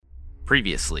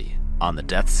Previously on the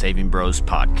Death Saving Bros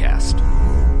podcast.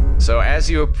 So as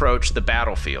you approach the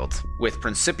battlefield, with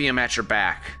Principium at your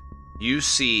back, you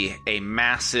see a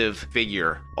massive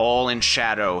figure, all in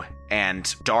shadow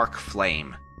and dark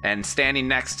flame. And standing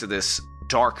next to this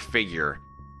dark figure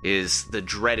is the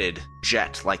dreaded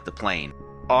Jet like the plane.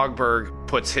 Ogberg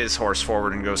puts his horse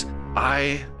forward and goes,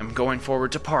 I am going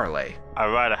forward to parley. I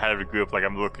ride ahead of the group like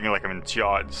I'm looking like I'm in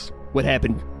charge. What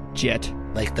happened, Jet?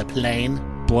 Like the plane?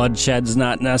 Bloodshed's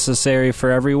not necessary for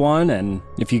everyone, and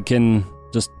if you can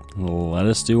just let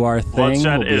us do our thing.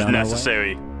 Bloodshed is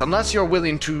necessary. Unless you're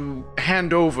willing to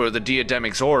hand over the Diadem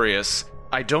Exorius,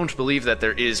 I don't believe that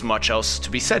there is much else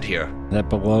to be said here. That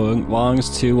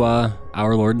belongs to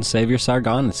our Lord and Savior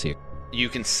Sargon here. You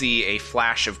can see a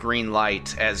flash of green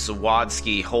light as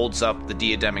Zawadski holds up the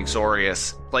Diadem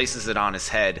Exorius, places it on his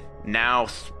head. Now,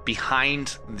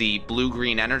 behind the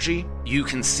blue-green energy, you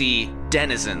can see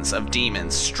denizens of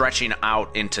demons stretching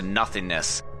out into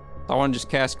nothingness. I want to just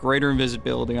cast greater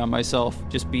invisibility on myself.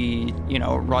 Just be,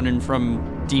 running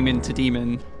from demon to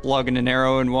demon, plugging an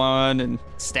arrow in one and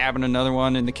stabbing another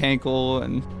one in the cankle.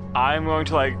 And I'm going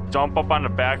to, jump up on the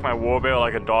back of my warbear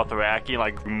like a Dothraki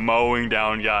and, mowing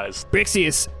down guys.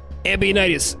 Brixius,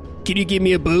 Ambionitis, can you give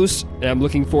me a boost? I'm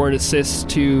looking for an assist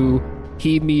to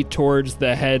heave me towards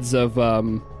the heads of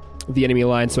the enemy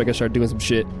line so I can start doing some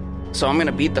shit. So I'm going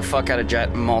to beat the fuck out of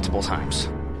Jet multiple times.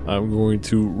 I'm going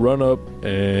to run up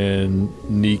and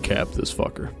kneecap this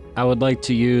fucker. I would like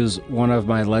to use one of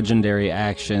my legendary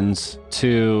actions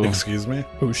to... Excuse me?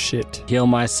 Oh, shit. Heal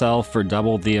myself for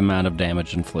double the amount of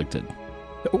damage inflicted.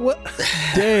 What?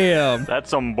 Damn. That's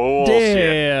some bullshit.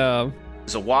 Damn.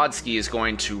 Zawadski is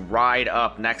going to ride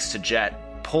up next to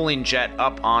Jet, pulling Jet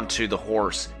up onto the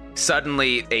horse.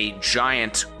 Suddenly, a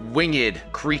giant winged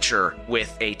creature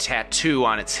with a tattoo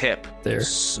on its hip. There.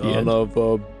 Son of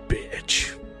a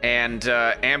bitch. And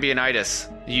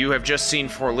Ambionitis, you have just seen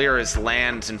Forliris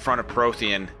land in front of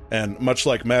Prothean. And much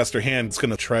like Master Hand, it's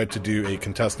going to try to do a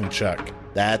contesting check.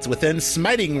 That's within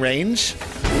smiting range.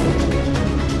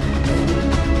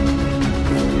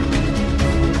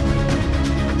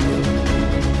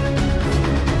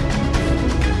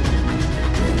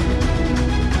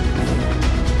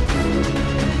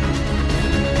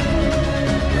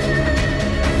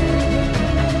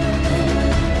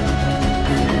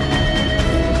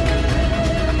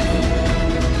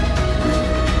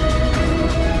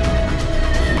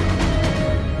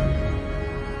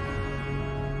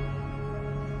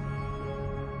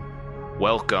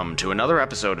 Welcome to another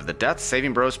episode of the Death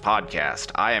Saving Bros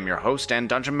podcast. I am your host and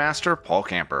dungeon master, Paul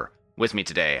Camper. With me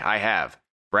today, I have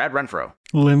Brad Renfro.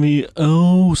 Leviosa.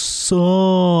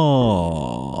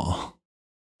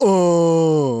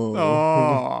 oh,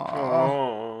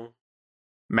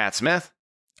 Matt Smith.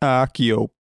 Accio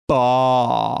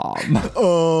bomb.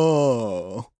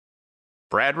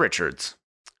 Brad Richards.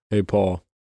 Hey, Paul.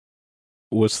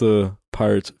 What's the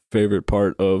pirate's favorite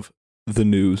part of the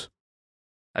news?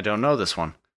 I don't know this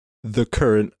one. The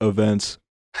current events.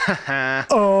 Got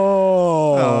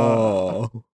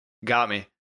me.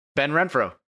 Ben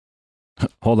Renfro.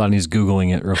 Hold on, he's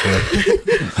Googling it real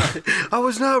quick. I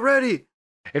was not ready.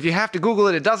 If you have to Google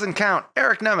it, it doesn't count.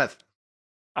 Eric Nemeth.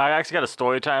 I actually got a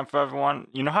story time for everyone.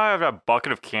 You know how I have a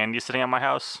bucket of candy sitting at my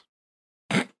house?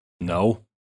 No.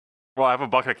 Well, I have a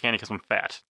bucket of candy because I'm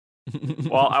fat.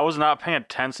 Well, I was not paying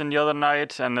attention the other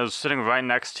night, and it was sitting right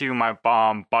next to my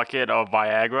bucket of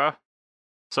Viagra.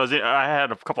 So I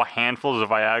had a couple handfuls of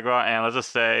Viagra, and let's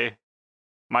just say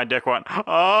my dick went,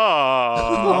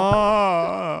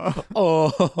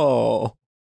 Oh.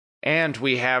 And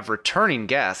we have returning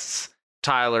guests,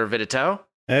 Tyler Vidito.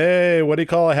 Hey, what do you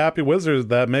call a happy wizard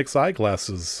that makes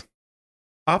eyeglasses?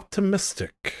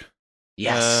 Optimistic.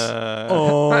 Yes.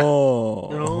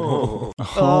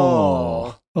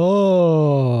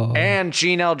 And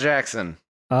Gene L. Jackson.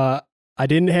 I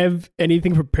didn't have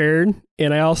anything prepared,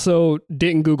 and I also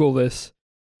didn't Google this.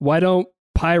 Why don't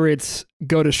pirates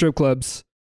go to strip clubs?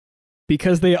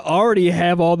 Because they already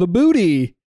have all the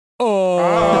booty.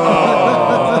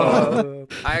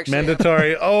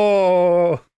 Mandatory.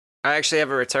 I actually have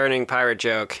a returning pirate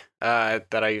joke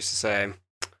that I used to say.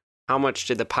 How much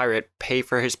did the pirate pay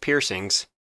for his piercings?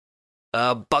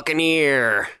 A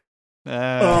buccaneer.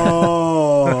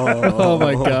 Oh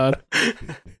my god.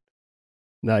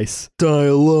 Nice. Die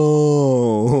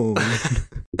alone.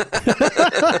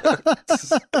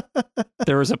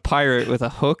 There was a pirate with a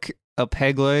hook, a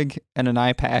peg leg, and an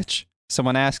eye patch.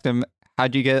 Someone asked him,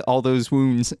 how'd you get all those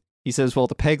wounds? He says, well,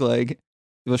 the peg leg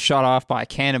was shot off by a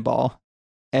cannonball,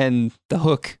 and the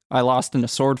hook I lost in a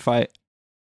sword fight,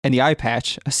 and the eye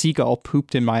patch, a seagull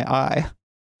pooped in my eye.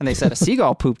 And they said, a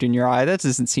seagull pooped in your eye. That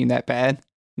doesn't seem that bad. And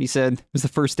he said, it was the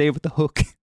first day with the hook.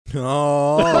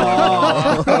 Oh.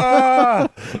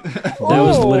 That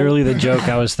was literally the joke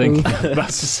I was thinking about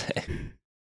to say.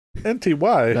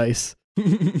 NTY. Nice.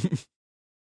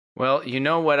 Well, you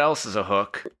know what else is a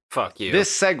hook? Fuck you. This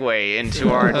segue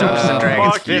into our Dungeons and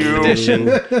Dragons Fuck 5th you. edition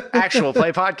actual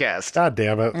play podcast. God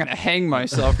damn it. I'm going to hang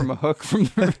myself from a hook from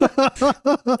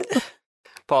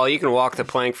Paul, you can walk the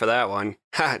plank for that one.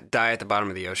 Ha, die at the bottom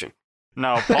of the ocean.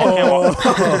 No, Paul can't walk.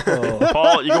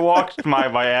 Paul, you can walk my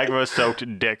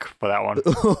Viagra-soaked dick for that one.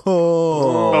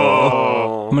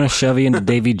 Oh. I'm going to shove you into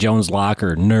Davy Jones'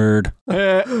 locker, nerd.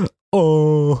 That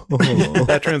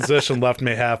transition left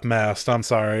me half-mast. I'm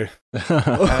sorry.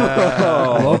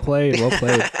 Well played. Well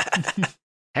played.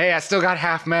 Hey, I still got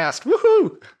half mast.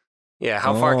 Woohoo! Yeah,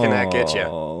 how far can that get you?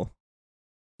 Oh.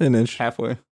 An inch.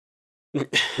 halfway.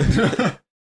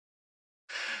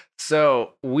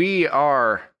 So we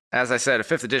are, as I said, a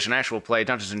 5th edition actual play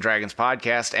Dungeons and Dragons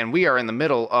podcast, and we are in the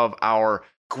middle of our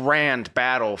grand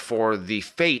battle for the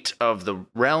fate of the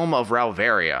realm of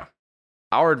Ralvaria.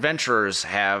 Our adventurers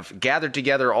have gathered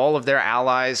together all of their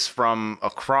allies from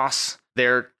across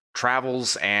their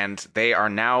travels, and they are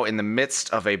now in the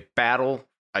midst of a battle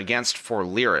against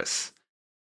Forliris.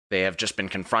 They have just been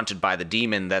confronted by the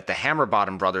demon that the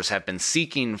Hammerbottom brothers have been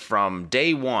seeking from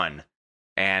day one,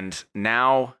 and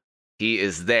now he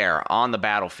is there on the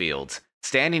battlefield,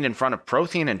 standing in front of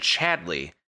Prothean and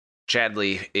Chadley.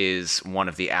 Chadley is one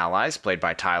of the allies, played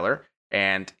by Tyler,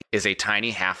 and is a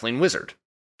tiny halfling wizard.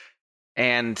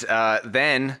 And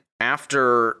then,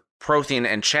 after Prothean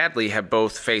and Chadley have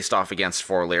both faced off against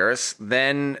Forliris,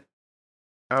 then...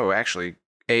 Oh, actually,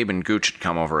 Abe and Gooch had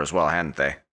come over as well, hadn't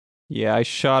they? Yeah, I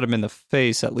shot him in the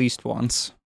face at least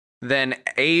once. Then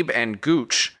Abe and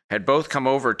Gooch had both come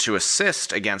over to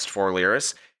assist against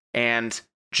Forliris, and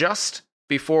just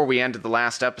before we ended the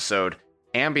last episode,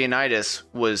 Ambionitis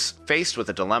was faced with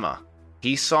a dilemma.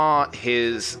 He saw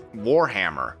his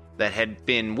Warhammer that had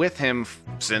been with him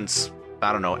since...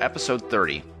 I don't know, episode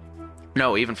 30.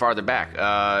 No, even farther back,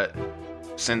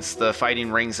 since the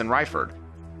fighting rings in Ryford.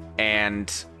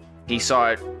 And he saw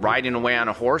it riding away on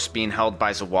a horse being held by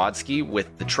Zawadzki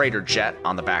with the traitor Jet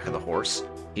on the back of the horse.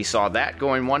 He saw that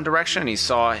going one direction, and he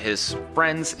saw his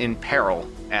friends in peril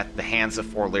at the hands of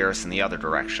Forliris in the other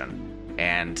direction.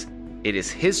 And it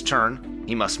is his turn.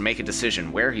 He must make a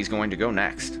decision where he's going to go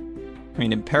next. I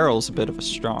mean, in peril's a bit of a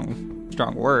strong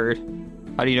word.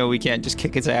 How do you know we can't just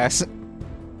kick his ass?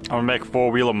 I'm gonna make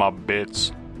 4-wheeler my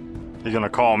bits. He's gonna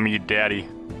call me daddy.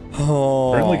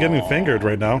 Oh. Currently getting fingered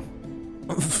right now.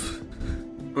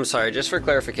 I'm sorry, just for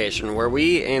clarification, were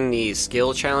we in the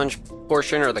skill challenge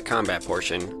portion or the combat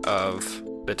portion of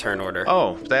the turn order?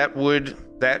 Oh, that would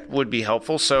be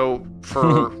helpful. So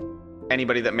for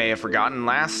anybody that may have forgotten,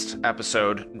 last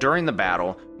episode, during the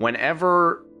battle,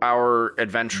 whenever our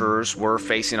adventurers were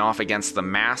facing off against the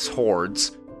mass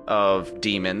hordes of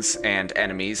demons and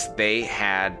enemies, they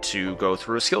had to go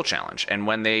through a skill challenge. And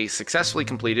when they successfully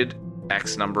completed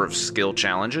X number of skill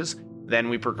challenges, then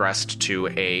we progressed to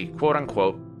a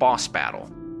quote-unquote boss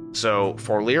battle. So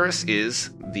Forliris is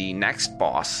the next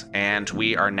boss, and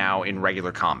we are now in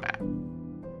regular combat.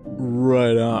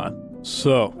 Right on.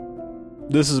 So,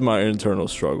 this is my internal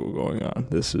struggle going on.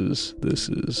 This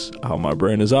is how my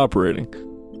brain is operating.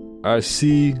 I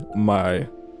see my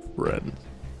friend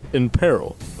in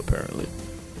peril, apparently.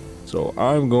 So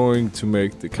I'm going to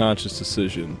make the conscious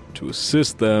decision to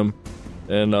assist them,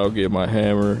 and I'll get my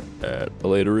hammer at a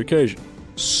later occasion.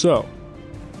 So,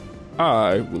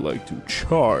 I would like to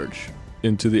charge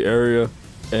into the area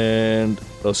and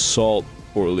assault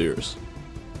Forliris.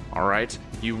 All right,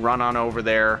 you run on over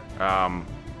there.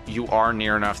 You are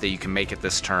near enough that you can make it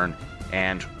this turn.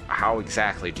 And how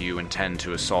exactly do you intend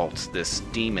to assault this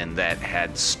demon that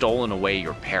had stolen away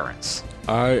your parents?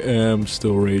 I am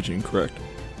still raging, correct?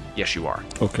 Yes, you are.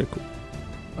 Okay, cool.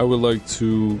 I would like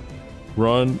to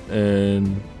run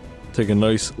and take a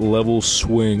nice level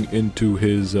swing into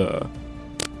his, I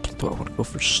want to go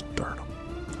for sternum.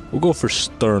 We'll go for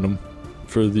sternum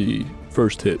for the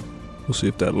first hit. We'll see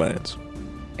if that lands.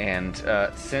 And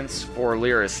since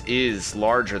Forliris is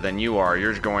larger than you are,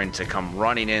 you're going to come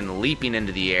running in, leaping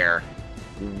into the air,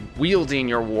 wielding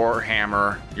your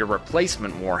Warhammer, your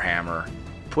replacement Warhammer,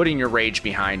 putting your rage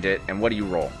behind it, and what do you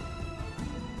roll?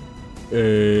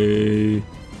 A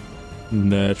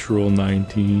natural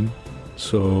 19,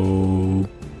 so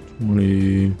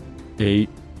 28.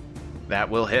 That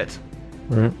will hit.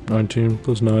 Right, 19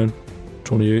 plus 9,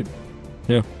 28.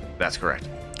 Yeah. That's correct.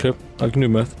 Okay, I can do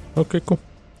math. Okay, cool.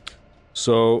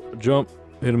 So, jump,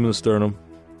 hit him in the sternum.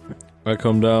 I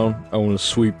come down, I want to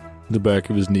sweep The back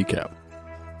of his kneecap.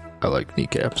 I like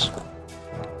kneecaps.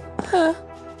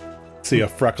 See a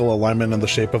freckle alignment in the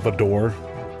shape of a door.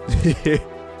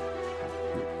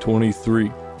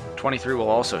 23. 23 will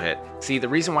also hit. See, the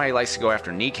reason why he likes to go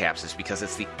after kneecaps is because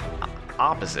it's the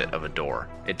opposite of a door.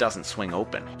 It doesn't swing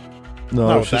open.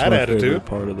 No, it's just that my attitude. favorite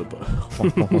part of the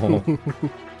body.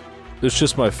 It's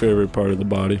just my favorite part of the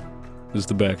body. Is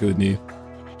the back of the knee.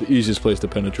 The easiest place to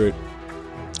penetrate.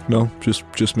 No,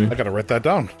 just me. I gotta write that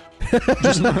down. Write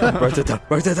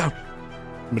that down.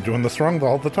 I've been doing this wrong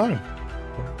all the time.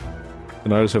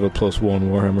 And I just have a +1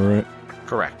 Warhammer, right?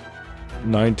 Correct.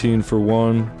 19 for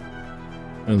one,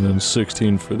 and then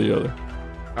 16 for the other.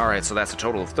 All right, so that's a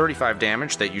total of 35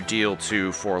 damage that you deal to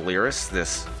Forliris,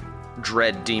 this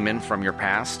dread demon from your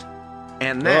past.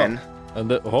 And then...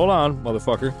 Hold on,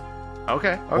 motherfucker.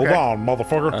 Okay. Hold on,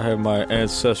 motherfucker. I have my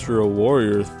Ancestral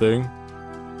Warrior thing.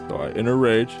 So I enter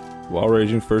rage. While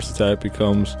raging, first attack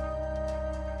becomes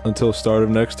until start of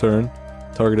next turn.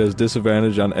 Target has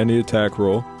disadvantage on any attack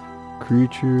roll.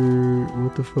 Creature...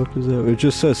 What the fuck is that? It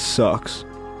just says sucks.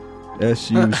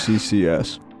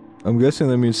 SUCCS. I'm guessing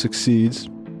that means succeeds.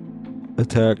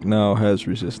 Attack now has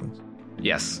resistance.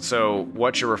 Yes, so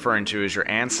what you're referring to is your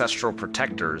Ancestral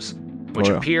Protectors, which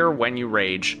appear when you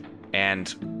rage, and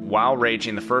while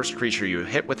raging, the first creature you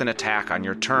hit with an attack on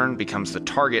your turn becomes the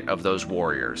target of those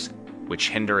warriors, which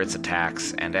hinder its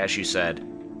attacks, and as you said,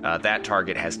 that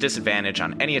target has disadvantage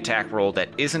on any attack roll that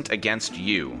isn't against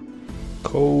you.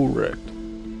 Correct.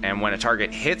 And when a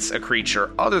target hits a creature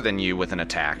other than you with an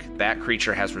attack, that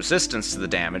creature has resistance to the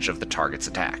damage of the target's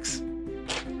attacks.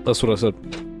 That's what I said.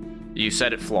 You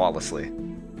said it flawlessly.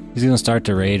 He's going to start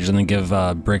to rage and then give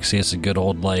Brixius a good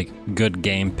old, good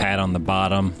game pat on the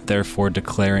bottom, therefore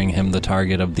declaring him the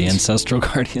target of the Ancestral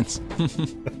Guardians.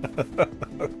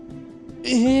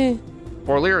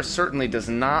 Forliris certainly does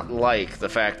not like the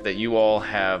fact that you all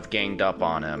have ganged up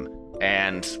on him,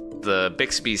 and the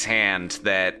Bixby's hand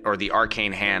or the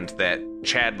arcane hand that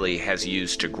Chadley has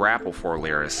used to grapple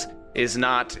Forliris is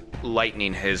not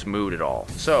lightening his mood at all.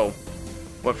 So,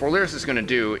 what Forliris is going to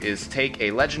do is take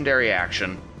a legendary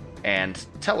action and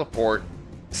teleport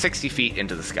 60 feet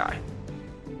into the sky.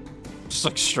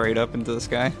 Just straight up into the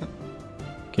sky.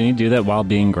 Can you do that while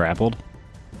being grappled?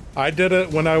 I did it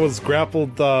when I was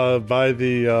grappled by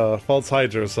the False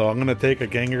Hydra, so I'm gonna take a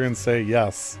ganger and say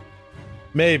yes.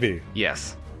 Maybe.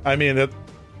 Yes. I mean,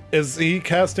 is he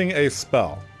casting a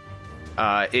spell?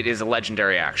 It is a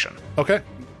legendary action. Okay.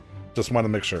 Just want to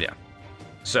make sure. Yeah.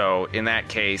 So, in that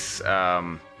case,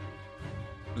 the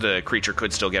creature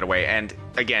could still get away. And,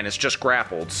 again, it's just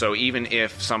grappled, so even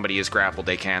if somebody is grappled,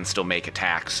 they can still make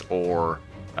attacks or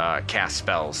cast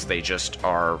spells. They just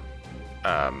are...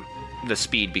 the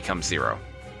speed becomes 0.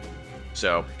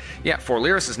 So, yeah,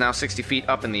 Forliris is now 60 feet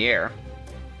up in the air.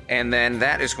 And then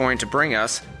that is going to bring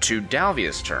us to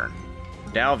Dalvia's turn.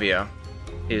 Dalvia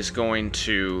is going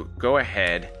to go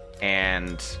ahead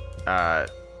and... oh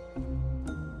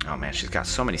man, she's got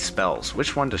so many spells.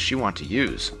 Which one does she want to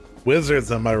use?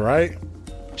 Wizards, am I right?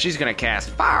 She's going to cast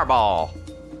Fireball.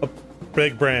 A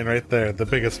big brain right there, the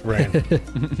biggest brain.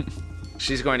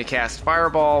 She's going to cast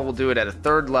Fireball. We'll do it at a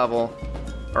 3rd level.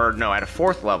 Or no, at a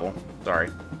 4th level. Sorry.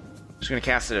 She's going to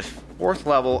cast it at a 4th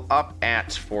level up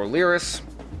at Forliris.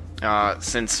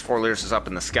 Since Forliris is up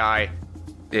in the sky,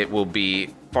 it will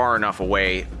be far enough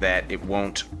away that it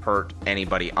won't hurt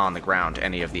anybody on the ground,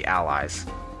 any of the allies.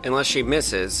 Unless she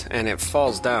misses and it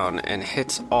falls down and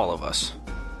hits all of us.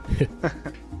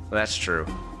 That's true.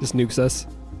 Just nukes us.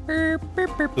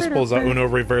 Just pulls out Uno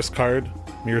reverse card.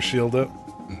 Mirror shield it.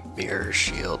 Mirror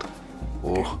shield.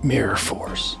 Ooh. Mirror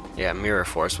Force. Yeah, Mirror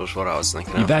Force was what I was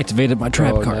thinking You've of. activated my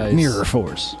trap card. Nice. Mirror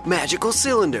Force. Magical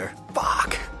cylinder.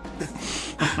 Fuck.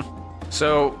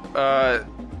 So,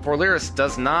 Forliris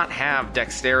does not have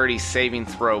dexterity saving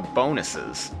throw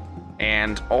bonuses,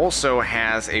 and also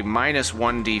has a minus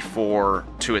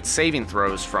 1d4 to its saving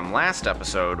throws from last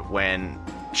episode when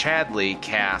Chadley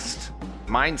cast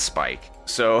Mind Spike.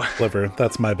 So, Liver,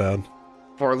 that's my bad.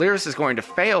 Forliris is going to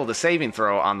fail the saving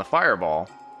throw on the fireball,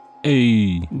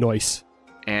 Hey. Nice.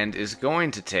 and is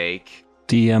going to take,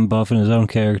 DM buffing his own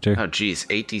character. oh geez,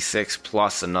 8d6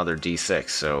 plus another d6,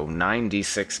 so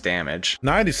 9d6 damage.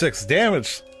 96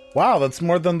 damage. Wow, that's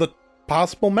more than the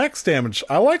possible max damage.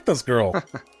 I like this girl.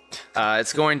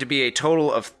 It's going to be a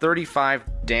total of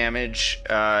 35 damage,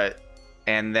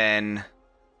 and then...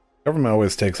 Government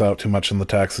always takes out too much in the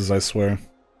taxes, I swear.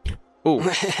 Ooh,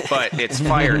 but it's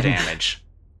fire damage,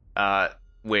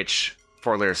 which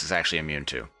Forliris is actually immune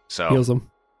to. So Heals him.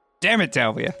 Damn it,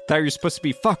 Dalvia. Thought you were supposed to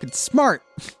be fucking smart.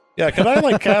 Yeah, can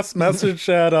I, cast message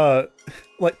at,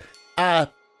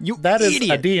 You That is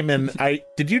idiot. a demon.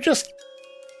 Did you just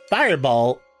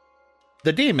fireball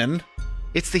the demon?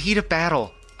 It's the heat of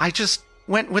battle. I just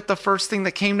went with the first thing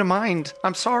that came to mind.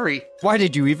 I'm sorry. Why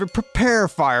did you even prepare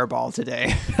Fireball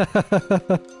today?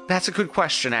 That's a good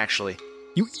question, actually.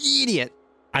 You idiot.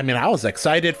 I mean, I was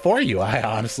excited for you. I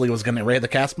honestly was going to ready to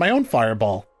cast my own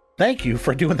fireball. Thank you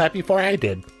for doing that before I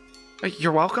did.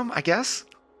 You're welcome, I guess.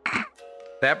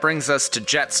 That brings us to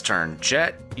Jet's turn.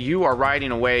 Jet, you are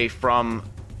riding away from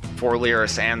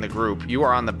Forliris and the group. You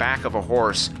are on the back of a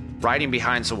horse, riding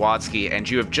behind Zawadzki, and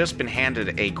you have just been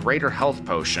handed a greater health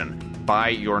potion by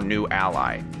your new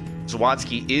ally.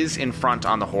 Zawadzki is in front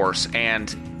on the horse,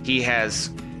 and he has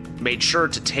made sure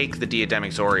to take the Diadem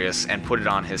Exorius and put it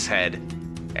on his head.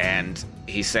 And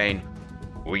he's saying,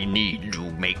 We need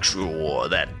to make sure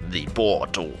that the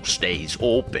portal stays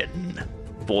open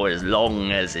for as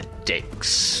long as it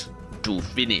takes to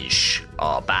finish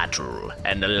our battle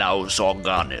and allow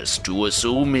Sorganis to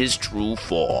assume his true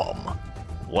form.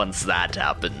 Once that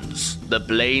happens, the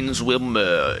planes will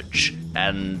merge,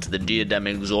 and the Diadem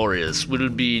Exorius will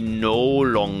be no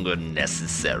longer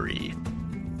necessary.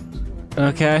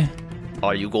 Okay.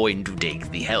 Are you going to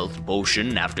take the health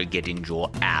potion after getting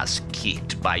your ass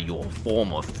kicked by your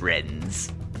former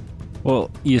friends?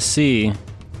 Well, you see,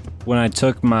 when I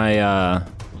took my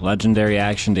legendary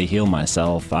action to heal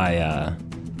myself, I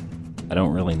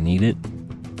don't really need it,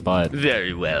 but...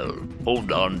 Very well.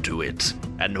 Hold on to it.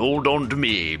 And hold on to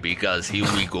me, because here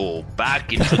we go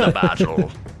back into the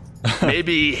battle.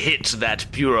 Maybe hit that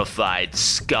purified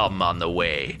scum on the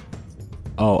way.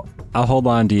 Oh, I'll hold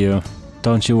on to you.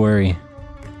 Don't you worry.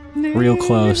 Real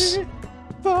close.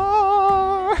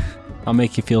 I'll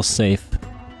make you feel safe.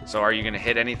 so are you going to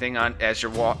hit anything on as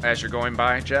you're going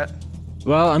by, Jet?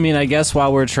 Well, I mean, I guess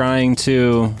while we're trying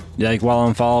to, like, while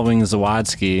I'm following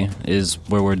Zawadzki is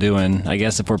where we're doing. I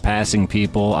guess if we're passing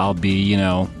people, I'll be, you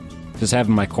know, just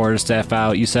having my quarterstaff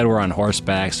out. You said we're on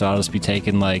horseback, so I'll just be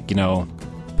taking, like, you know,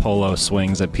 polo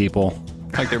swings at people.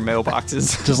 Like their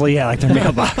mailboxes. Just, yeah, like their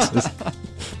mailboxes.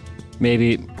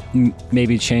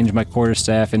 Maybe change my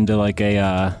quarterstaff into, like,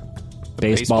 a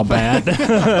baseball bat.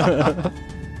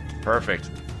 Perfect.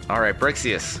 All right,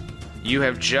 Brixius, you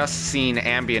have just seen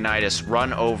Ambionitis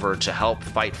run over to help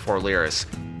fight Forliris.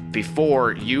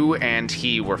 Before, you and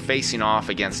he were facing off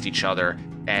against each other,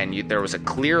 and there was a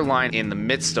clear line in the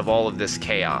midst of all of this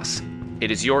chaos.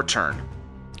 It is your turn.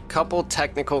 Couple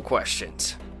technical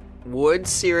questions. Would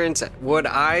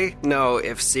I know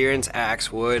if Siren's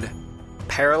axe would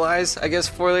paralyze, I guess,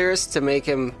 Forliris to make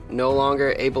him no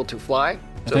longer able to fly?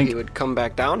 So he would come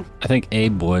back down? I think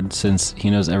Abe would, since he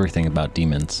knows everything about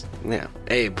demons. Yeah,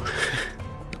 Abe.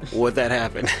 Would that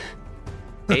happen?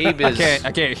 Abe is...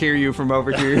 I can't hear you from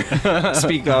over here.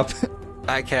 Speak up.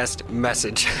 I cast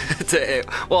message to Abe.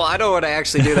 Well, I don't want to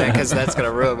actually do that because that's going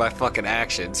to ruin my fucking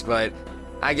actions, but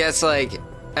I guess, like,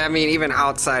 I mean, even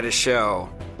outside of show,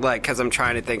 like, because I'm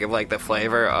trying to think of, like, the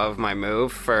flavor of my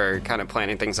move for kind of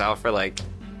planning things out for, like,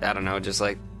 I don't know, just,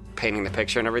 like, painting the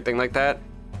picture and everything like that.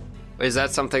 Is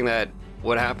that something that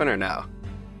would happen or no?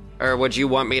 Or would you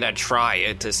want me to try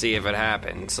it to see if it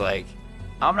happens? Like,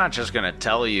 I'm not just going to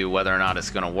tell you whether or not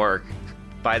it's going to work.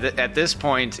 At this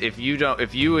point, if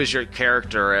you as your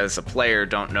character as a player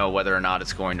don't know whether or not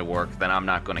it's going to work, then I'm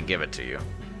not going to give it to you.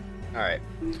 all right.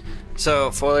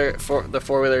 So the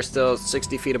four-wheeler is still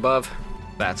 60 feet above?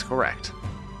 That's correct.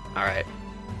 All right.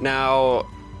 Now,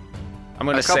 I'm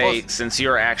going to say, since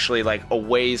you're actually like a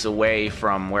ways away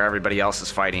from where everybody else is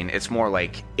fighting, it's more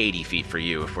like 80 feet for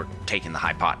you if we're taking the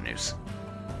hypotenuse.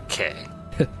 okay.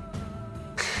 If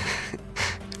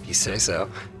you say so.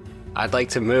 I'd like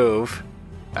to move,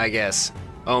 I guess,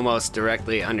 almost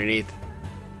directly underneath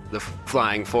the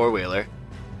flying four-wheeler.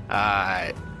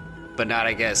 But not,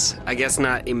 I guess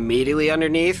not immediately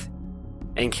underneath,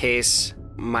 in case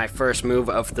my first move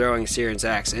of throwing Siren's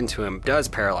axe into him does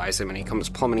paralyze him and he comes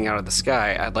plummeting out of the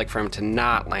sky. I'd like for him to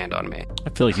not land on me. I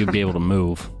feel like you'd be able to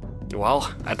move.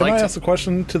 Well, I'd Can like I to... ask a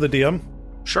question to the DM?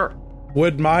 Sure.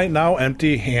 Would my now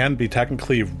empty hand be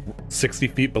technically 60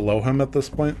 feet below him at this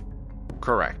point?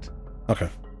 Correct. Okay.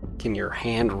 Can your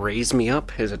hand raise me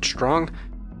up? Is it strong?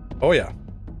 Oh, yeah.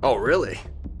 Oh, really?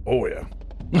 Oh,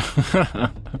 yeah.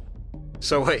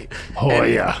 So wait. Oh,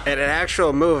 yeah. At an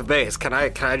actual move base, can I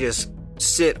just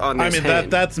sit on this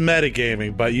hand? that's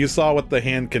metagaming, but you saw what the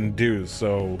hand can do,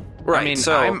 so... Right, I mean,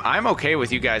 so... I'm okay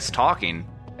with you guys talking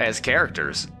as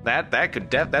characters.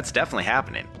 That's definitely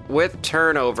happening. With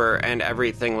turnover and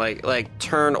everything, like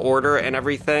turn order and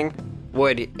everything,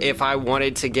 if I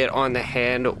wanted to get on the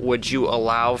hand, would you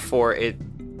allow for it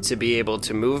to be able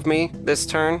to move me this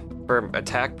turn for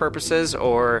attack purposes,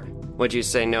 or would you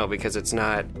say no because it's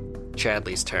not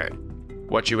Chadley's turn?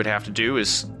 What you would have to do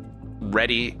is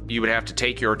you would have to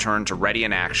take your turn to ready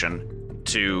an action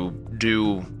to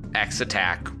do X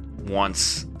attack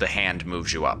once the hand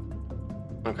moves you up.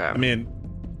 Okay. I mean,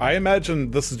 I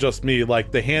imagine this is just me.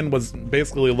 Like, the hand was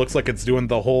basically looks like it's doing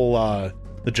the whole,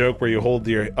 the joke where you hold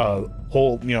your,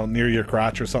 near your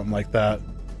crotch or something like that.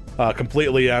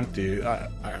 Completely empty. I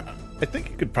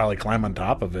think you could probably climb on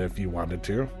top of it if you wanted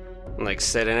to. Like,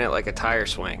 sit in it like a tire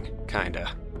swing,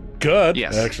 kinda. Good.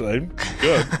 Yes. Actually.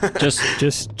 Good.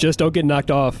 Just don't get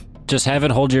knocked off. Just have it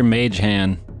hold your mage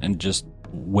hand and just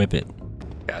whip it.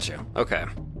 Gotcha. Okay.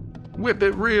 Whip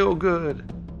it real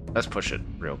good. Let's push it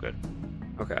real good.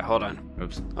 Okay, hold on.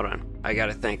 Oops. Hold on. I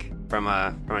gotta think from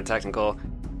a technical.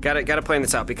 Gotta plan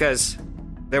this out because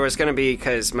there was gonna be,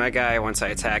 because my guy, once I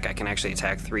attack, I can actually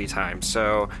attack 3 times.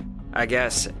 So I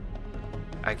guess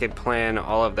I could plan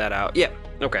all of that out. Yeah.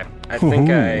 Okay. I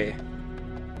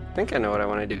think I know what I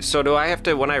want to do. So do I have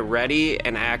to, when I ready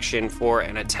an action for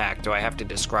an attack, do I have to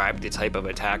describe the type of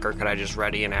attack, or could I just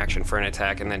ready an action for an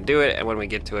attack and then do it, and when we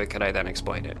get to it, could I then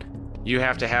explain it? You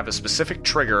have to have a specific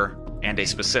trigger and a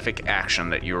specific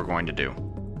action that you are going to do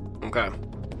Okay.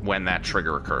 when that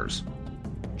trigger occurs.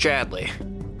 Chadley,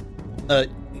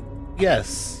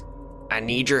 Yes. I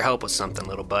need your help with something,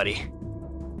 little buddy.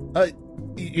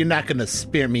 You're not gonna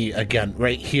spear me again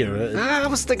right here. I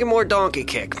was thinking more donkey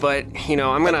kick, but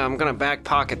I'm gonna back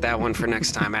pocket that one for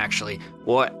next time. Actually,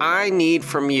 what I need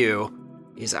from you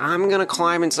is I'm gonna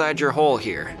climb inside your hole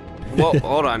here. Well,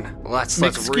 hold on. Let's reel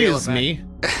Excuse it me.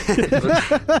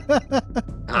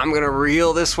 I'm gonna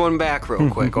reel this one back real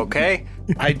quick, okay?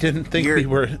 I didn't think we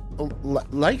were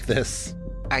like this.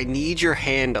 I need your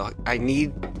hand on. I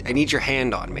need your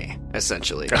hand on me,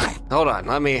 essentially. Hold on,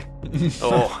 let me.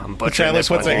 Oh, I'm butchering Chadley this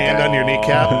puts one. a hand on your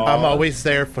kneecap. I'm always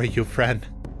there for you, friend.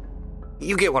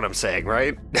 You get what I'm saying,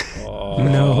 right?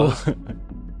 No.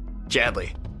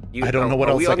 Chadley. I don't know what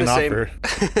else I can offer.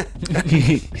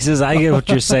 He says, I get what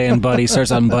you're saying, buddy.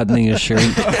 Starts unbuttoning his shirt.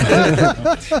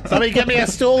 Somebody get me a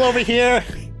stool over here.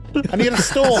 I need a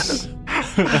stool.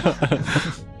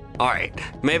 All right,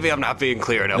 maybe I'm not being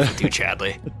clear enough with you,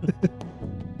 Chadley.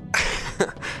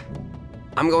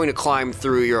 I'm going to climb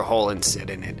through your hole and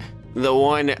sit in it. The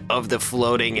one of the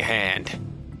floating hand.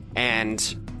 And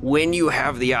when you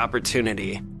have the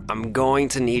opportunity, I'm going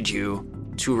to need you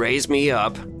to raise me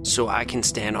up so I can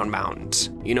stand on mountains.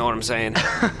 You know what I'm saying?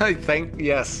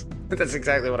 Yes. That's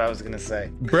exactly what I was going to say.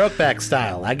 Brokeback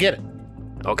style. I get it.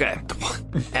 Okay.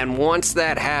 And once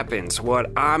that happens,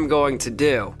 what I'm going to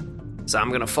do is I'm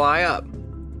going to fly up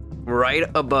right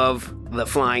above the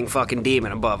flying fucking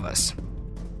demon above us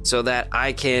so that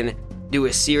I can do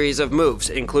a series of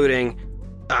moves, including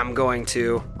I'm going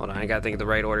to... Hold on, I got to think of the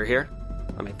right order here.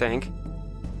 Let me think.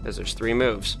 Because there's 3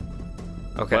 moves.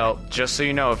 Okay. Well, just so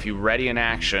you know, if you ready an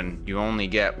action, you only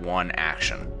get 1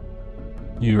 action.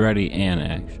 You ready an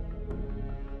action.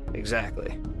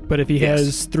 Exactly. But if he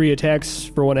has 3 attacks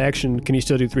for 1 action, can he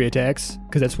still do 3 attacks?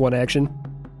 Because that's 1 action.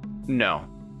 No.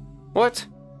 What?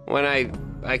 When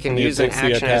I can You use an take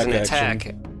the action as an attack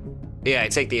attack. Yeah, I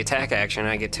take the attack action and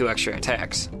I get 2 extra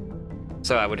attacks.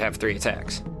 So I would have 3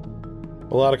 attacks.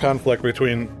 A lot of conflict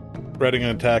between readying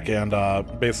an attack and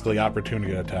basically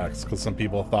opportunity attacks, because some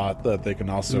people thought that they can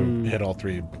also hit all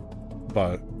 3,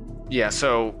 but... Yeah,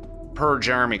 so per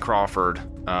Jeremy Crawford,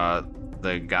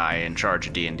 the guy in charge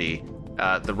of D&D,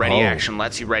 the ready action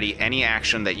lets you ready any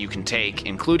action that you can take,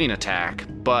 including attack,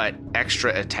 but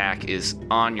extra attack is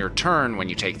on your turn when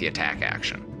you take the attack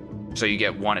action. So you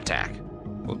get 1 attack.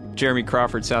 Well, Jeremy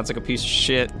Crawford sounds like a piece of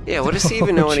shit. Yeah, what does he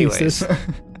even know anyways? Jesus.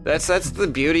 That's the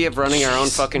beauty of running our own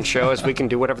fucking show, is we can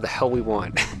do whatever the hell we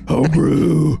want.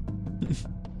 Homebrew.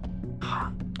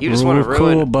 You just want to Cool,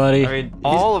 ruin buddy. I mean,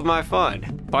 all of my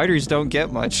fun. fighters don't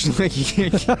get much. Like, you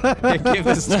can't give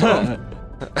this to them.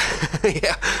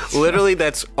 Yeah, literally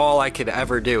that's all I could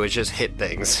ever do is just hit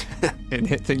things. And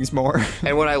hit things more.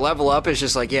 And when I level up, it's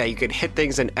just like, yeah, you could hit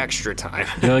things in extra time.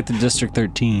 You're like the District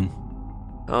 13.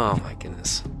 Oh my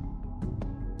goodness.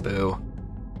 Boo.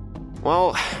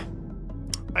 Well,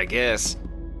 I guess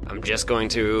I'm just going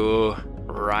to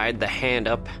ride the hand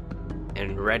up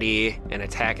and ready an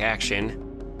attack action.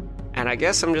 And I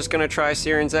guess I'm just going to try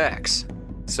Siren's axe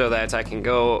so that I can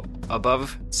go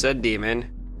above said demon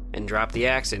and drop the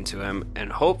axe into him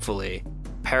and hopefully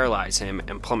paralyze him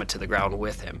and plummet to the ground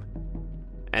with him.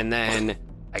 And then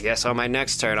I guess on my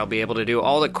next turn I'll be able to do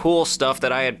all the cool stuff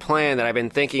that I had planned that I've been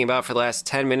thinking about for the last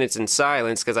 10 minutes in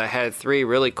silence, because I had 3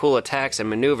 really cool attacks and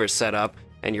maneuvers set up,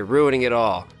 and you're ruining it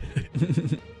all.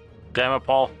 Damn it,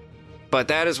 Paul. But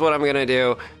that is what I'm going to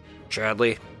do,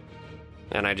 Chadley.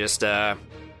 And I just,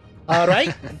 All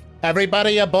right,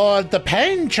 everybody aboard the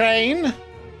pain train.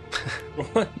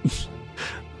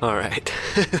 All right.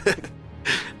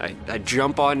 I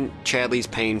jump on Chadley's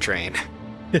pain train.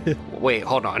 Wait,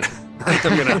 hold on.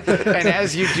 And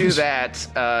as you do that,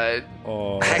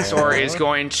 Hexor is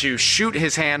going to shoot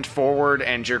his hand forward,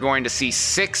 and you're going to see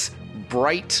 6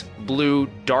 bright blue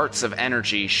darts of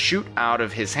energy shoot out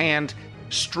of his hand,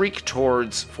 streak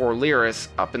towards Forliris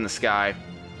up in the sky,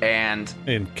 and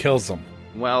kills him.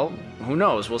 Well, who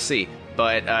knows? We'll see.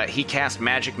 But he casts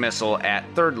Magic Missile at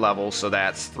 3rd level, so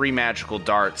that's 3 magical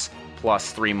darts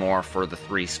plus 3 more for the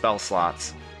 3 spell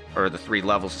slots, or the 3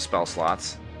 levels of spell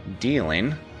slots,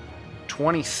 dealing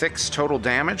 26 total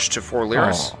damage to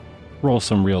Forliris. Oh, roll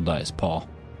some real dice, Paul.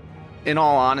 In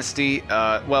all honesty,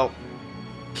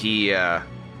 he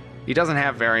doesn't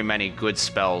have very many good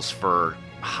spells for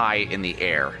high in the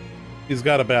air. He's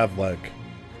got a bad leg.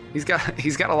 He's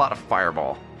got a lot of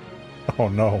fireball. Oh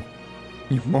no.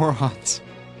 You morons.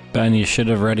 Ben, you should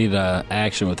have readied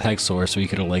action with Hexor so he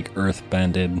could have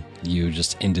earth-bended you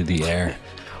just into the air.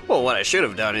 Well, what I should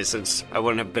have done is, since I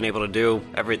wouldn't have been able to do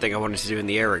everything I wanted to do in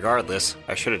the air regardless,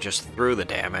 I should have just threw the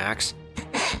damn axe.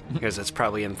 Because it's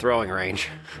probably in throwing range.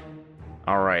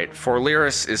 All right,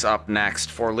 Forliris is up next.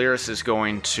 Forliris is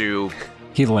going to...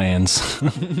 He lands.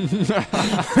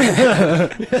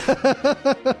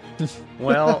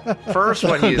 Well, first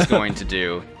what he is going to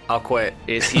do... I'll quit.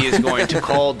 ...is he is going to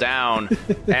call down,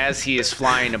 as he is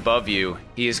flying above you,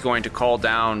 he is going to call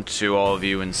down to all of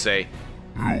you and say,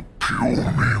 "You puny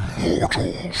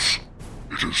mortals,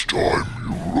 it is time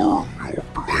you learn your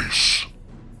place."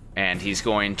 And he's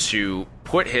going to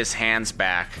put his hands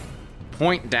back,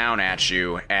 point down at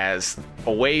you, as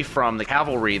away from the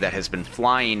cavalry that has been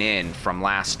flying in from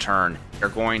last turn, they're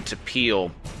going to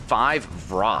peel 5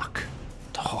 Vrock,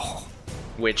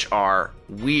 which are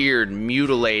weird,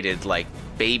 mutilated, like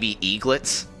baby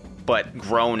eaglets, but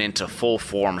grown into full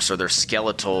form, so they're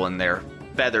skeletal and their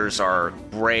feathers are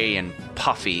gray and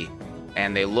puffy,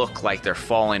 and they look like they're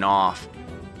falling off.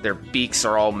 Their beaks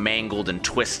are all mangled and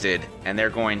twisted, and they're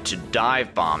going to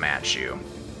dive bomb at you.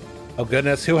 Oh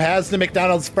goodness, who has the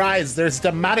McDonald's fries? There's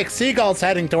demonic seagulls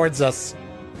heading towards us.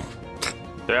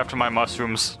 They're after my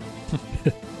mushrooms.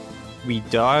 We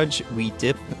dodge, we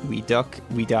dip, we duck,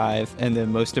 we dive, and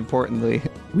then most importantly,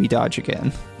 we dodge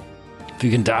again. If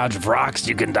you can dodge Vrocks,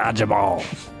 you can dodge them all.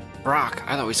 Brock.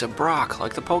 I thought we said Brock,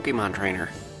 like the Pokemon trainer.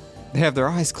 They have their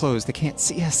eyes closed. They can't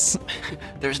see us.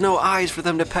 There's no eyes for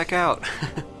them to peck out.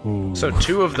 So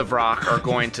 2 of the Vrock are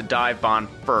going to dive bomb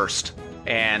first,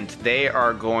 and they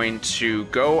are going to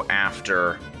go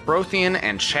after Prothean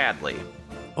and Chadley.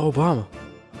 Obama.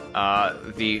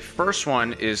 The first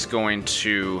one is going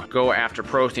to go after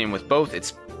Prothean with both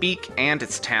its beak and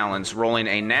its talons, rolling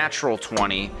a natural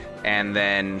 20, and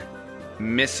then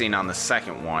missing on the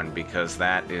second one because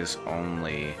that is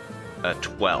only a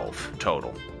 12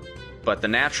 total. But the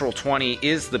natural 20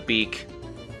 is the beak.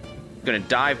 Going to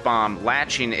dive bomb,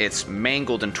 latching its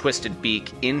mangled and twisted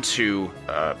beak into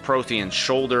Prothean's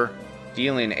shoulder,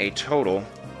 dealing a total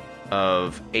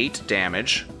of 8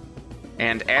 damage.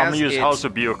 And as I'm gonna use House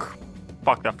Rebuke.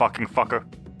 Fuck that fucking fucker.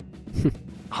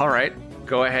 All right,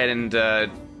 go ahead and...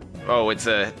 it's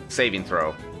a saving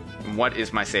throw. What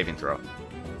is my saving throw?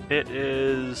 It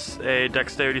is a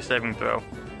dexterity saving throw.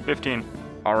 15.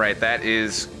 All right, that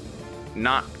is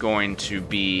not going to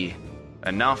be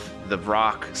enough. The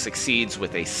Vrock succeeds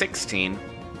with a 16.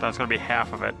 That's going to be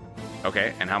half of it.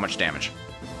 Okay, and how much damage?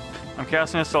 I'm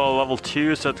casting this at level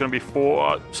 2, so it's going to be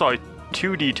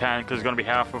 2d10, because it's going to be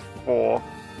half of 4.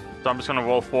 So I'm just going to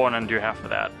roll 4 and then do half of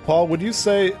that. Paul, would you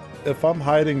say if I'm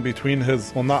hiding between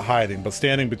his... Well, not hiding, but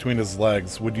standing between his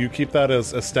legs, would you keep that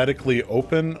as aesthetically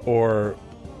open, or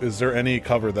is there any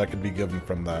cover that could be given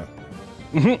from that?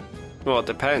 Well, it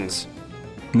depends.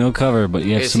 No cover, but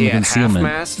you have Is some he at concealment.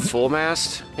 half-mast,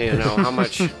 full-mast? You know, how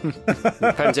much...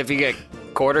 Depends if you get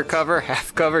quarter cover,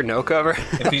 half cover, no cover.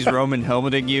 If he's Roman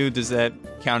helmeting you, does that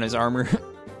count as armor?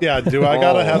 Yeah, do I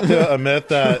gotta have to admit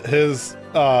that his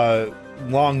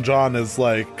long john is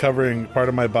like covering part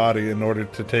of my body in order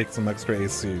to take some extra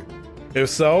AC? If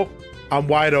so, I'm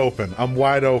wide open. I'm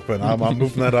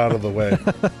moving that out of the way.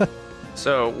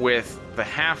 So with the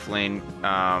halfling,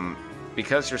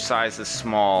 because your size is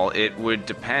small, it would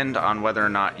depend on whether or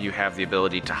not you have the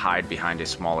ability to hide behind a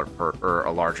smaller or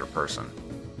a larger person.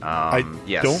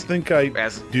 Yes. Don't think I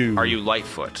do. Are you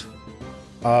Lightfoot?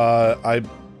 I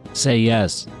Say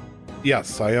yes.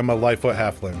 Yes, I am a Lightfoot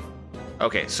halfling.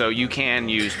 Okay, so you can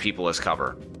use people as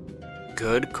cover.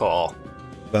 Good call.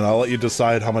 Then I'll let you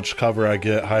decide how much cover I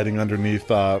get hiding underneath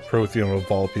Prothean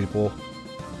of all people.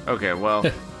 Okay, well,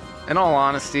 In all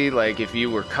honesty, like, if you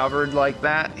were covered like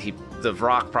that, the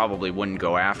rock probably wouldn't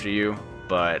go after you,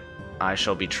 but I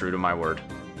shall be true to my word.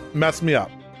 Mess me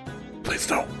up. Please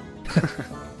don't.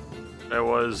 There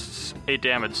was 8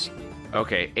 damage.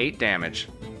 Okay, 8 damage.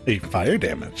 8 fire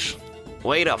damage.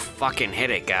 Way to fucking hit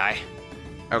it, guy.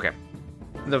 Okay.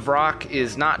 The Vrock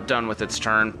is not done with its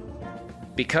turn.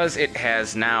 Because it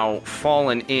has now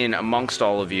fallen in amongst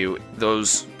all of you,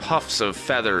 those puffs of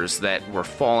feathers that were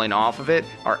falling off of it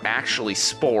are actually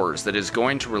spores that is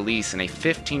going to release in a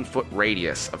 15-foot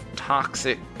radius of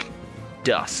toxic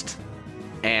dust.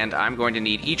 And I'm going to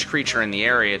need each creature in the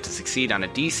area to succeed on a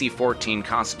DC 14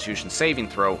 Constitution saving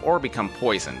throw or become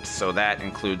poisoned. So that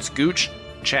includes Gooch,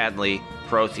 Chadley,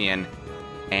 Prothean,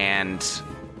 and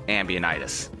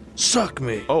Ambionitis. Suck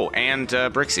me. Oh, and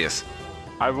Brixius.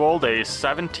 I rolled a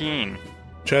 17.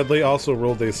 Chadley also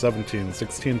rolled a 17,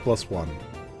 16 plus 1.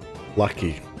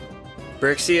 Lucky.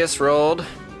 Brixius rolled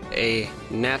a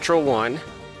natural 1. Oh,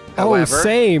 However,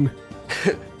 same.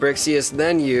 Brixius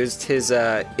then used his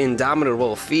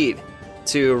indomitable feat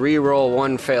to re-roll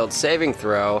one failed saving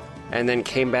throw and then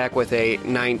came back with a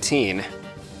 19.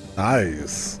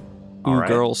 Nice. Ooh, right.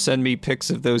 girl, send me pics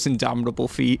of those indomitable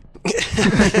feet.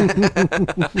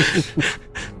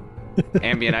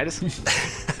 Ambionitis?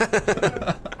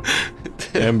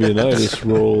 Ambionitis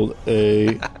rolled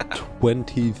a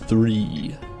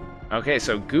 23. Okay,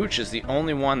 so Gooch is the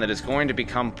only one that is going to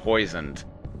become poisoned.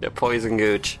 The poison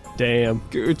gooch. Damn.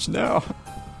 Gooch, no.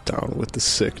 Down with the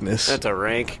sickness. That's a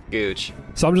rank gooch.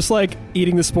 So I'm just like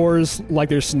eating the spores like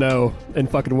there's snow in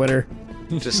fucking winter.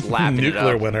 Just lapping it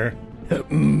Nuclear up. winner.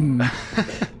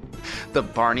 The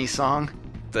Barney song,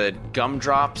 the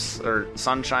gumdrops, or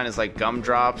sunshine is like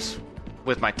gumdrops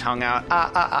with my tongue out.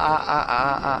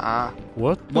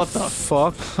 What the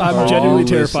fuck? I'm are genuinely you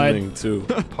terrified. listening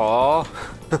to? Paul?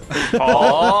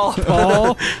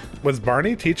 Paul? Was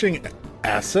Barney teaching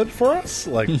acid for us?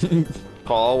 Like,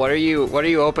 Paul, what are you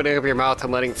opening up your mouth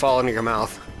and letting fall into your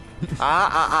mouth?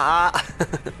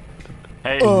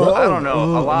 Hey, I don't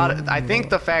know. I think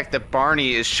the fact that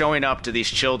Barney is showing up to these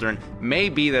children may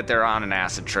be that they're on an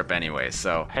acid trip anyway,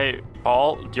 so. hey,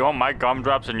 Paul, do you want my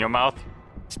gumdrops in your mouth?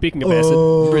 Speaking of acid,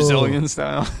 Brazilian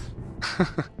style.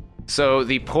 So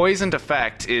the poisoned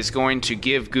effect is going to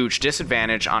give Gooch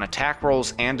disadvantage on attack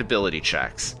rolls and ability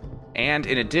checks. And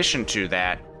in addition to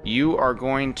that, you are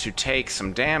going to take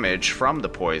some damage from the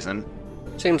poison.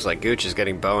 Seems like Gooch is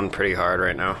getting boned pretty hard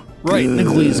right now. Right in the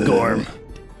Gleesgorm.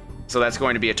 So that's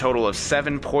going to be a total of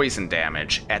 7 poison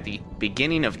damage at the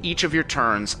beginning of each of your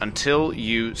turns until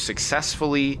you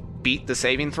successfully beat the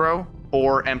saving throw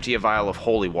or empty a vial of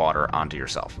holy water onto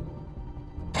yourself.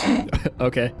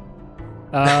 okay.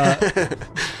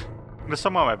 There's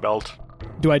some on my belt.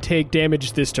 Do I take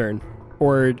damage this turn?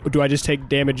 Or do I just take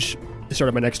damage the start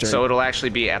of my next turn? So it'll actually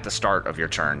be at the start of your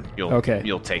turn. Okay.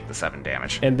 You'll take the 7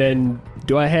 damage. And then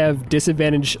do I have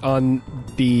disadvantage on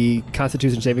the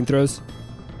Constitution saving throws?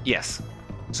 Yes.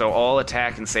 So all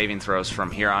attack and saving throws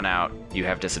from here on out, you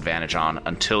have disadvantage on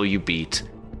until you beat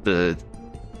the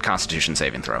Constitution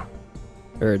saving throw.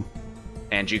 Heard.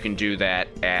 And you can do that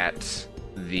at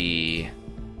the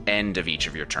end of each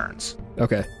of your turns.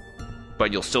 Okay.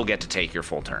 But you'll still get to take your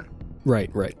full turn. Right.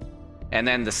 And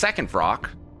then the second Vrock,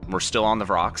 we're still on the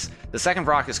Vrocks, the second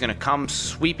Vrock is going to come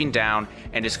sweeping down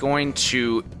and is going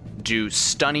to do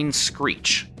Stunning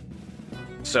Screech.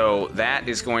 So that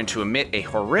is going to emit a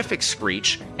horrific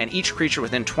screech, and each creature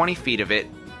within 20 feet of it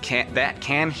that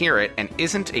can hear it and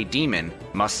isn't a demon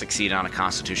must succeed on a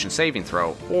Constitution saving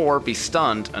throw or be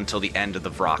stunned until the end of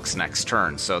the Vrock's next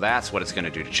turn. So that's what it's going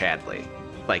to do to Chadley.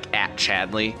 Like at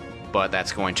Chadley, but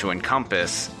that's going to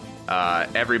encompass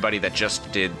everybody that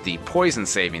just did the poison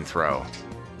saving throw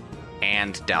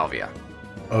and Dalvia.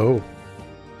 oh.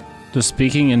 Does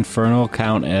Speaking Infernal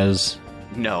count as...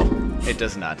 No, it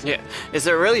does not. Yeah. Is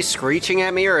it really screeching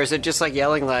at me, or is it just like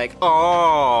yelling like,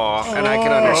 oh, and I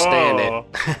can understand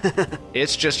it?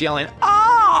 It's just yelling,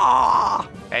 ah!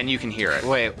 And you can hear it.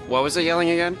 Wait, what was it yelling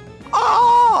again?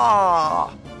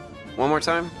 Ah! One more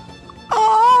time?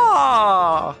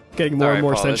 Ah! Getting more All and right,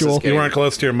 more Paul, this is sensual. getting- You weren't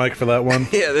close to your mic for that one.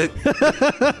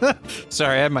 Yeah.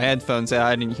 Sorry, I had my headphones out.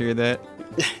 I didn't hear that.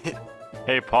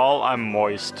 Hey, Paul, I'm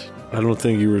moist. I don't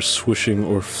think you were swishing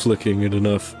or flicking it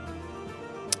enough.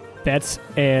 That's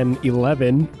an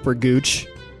 11 for Gooch.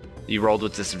 You rolled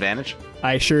with disadvantage?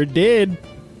 I sure did.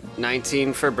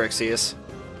 19 for Brixius.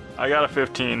 I got a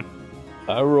 15.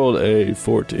 I rolled a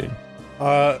 14.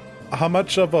 How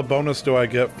much of a bonus do I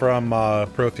get from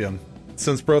Prothean?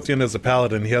 Since Prothean is a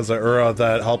paladin, he has an aura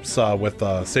that helps with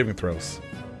saving throws.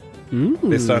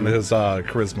 based on his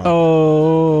charisma.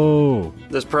 Oh,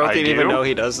 Does Prothean even know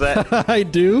he does that? I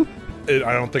do.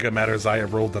 I don't think it matters. I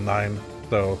rolled a 9,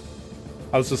 so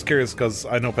I was just curious because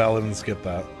I know paladins get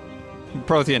that.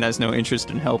 Prothean has no interest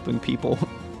in helping people.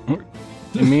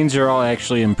 it means you're all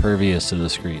actually impervious to the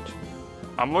screech.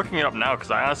 I'm looking it up now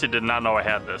because I honestly did not know I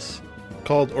had this.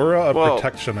 Called Aura of Well-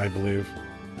 Protection, I believe.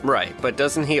 Right, but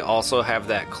doesn't he also have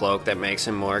that cloak that makes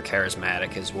him more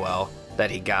charismatic as well,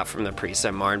 that he got from the priest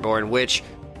at Marnborn, which,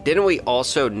 didn't we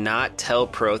also not tell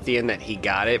Prothean that he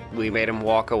got it? We made him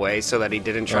walk away so that he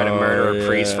didn't try to murder a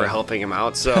priest for helping him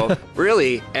out. So,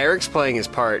 really, Eric's playing his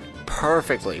part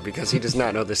perfectly because he does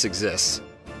not know this exists.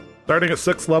 Starting at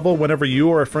 6th level, whenever you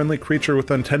or a friendly creature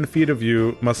within 10 feet of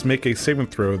you must make a saving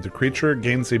throw, the creature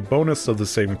gains a bonus of the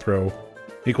saving throw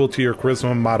equal to your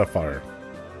charisma modifier.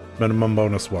 Minimum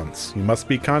bonus once. You must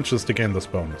be conscious to gain this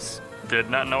bonus.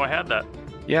 Did not know I had that.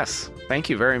 Yes. Thank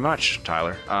you very much,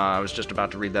 Tyler. I was just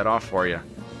about to read that off for you.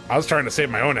 I was trying to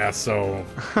save my own ass, so...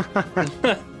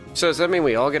 So does that mean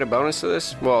we all get a bonus to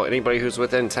this? Well, anybody who's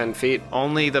within 10 feet?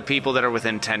 Only the people that are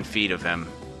within 10 feet of him.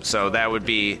 So that would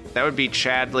be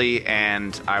Chadley,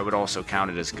 and I would also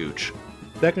count it as Gooch.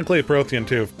 Technically Prothean,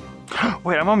 too.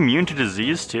 Wait, I'm immune to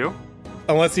disease too?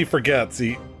 Unless he forgets.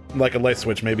 Like a light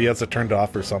switch, maybe he has it turned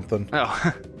off or something.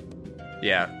 Oh.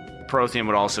 Yeah. Prothean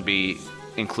would also be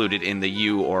included in the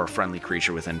you or friendly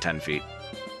creature within 10 feet.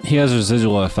 He has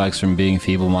residual effects from being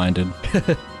feeble-minded.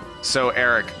 So,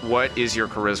 Eric, what is your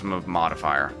charisma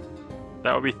modifier?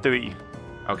 That would be 3.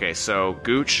 Okay, so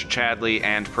Gooch, Chadley,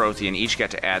 and Prothean each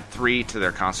get to add 3 to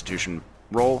their constitution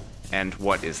roll. And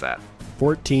what is that?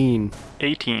 14.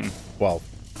 18. 12.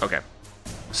 Okay.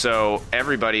 So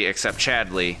everybody except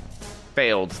Chadley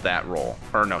failed that roll.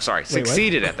 Or no, sorry,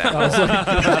 succeeded at that roll.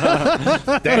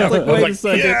 Damn. Like, wait a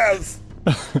second. Yes!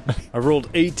 I rolled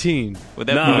 18. Would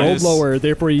that You rolled bonus, lower,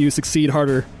 therefore you succeed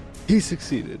harder. He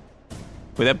succeeded.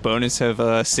 would that bonus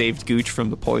have saved Gooch from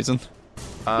the poison?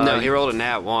 No, he rolled a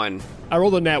nat 1. I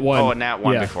rolled a nat 1. Oh, a nat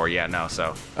 1 Yeah. before. Yeah, no,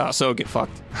 so. Oh, so get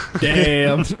fucked.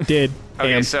 Damn. Did.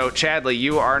 Okay, Damn. so Chadley,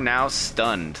 you are now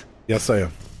stunned Yes, I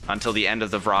am. until the end of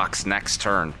the Vrock's next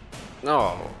turn.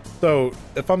 Oh. So,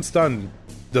 if I'm stunned,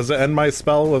 does it end my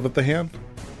spell with the hand?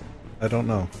 I don't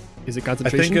know. Is it I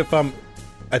concentration?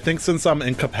 think since I'm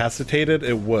incapacitated,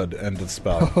 it would end the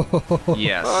spell.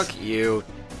 Yes. Fuck you.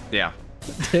 Yeah.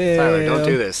 Tyler, don't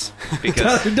do this.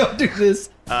 Because Don't do this.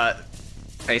 a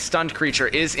stunned creature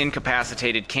is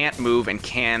incapacitated, can't move, and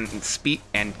can speak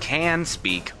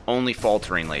only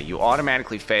falteringly. You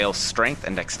automatically fail strength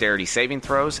and dexterity saving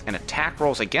throws, and attack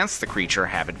rolls against the creature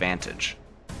have advantage.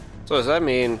 So does that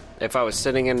mean if I was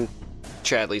sitting in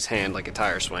Chadley's hand like a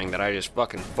tire swing that I just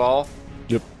fucking fall?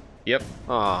 Yep.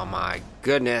 Oh my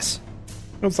goodness.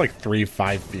 It was like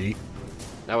 3-5 feet.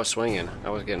 I was swinging.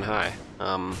 I was getting high.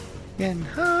 Getting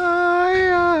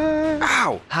higher.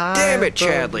 Ow! Damn it,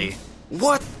 Chadley!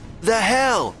 What the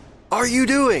hell are you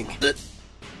doing?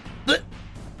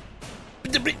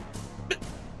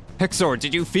 Hexor,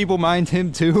 did you feeble-mind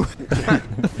him too?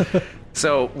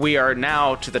 So we are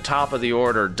now to the top of the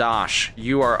order. Dosh,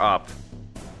 you are up.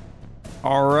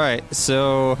 All right,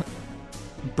 so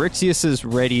Brixius's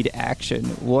readied action.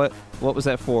 What was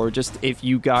that for? Just if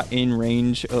you got in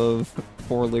range of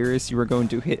Forlyris, you were going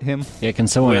to hit him? Yeah, can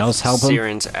someone else help him?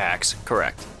 Siren's axe,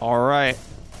 correct. All right,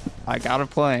 I got a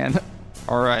plan.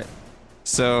 All right,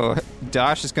 so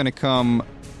Dosh is going to come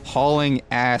hauling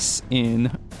ass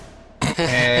in,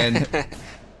 and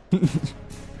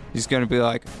he's going to be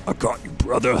like, "I got you,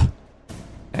 brother,"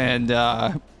 and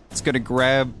it's going to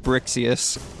grab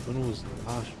Brixius. When was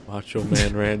Macho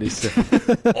Man Randy said?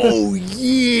 Oh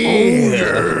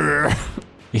yeah!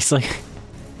 He's like,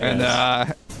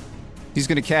 And he's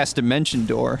going to cast Dimension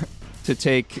Door to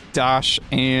take Dosh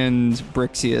and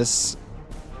Brixius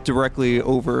directly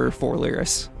over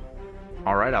Forlyris.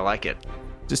 All right, I like it.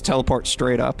 Just teleport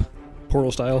straight up.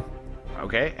 Portal style.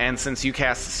 Okay, and since you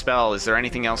cast the spell, is there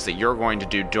anything else that you're going to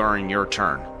do during your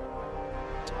turn?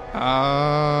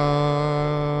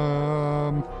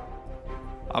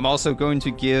 I'm also going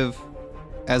to give,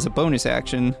 as a bonus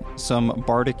action, some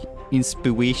Bardic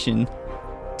Inspiration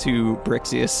to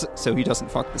Brixius so he doesn't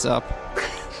fuck this up.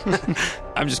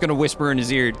 I'm just going to whisper in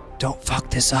his ear, "Don't fuck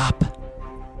this up,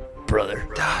 brother."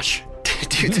 Dosh, do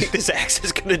you think this axe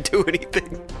is gonna do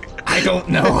anything? I don't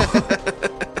know.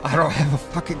 I don't have a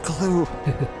fucking clue.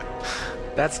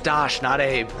 That's Dosh, not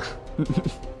Abe.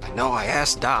 No, I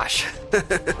asked Dosh.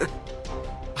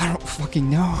 I don't fucking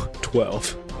know.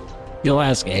 12. you'll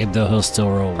ask Abe, though he'll still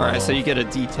roll. All right, so you get a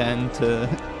D10 to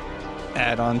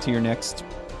add on to your next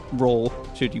roll,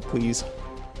 should you please.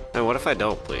 And what if I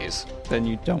don't, please? Then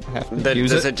you don't have to Then,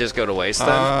 use does it. it just go to waste then?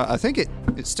 I think it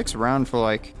sticks around for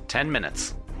like 10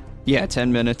 minutes.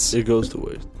 10 minutes. You It goes to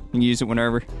waste. can use it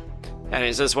whenever. And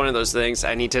is this one of those things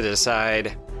I need to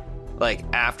decide, like,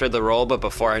 after the roll, but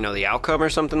before I know the outcome or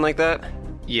something like that?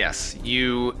 Yes,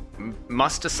 you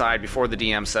must decide before the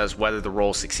DM says whether the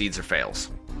roll succeeds or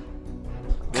fails.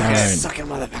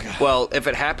 Well, if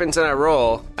it happens and I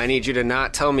roll, I need you to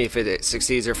not tell me if it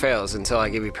succeeds or fails until I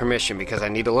give you permission, because I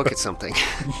need to look at something.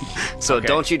 So Okay.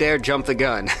 don't you dare jump the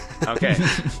gun. Okay.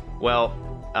 Well,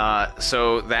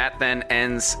 so that then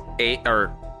ends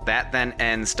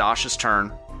Dash's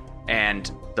turn,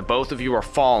 and the both of you are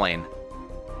falling.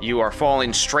 You are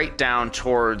falling straight down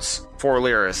towards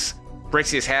Forliris.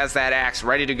 Brixius has that axe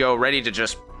ready to go, ready to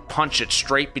just punch it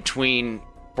straight between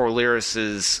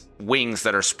Forliris's wings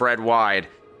that are spread wide,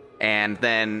 and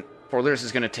then Forliris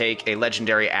is going to take a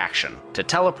legendary action to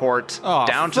teleport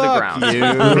down to the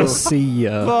ground. You. See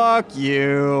ya. Fuck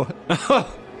you.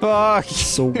 Fuck.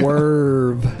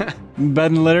 Swerve.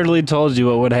 Ben literally told you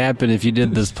what would happen if you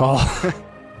did this, Paul.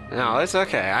 No, it's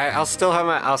okay. I'll still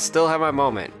have my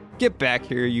moment. Get back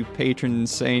here, you patron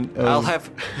saint of I'll have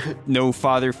no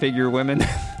father figure women.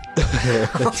 Damn.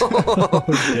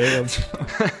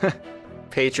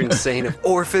 patron saint of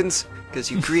orphans,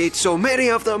 because you create so many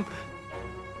of them.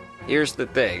 Here's the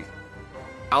thing.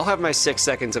 I'll have my 6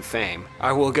 seconds of fame.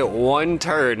 I will get one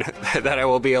turn that I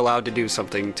will be allowed to do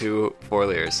something to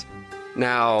Forliris.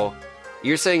 Now,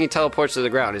 you're saying he teleports to the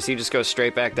ground. Does he just go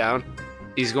straight back down?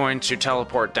 He's going to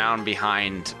teleport down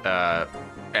behind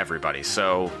everybody.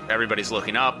 So everybody's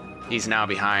looking up. He's now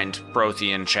behind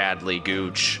Prothean, Chadley,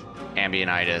 Gooch,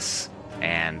 Ambionitis,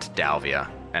 and Dalvia,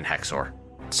 and Hexor.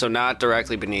 So not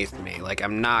directly beneath me. Like,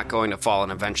 I'm not going to fall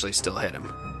and eventually still hit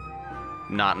him.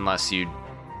 Not unless you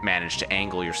manage to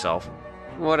angle yourself.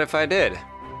 What if I did?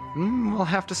 We'll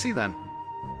have to see then.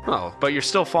 Oh, But you're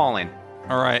still falling.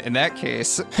 All right, in that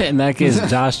case, In that case,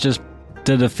 Josh just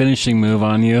did a finishing move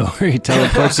on you where he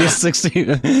teleports you 60.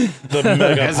 The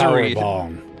mega As a power read.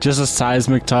 bomb. Just a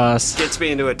seismic toss. gets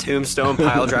me into a tombstone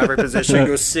pile driver position,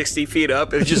 goes 60 feet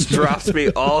up, and just drops me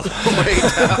all the way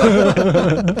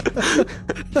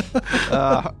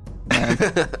down.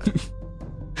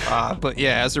 but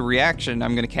yeah, as a reaction,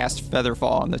 I'm gonna cast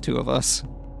Featherfall on the two of us.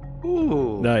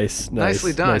 Ooh. Nice.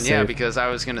 Nicely done. Nice Yeah, save. because I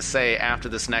was going to say after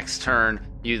this next turn,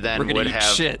 you then We're gonna would eat have...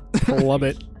 shit. Love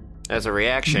it. As a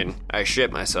reaction, I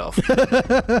shit myself.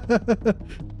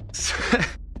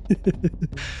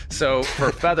 So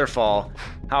for Featherfall,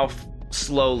 how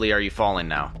slowly are you falling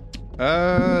now?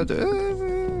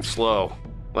 Slow,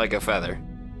 like a feather.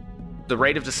 The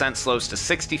rate of descent slows to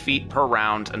 60 feet per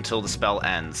round until the spell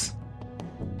ends.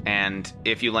 And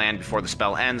if you land before the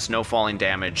spell ends, no falling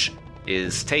damage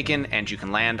is taken, and you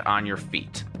can land on your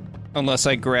feet. Unless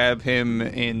I grab him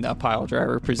in a pile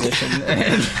driver position.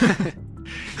 And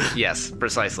Yes,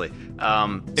 precisely.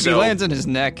 if he lands on his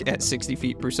neck at 60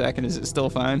 feet per second, is it still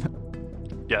fine?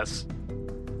 Yes.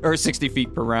 Or 60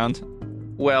 feet per round?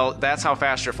 Well, that's how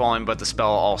fast you're falling, but the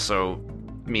spell also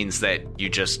means that you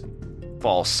just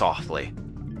fall softly.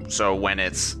 So when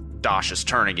it's Dash's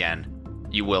turn again,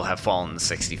 you will have fallen the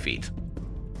 60 feet.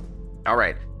 All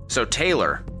right, so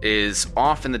Taylor is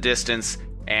off in the distance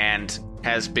and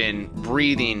has been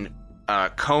breathing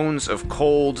cones of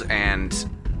cold and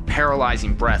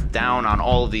paralyzing breath down on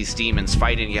all of these demons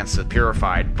fighting against the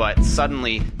Purified, but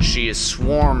suddenly she is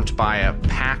swarmed by a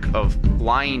pack of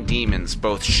lying demons,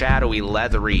 both shadowy,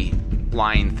 leathery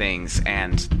lying things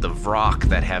and the Vrock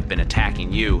that have been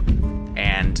attacking you,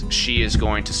 and she is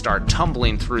going to start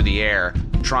tumbling through the air,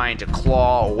 trying to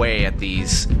claw away at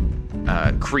these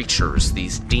creatures,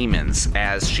 these demons,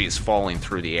 as she's falling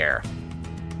through the air.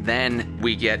 Then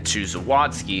we get to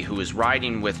Zawadzki, who is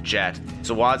riding with Jet.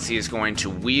 Zawadzki is going to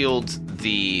wield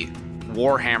the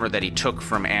warhammer that he took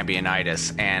from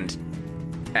Ambionitis, and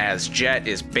as Jet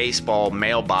is baseball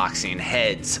mailboxing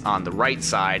heads on the right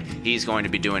side, he's going to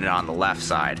be doing it on the left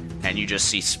side. And you just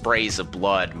see sprays of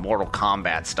blood, Mortal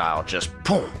Kombat style, just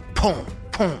boom, boom,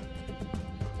 boom.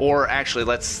 Or actually,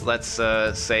 let's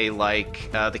say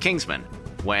like the Kingsman,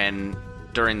 when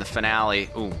during the finale,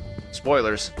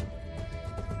 spoilers,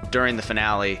 during the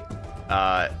finale,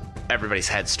 everybody's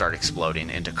heads start exploding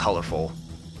into colorful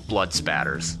blood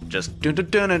spatters. Just dun dun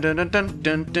dun dun dun dun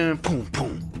dun dun, boom,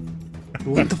 boom.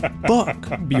 What the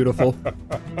fuck? Beautiful.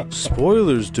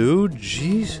 Spoilers, dude.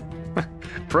 Jeez.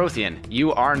 Prothean,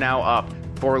 you are now up.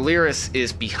 Forliris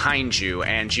is behind you,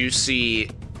 and you see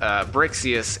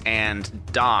Brixius and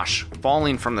Dash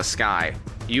falling from the sky.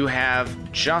 You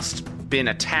have just been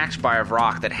attacked by a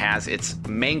rock that has its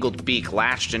mangled beak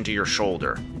latched into your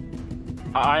shoulder.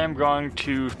 I am going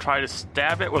to try to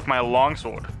stab it with my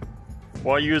longsword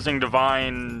while using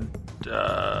divine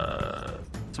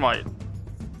smite.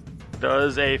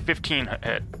 Does a 15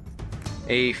 hit?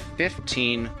 A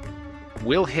 15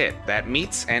 will hit. That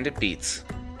meets and it beats.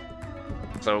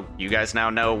 So you guys now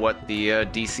know what the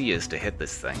DC is to hit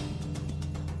this thing.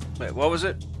 Wait, what was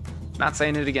it? Not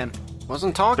saying it again.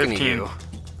 Wasn't talking 15. to you.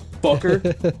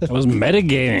 Fucker. I was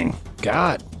metagaming.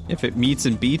 God. If it meets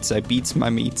and beats, I beats my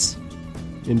meats.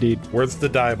 Indeed. Words to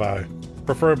die by.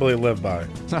 Preferably live by.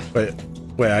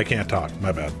 Wait, I can't talk.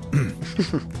 My bad.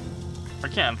 I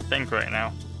can't think right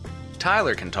now.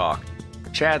 Tyler can talk.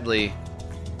 Chadley,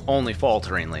 only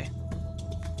falteringly.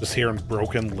 Just hearing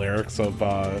broken lyrics of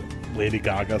Lady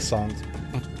Gaga songs.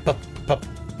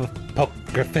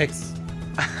 Poker face.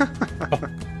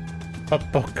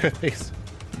 Poker face.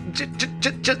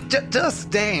 Just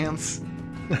dance.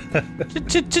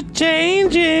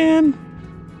 Changing.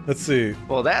 Let's see.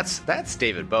 Well, that's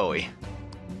David Bowie.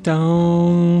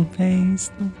 Don't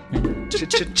face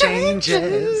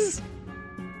Changes.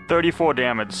 34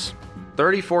 damage.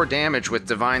 34 damage with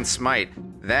Divine Smite.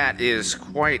 That is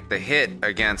quite the hit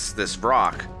against this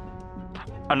rock.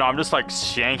 I know, I'm just like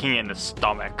shanking it in the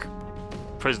stomach.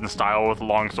 Prison style with a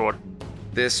longsword.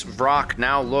 This rock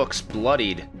now looks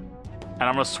bloodied. And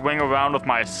I'm gonna swing around with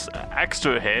my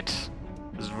extra hit.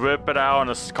 Just rip it out and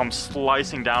just come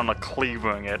slicing down and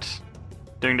cleaving it.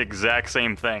 Doing the exact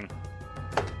same thing.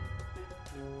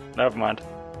 Never mind.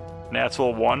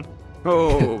 Natural 1.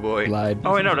 Oh boy. Lied.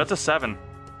 Oh wait, no, that's a 7.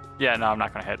 Yeah, no, I'm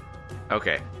not gonna hit.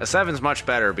 Okay, a 7's much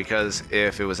better because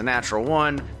if it was a natural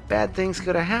 1, bad things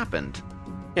could have happened.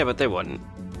 Yeah, but they wouldn't.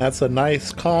 That's a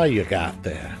nice car you got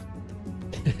there.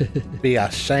 Be a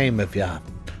shame if you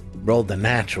rolled the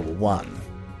natural 1.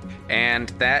 And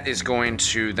that is going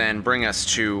to then bring us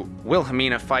to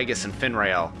Wilhelmina, Figus, and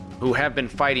Finrail, who have been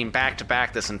fighting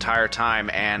back-to-back this entire time,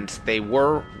 and they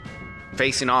were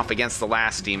facing off against the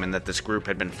last demon that this group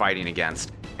had been fighting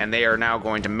against. And they are now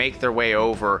going to make their way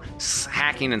over,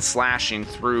 hacking and slashing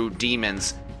through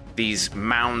demons, these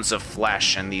mounds of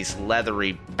flesh and these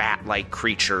leathery bat-like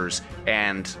creatures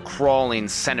and crawling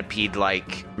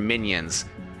centipede-like minions,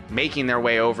 making their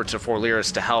way over to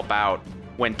Forliris to help out,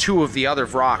 when two of the other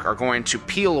Vrock are going to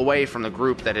peel away from the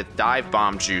group that had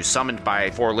dive-bombed you, summoned by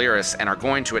Forliris, and are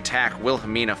going to attack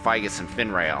Wilhelmina, Figus, and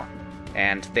Finrail.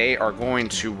 And they are going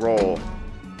to roll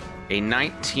a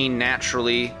 19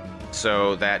 naturally,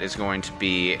 so that is going to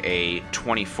be a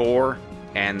 24,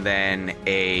 and then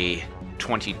a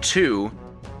 22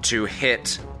 to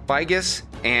hit Figus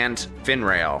and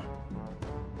Finrail.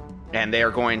 And they are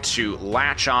going to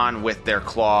latch on with their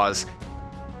claws.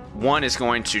 One is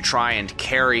going to try and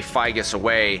carry Figus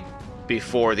away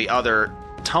before the other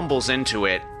tumbles into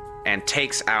it and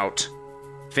takes out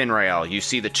Finrail. You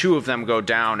see the two of them go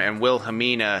down, and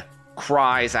Wilhelmina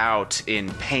cries out in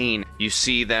pain. You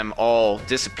see them all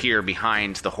disappear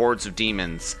behind the hordes of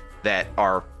demons that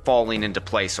are falling into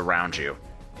place around you.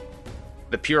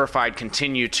 The Purified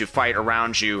continue to fight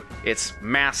around you. It's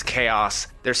mass chaos.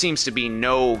 There seems to be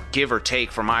no give or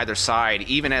take from either side,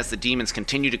 even as the demons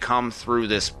continue to come through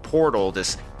this portal,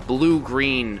 this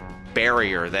blue-green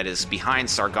barrier that is behind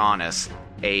Sargonis,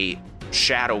 a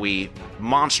shadowy,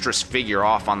 monstrous figure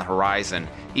off on the horizon.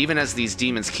 Even as these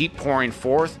demons keep pouring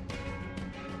forth,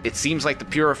 it seems like the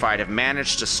Purified have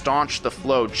managed to staunch the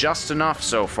flow just enough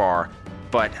so far,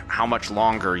 but how much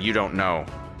longer, you don't know.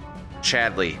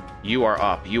 Chadley, you are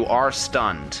up. You are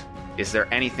stunned. Is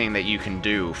there anything that you can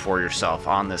do for yourself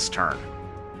on this turn?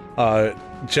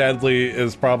 Chadley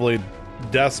is probably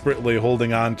desperately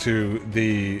holding on to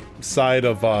the side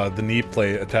of the knee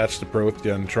plate attached to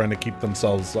Prothia and trying to keep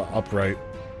themselves upright.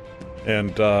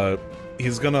 And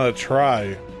he's gonna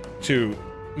try to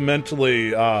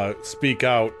mentally speak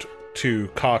out to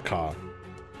Kaka.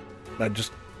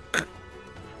 Just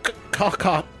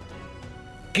Kaka,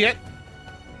 get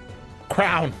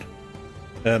crown.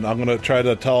 And I'm gonna try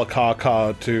to tell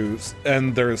Kaka to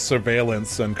end their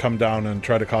surveillance and come down and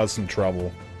try to cause some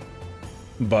trouble.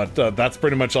 But that's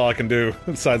pretty much all I can do.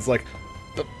 Besides, like,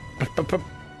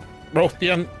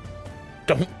 Rothian,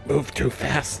 don't move too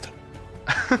fast.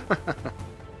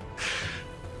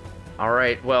 All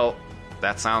right, well,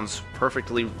 that sounds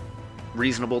perfectly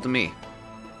reasonable to me.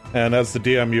 And as the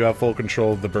DM, you have full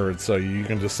control of the bird, so you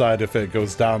can decide if it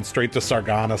goes down straight to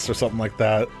Sargonis or something like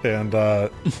that. And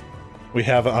we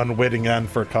have an unwitting end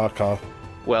for Kaka.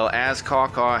 Well, as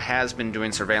Kaka has been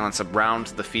doing surveillance around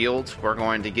the field, we're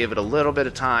going to give it a little bit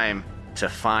of time to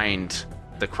find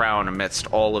the crown amidst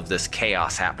all of this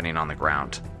chaos happening on the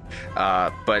ground.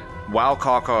 But while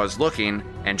Kaka is looking,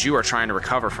 and you are trying to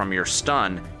recover from your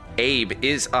stun, Abe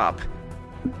is up.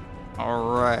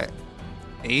 All right.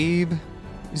 Abe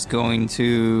is going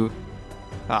to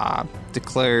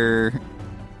declare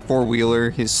Four-Wheeler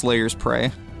his Slayer's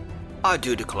Prey. I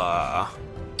do declare.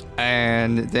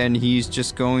 And then he's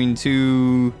just going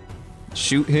to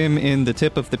shoot him in the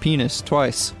tip of the penis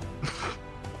twice.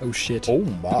 Oh, shit. Oh,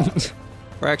 my.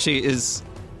 Or actually,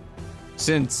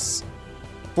 since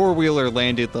Four-Wheeler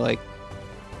landed, like,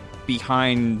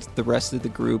 behind the rest of the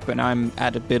group and I'm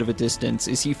at a bit of a distance,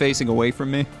 is he facing away from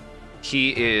me?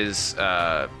 He is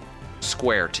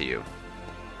square to you.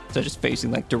 So just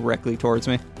facing, like, directly towards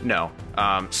me? No.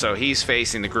 So he's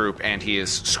facing the group, and he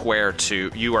is square to...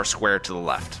 You are square to the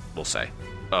left, we'll say,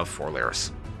 of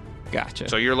Forlyris. Gotcha.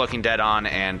 So you're looking dead on,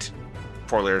 and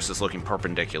Forlyris is looking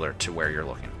perpendicular to where you're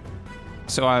looking.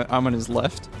 So I'm on his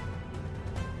left.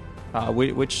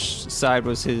 Which side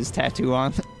was his tattoo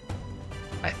on?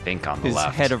 I think on the His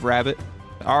left. head of rabbit.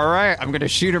 All right, I'm gonna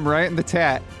shoot him right in the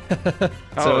tat.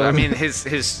 So I mean,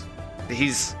 he's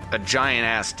a giant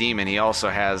ass demon. He also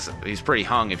he's pretty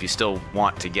hung. If you still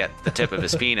want to get the tip of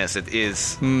his penis, it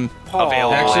is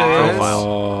available Actually, in it is. profile.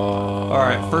 All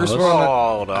right, first one.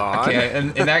 Hold on. Okay,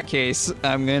 in that case,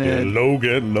 I'm Get gonna low,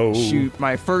 get low. shoot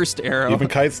my first arrow. Even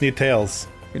kites need tails.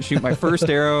 I'm gonna shoot my first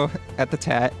arrow at the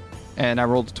tat, and I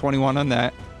rolled a 21 on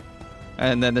that.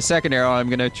 And then the second arrow, I'm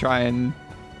gonna try and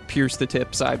pierce the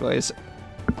tip sideways.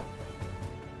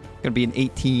 Gonna be an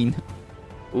 18.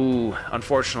 Ooh,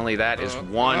 unfortunately, that is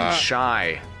one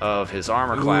shy of his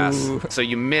armor class. Ooh. So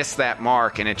you miss that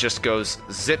mark, and it just goes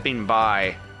zipping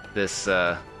by this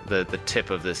the tip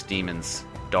of this demon's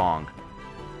dong.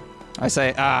 I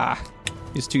say,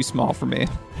 he's too small for me.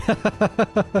 All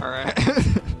right.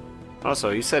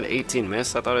 Also, you said 18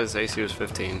 miss? I thought his AC was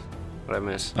 15. What I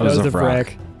miss? That was a the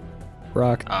Vrock.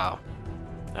 Vrock. Oh.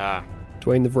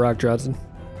 Dwayne the Vrock Johnson.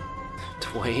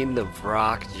 Dwayne the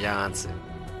Vrock Johnson.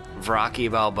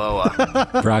 Vrocky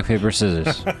Balboa. Rock, paper,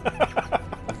 scissors.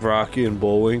 Rocky and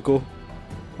Bullwinkle.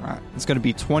 All right. It's gonna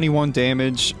be 21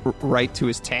 damage right to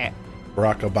his tat.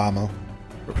 Barack Obama.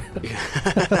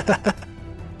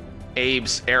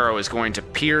 Abe's arrow is going to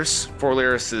pierce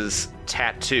Forlyris'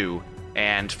 tattoo,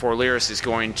 and Forlyris is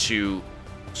going to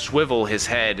swivel his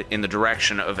head in the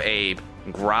direction of Abe,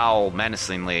 growl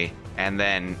menacingly, and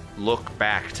then look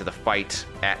back to the fight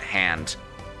at hand.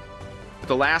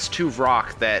 The last two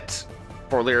Vrock that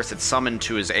Forlyris had summoned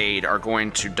to his aid are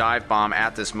going to dive bomb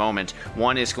at this moment.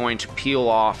 One is going to peel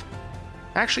off.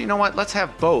 Actually, you know what? Let's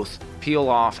have both peel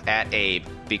off at Abe,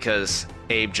 because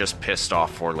Abe just pissed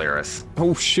off Forlyris.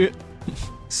 Oh shit.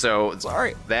 So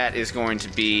Sorry. that is going to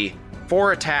be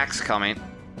 4 attacks coming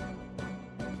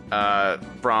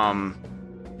from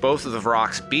both of the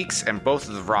Vrock's beaks and both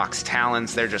of the Vrock's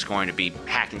talons. They're just going to be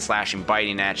hacking, slashing,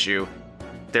 biting at you.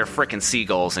 They're frickin'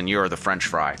 seagulls, and you're the French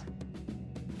fry.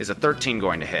 Is a 13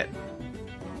 going to hit?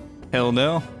 Hell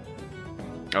no.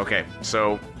 Okay,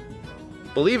 so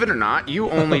believe it or not, you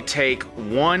only take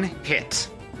 1 hit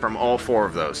from all 4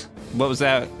 of those. What was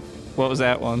that? What was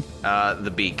that one?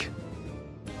 The beak.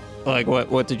 Like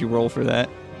what did you roll for that?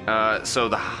 So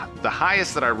the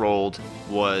highest that I rolled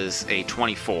was a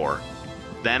 24.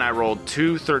 Then I rolled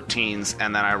 2 13s,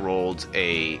 and then I rolled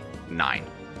a 9.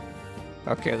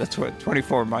 Okay, that's what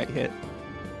 24 might hit.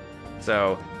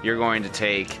 So you're going to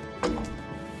take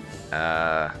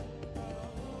 8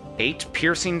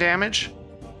 piercing damage,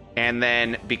 and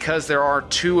then because there are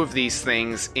 2 of these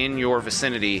things in your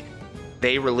vicinity,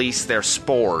 they release their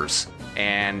spores,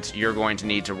 and you're going to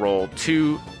need to roll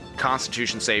 2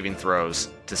 Constitution saving throws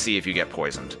to see if you get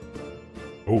poisoned.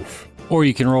 Oof. Or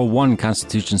you can roll 1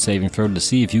 Constitution saving throw to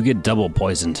see if you get double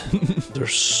poisoned. They're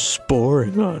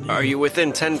sporing on you. Are you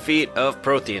within 10 feet of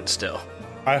Prothean still?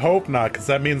 I hope not, because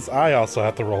that means I also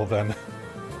have to roll then.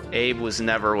 Abe was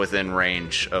never within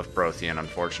range of Prothean,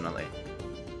 unfortunately.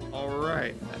 All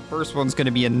right. That first one's going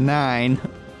to be a 9.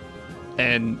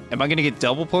 And am I going to get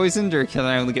double poisoned, or can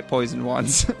I only get poisoned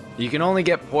once? You can only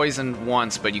get poisoned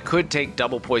once, but you could take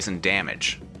double poison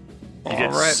damage. You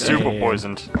get Alright, super then.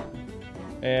 poisoned.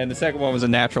 And the second one was a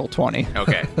natural 20.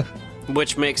 Okay.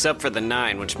 Which makes up for the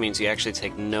 9, which means you actually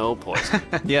take no poison.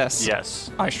 Yes. Yes.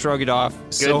 I shrug it off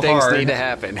Good so things hard. need to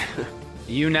happen.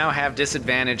 You now have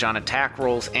disadvantage on attack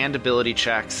rolls and ability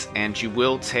checks, and you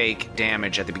will take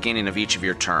damage at the beginning of each of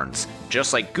your turns.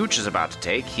 Just like Gooch is about to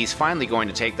take, he's finally going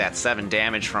to take that 7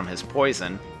 damage from his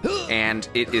poison, and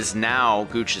it is now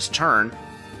Gooch's turn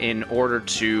in order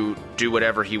to do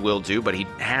whatever he will do, but he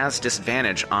has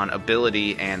disadvantage on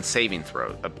ability and saving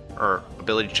throws, or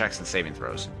ability checks and saving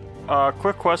throws.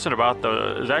 Quick question about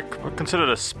is that considered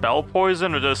a spell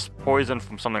poison or just poison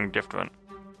from something different?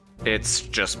 It's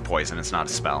just poison, it's not a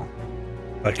spell.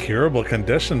 A curable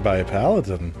condition by a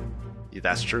paladin.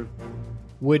 That's true.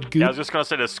 Would Yeah, I Gooch, was just gonna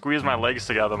say to squeeze my legs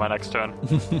together my next turn.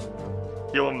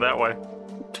 Heal him that way.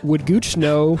 would Gooch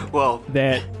know Well,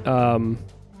 that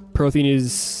Prothean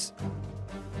is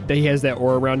that he has that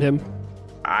aura around him?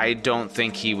 I don't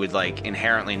think he would like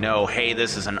inherently know, hey,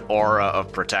 this is an aura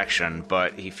of protection,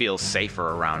 but he feels safer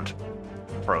around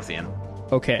Prothean.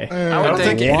 Okay. I don't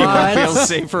think What? anyone feels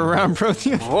safer around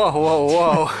Prothean.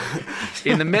 whoa.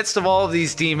 In the midst of all of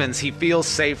these demons, he feels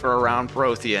safer around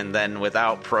Prothean than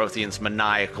without Prothean's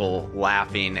maniacal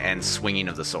laughing and swinging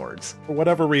of the swords. For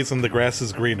whatever reason, the grass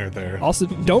is greener there. Also,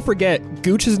 don't forget,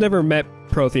 Gooch has never met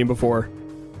Prothean before.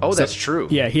 Oh, that's true.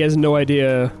 Yeah, he has no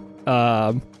idea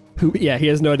he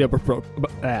has no idea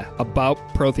about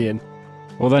Prothean.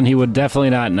 Well, then he would definitely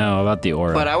not know about the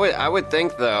aura. But I would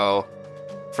think, though,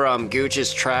 from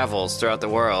Gooch's travels throughout the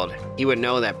world, he would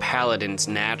know that paladins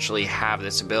naturally have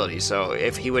this ability. So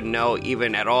if he would know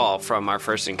even at all from our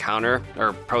first encounter,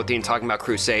 or Prothean talking about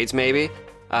crusades maybe,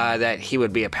 that he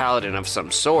would be a paladin of some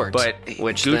sort. But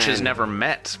which Gooch then, has never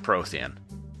met Prothean.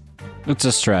 It's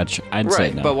a stretch. I'd say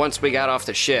Right, no. but once we got off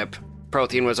the ship,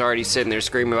 Prothean was already sitting there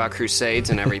screaming about crusades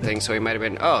and everything, so he might have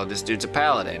been, oh, this dude's a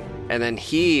paladin. And then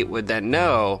he would then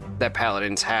know that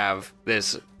paladins have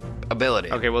this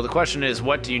ability. Okay, well, the question is,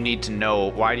 what do you need to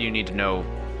know? Why do you need to know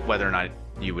whether or not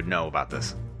you would know about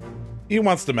this? He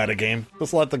wants to metagame.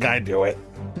 Just let the guy do it.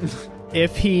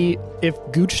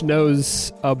 If Gooch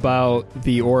knows about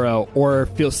the aura or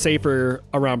feels safer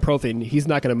around Prothean, he's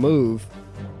not going to move.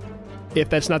 If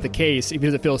that's not the case, if he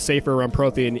doesn't feel safer around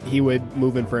Prothean, he would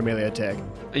move in for a melee attack.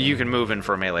 You can move in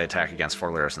for a melee attack against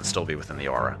Forliris and still be within the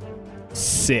aura.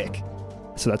 Sick.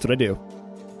 So that's what I do.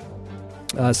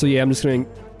 So yeah, I'm just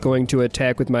going to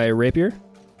attack with my rapier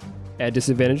at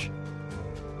disadvantage.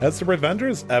 Has the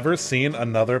Revengers ever seen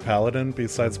another paladin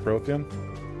besides Prothean?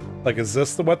 Like, is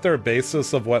this what their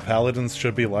basis of what paladins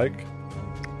should be like?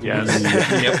 Yes.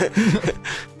 Yep.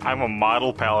 I'm a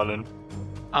model paladin.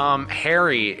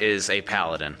 Harry is a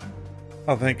paladin.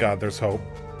 Oh, thank God, there's hope.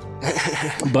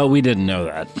 But we didn't know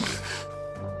that.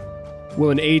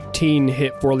 Will an 18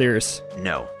 hit Forliris?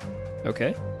 No.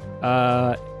 Okay.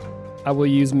 I will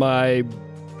use my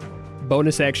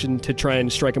bonus action to try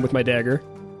and strike him with my dagger.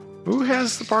 Who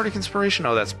has the Bardic Inspiration?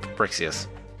 Oh, that's Brixius.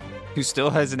 Who still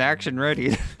has an action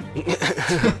ready.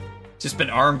 Just been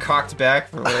arm cocked back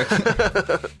for like...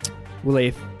 Will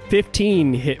a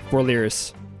 15 hit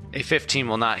Forliris? A 15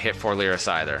 will not hit Forliris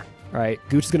either. All right,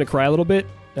 Gooch is going to cry a little bit,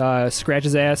 scratch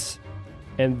his ass,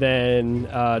 and then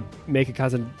make a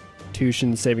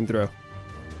Constitution saving throw.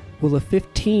 Will a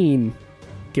 15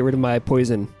 get rid of my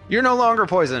poison? You're no longer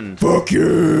poisoned. Fuck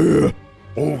yeah!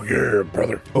 Oh yeah,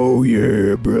 brother. Oh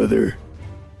yeah, brother.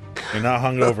 You're not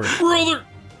hungover. Brother!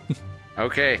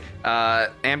 Okay,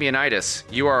 Ambionitis,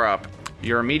 you are up.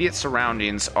 Your immediate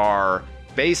surroundings are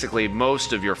basically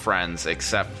most of your friends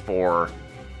except for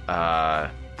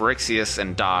Brixius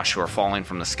and Dosh, who are falling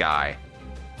from the sky.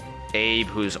 Abe,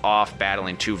 who's off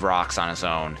battling two Vrox on his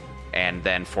own. And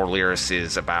then Forliris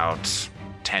is about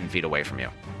 10 feet away from you.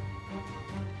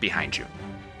 Behind you.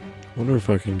 Wonder if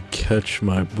I can catch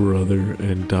my brother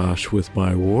and Dosh with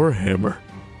my Warhammer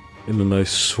in a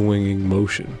nice swinging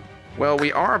motion. Well,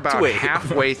 we are about Wait.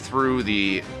 halfway through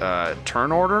the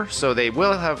turn order, so they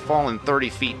will have fallen 30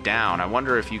 feet down. I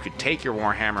wonder if you could take your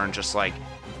Warhammer and just, like,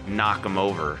 knock them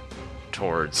over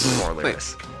towards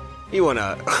Forliris. You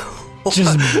wanna...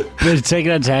 Just take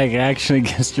an attack action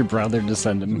against your brother to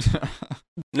send him.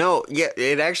 No, yeah,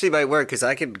 it actually might work, because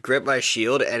I could grip my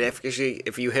shield, and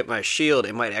if you hit my shield,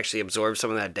 it might actually absorb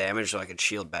some of that damage, so I could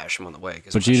shield bash him on the way,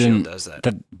 because my But you shield didn't. does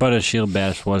that. But a shield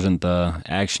bash wasn't the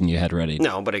action you had ready.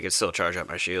 No, but it could still charge up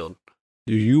my shield.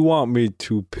 Do you want me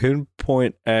to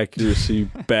pinpoint accuracy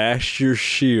bash your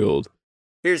shield?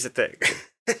 Here's the thing.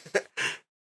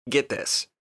 Get this.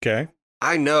 Okay.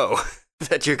 I know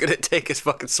that you're gonna take his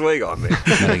fucking swing on me.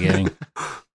 Mitigating.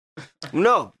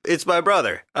 No, it's my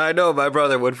brother. I know my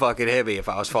brother would fucking hit me if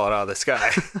I was falling out of the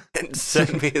sky and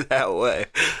send me that way.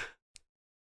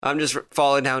 I'm just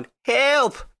falling down.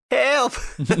 Help! Help!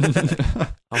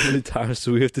 How many times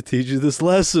do we have to teach you this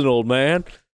lesson, old man?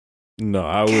 No,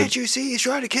 I would. Can't you see he's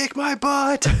trying to kick my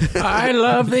butt? I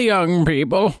love the young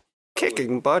people.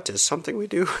 Kicking butt is something we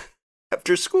do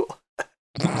after school.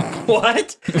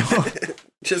 What?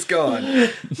 Just go on.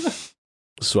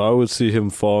 So I would see him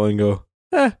fall and go,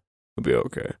 it'll be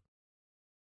okay.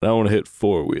 And I want to hit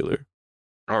four-wheeler.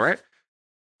 All right.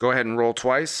 Go ahead and roll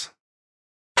twice.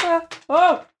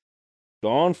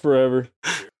 Gone forever.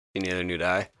 You need a new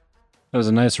die. That was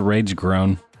a nice rage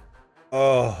groan.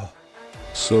 Oh.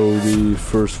 So the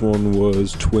first one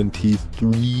was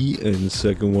 23, and the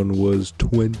second one was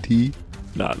 20.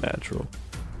 not natural.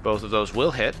 Both of those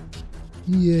will hit.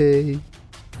 Yay.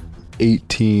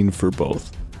 18 for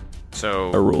both.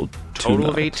 So I rolled total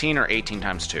of 2 18 or 18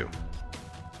 times 2?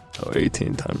 Oh,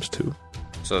 18 times 2.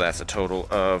 So that's a total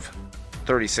of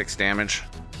 36 damage.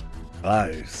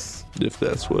 Nice. If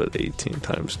that's what 18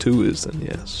 times 2 is, then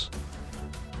yes.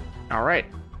 All right.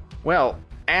 Well,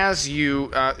 as you're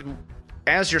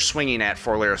swinging at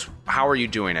Forlaris, how are you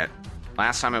doing it?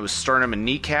 Last time it was sternum and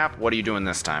kneecap. What are you doing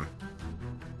this time?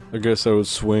 I guess I would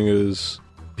swing as...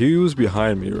 He was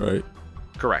behind me, right?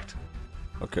 Correct.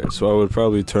 Okay, so I would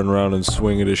probably turn around and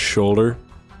swing at his shoulder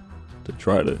to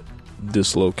try to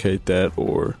dislocate that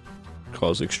or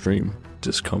cause extreme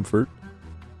discomfort.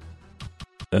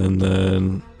 And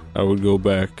then I would go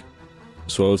back.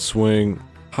 So I would swing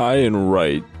high and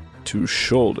right to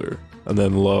shoulder, and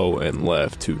then low and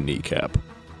left to kneecap.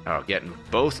 Oh, getting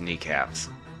both kneecaps.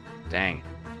 Dang.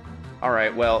 All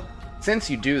right, well, since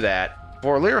you do that,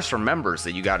 Forlaris remembers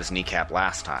that you got his kneecap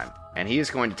last time, and he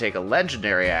is going to take a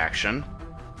legendary action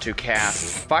to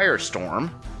cast Firestorm,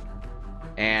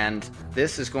 and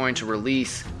this is going to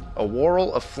release a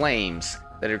whirl of flames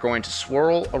that are going to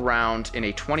swirl around in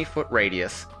a 20-foot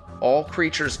radius. All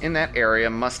creatures in that area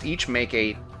must each make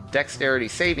a dexterity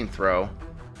saving throw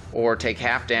or take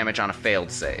half damage on a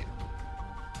failed save.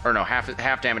 Or no,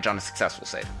 half damage on a successful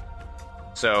save.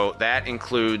 So that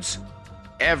includes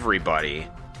everybody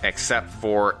except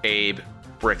for Abe,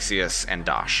 Brixius, and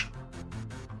Dosh.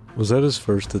 Was that his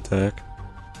first attack?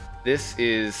 This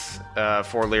is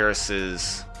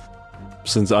Forlaris's...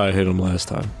 Since I hit him last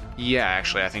time. Yeah,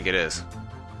 actually, I think it is.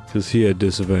 Because he had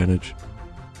disadvantage.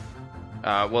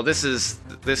 Well, this is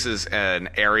an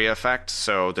area effect,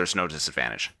 so there's no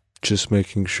disadvantage. Just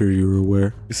making sure you're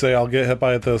aware. You say I'll get hit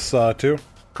by this too?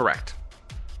 Correct.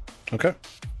 Okay.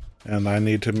 And I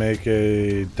need to make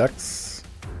a dex?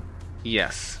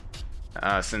 Yes.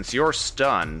 Since you're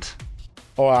stunned...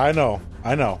 Oh, I know.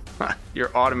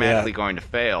 You're automatically going to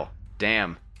fail.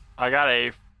 Damn. I got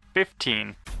a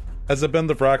 15. Has it been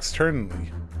the Vrock's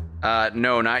turn?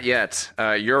 No, not yet.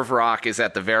 Your Vrock is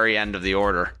at the very end of the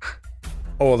order.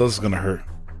 Oh, this is going to hurt.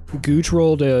 Gooch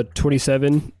rolled a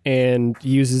 27 and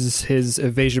uses his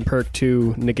evasion perk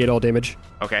to negate all damage.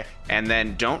 Okay, and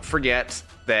then don't forget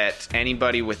that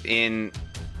anybody within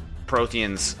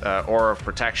Prothean's Aura of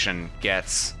Protection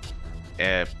gets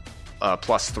a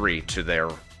 +3 to their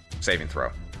saving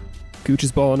throw. Gooch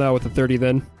is balling out with a 30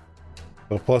 then.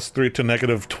 So +3 to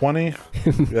 -20.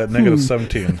 Yeah,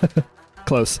 -17.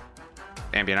 Close.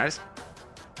 Ambionitis?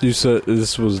 You said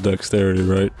this was dexterity,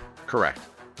 right? Correct.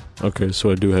 Okay, so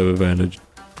I do have advantage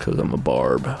because I'm a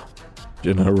barb.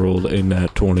 And I rolled a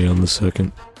nat 20 on the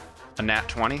second. A nat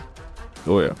 20?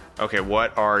 Oh, yeah. Okay,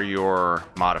 what are your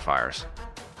modifiers?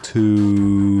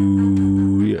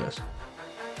 2, yes.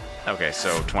 Okay,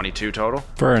 so 22 total?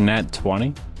 For a nat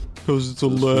 20? Because it's a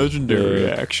legendary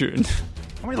action.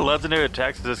 How many legendary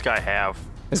attacks does this guy have?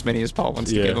 As many as Paul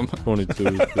wants to give him. 22.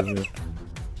 is good, yeah.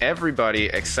 Everybody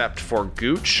except for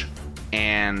Gooch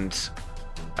and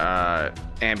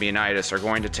Ambionitis are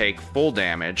going to take full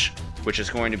damage, which is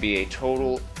going to be a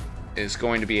total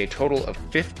of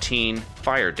 15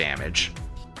 fire damage.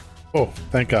 Oh,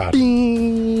 thank God.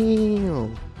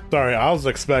 Sorry, I was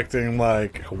expecting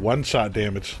like one-shot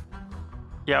damage.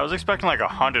 Yeah, I was expecting like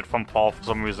 100 from Paul for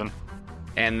some reason.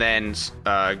 And then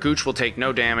Gooch will take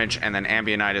no damage, and then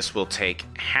Ambionitis will take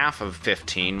half of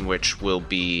 15, which will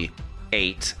be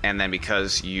 8. And then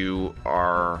because you're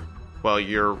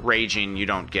raging, you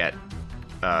don't get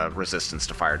resistance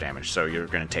to fire damage, so you're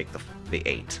going to take the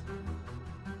 8.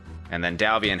 And then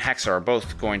Dalvia and Hexa are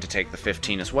both going to take the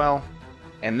 15 as well.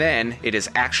 And then it is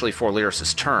actually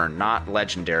Forlaris' turn, not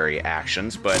legendary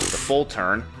actions, but the full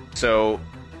turn. So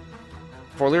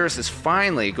Forlaris is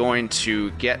finally going to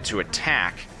get to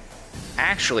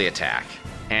actually attack,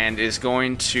 and is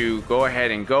going to go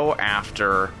ahead and go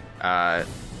after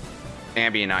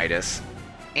Ambionitis.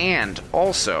 And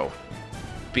also,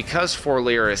 because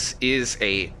Forlaris is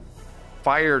a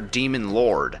fire demon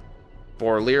lord,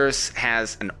 Forlaris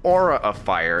has an aura of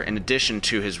fire in addition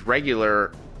to his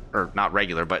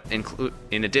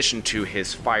in addition to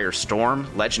his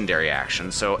Firestorm legendary action.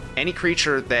 So any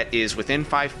creature that is within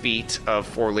 5 feet of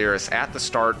Forlaris at the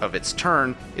start of its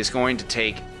turn is going to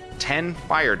take 10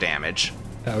 fire damage.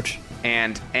 Ouch.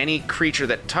 And any creature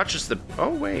that touches the... Oh,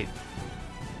 wait.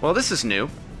 Well, this is new.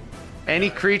 Any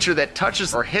creature that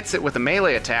touches or hits it with a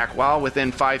melee attack while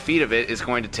within 5 feet of it is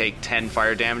going to take 10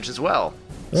 fire damage as well.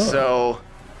 Oh.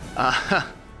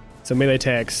 So melee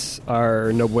attacks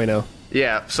are no bueno.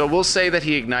 Yeah, so we'll say that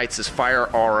he ignites his fire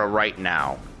aura right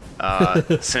now,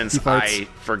 since I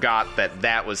forgot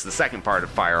that was the second part of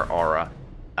fire aura.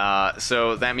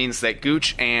 So that means that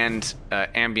Gooch and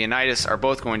Ambionitis are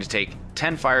both going to take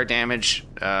 10 fire damage.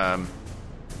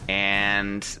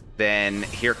 And then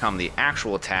here come the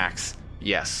actual attacks.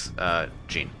 Yes,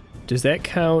 Gene. Does that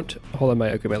count? Hold on,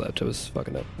 my laptop is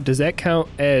fucking up. Does that count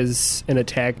as an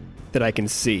attack that I can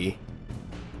see?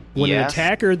 When an Yes.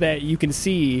 attacker that you can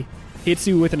see hits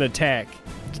you with an attack,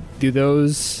 do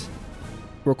those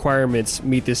requirements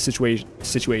meet this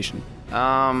situation?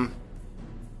 I'm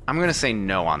going to say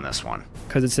no on this one.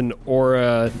 Because it's an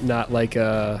aura, not like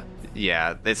a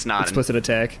Yeah, it's not explicit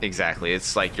attack. Exactly.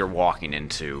 It's like you're walking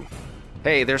into,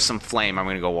 hey, there's some flame. I'm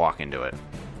going to go walk into it.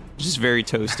 Just very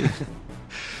toasty.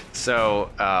 So,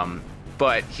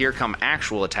 but here come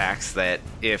actual attacks that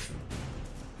if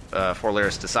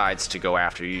Forlaris decides to go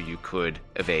after you, you could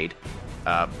evade.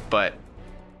 But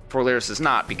Forlaris is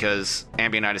not, because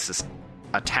Ambionitis has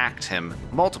attacked him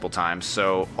multiple times,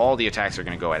 so all the attacks are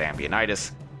going to go at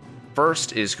Ambionitis.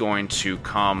 First is going to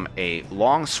come a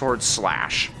longsword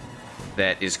slash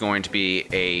that is going to be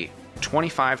a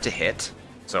 25 to hit,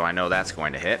 so I know that's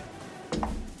going to hit.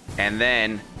 And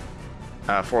then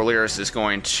Forlaris is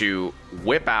going to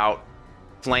whip out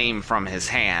flame from his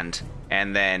hand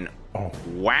and then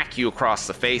whack you across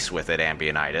the face with it,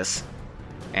 Ambionitis.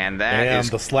 And that Damn, is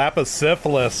the slap of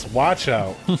syphilis. Watch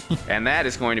out. and that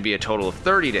is going to be a total of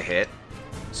 30 to hit.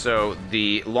 So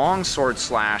the longsword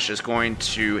slash is going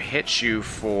to hit you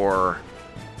for...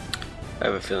 I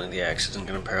have a feeling the axe isn't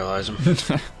going to paralyze him.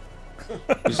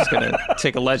 He's just gonna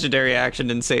take a legendary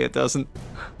action and say it doesn't.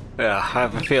 Yeah, I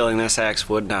have a feeling this axe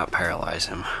would not paralyze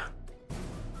him.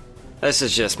 This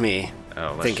is just me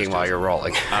thinking while you're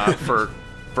rolling.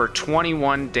 for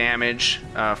 21 damage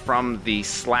from the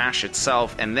slash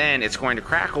itself, and then it's going to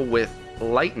crackle with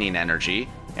lightning energy,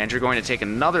 and you're going to take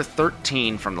another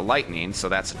 13 from the lightning, so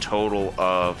that's a total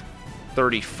of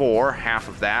 34. Half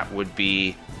of that would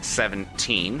be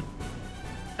 17.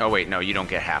 Oh wait, no, you don't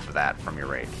get half of that from your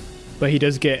raid. But he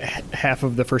does get half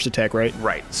of the first attack, right?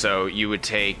 Right, so you would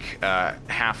take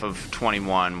half of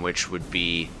 21, which would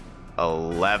be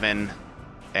 11,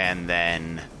 and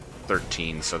then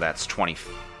 13, so that's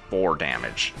 24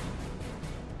 damage.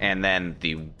 And then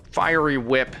the fiery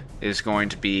whip is going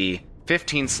to be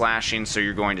 15 slashing, so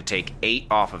you're going to take 8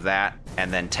 off of that,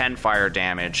 and then 10 fire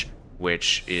damage,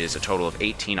 which is a total of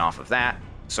 18 off of that,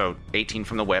 so 18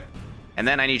 from the whip. And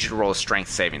then I need you to roll a strength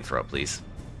saving throw, please.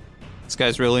 This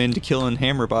guy's really into killing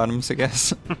hammer bottoms, I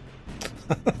guess.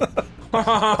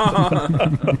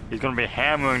 He's going to be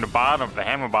hammering the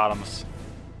hammer bottoms.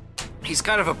 He's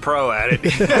kind of a pro at it.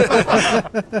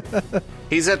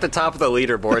 He's at the top of the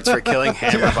leaderboards for killing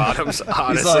hammer bottoms,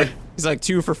 honestly. He's like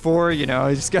 2 for 4, you know,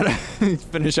 I just gotta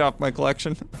finish off my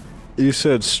collection. You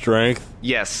said strength?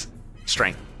 Yes,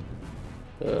 strength.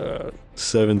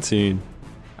 17.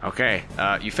 Okay,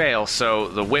 you fail, so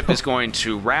the whip is going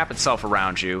to wrap itself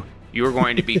around you. You are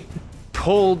going to be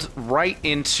pulled right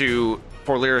into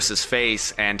Forlaris'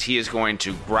 face, and he is going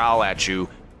to growl at you.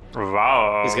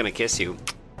 Wow. He's gonna kiss you.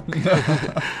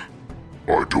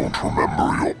 I don't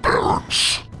remember your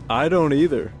parents, I don't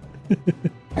either.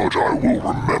 but I will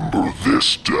remember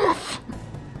this death.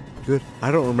 Good.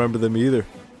 I don't remember them either.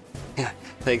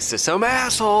 Thanks to some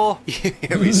asshole. You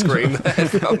hear me scream that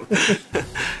from...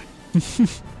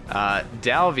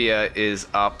 Dalvia is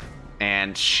up,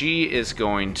 and she is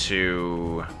going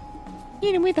to...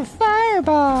 Hit him with a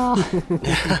fireball.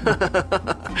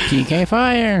 PK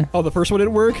fire. Oh, the first one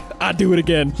didn't work? I'd do it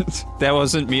again. That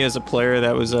wasn't me as a player,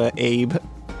 that was Abe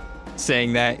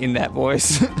saying that in that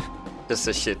voice. Just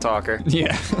a shit talker.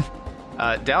 Yeah.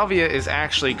 Dalvia is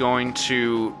actually going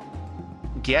to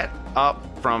get up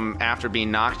from after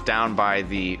being knocked down by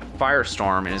the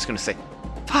firestorm and is going to say,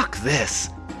 fuck this,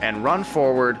 and run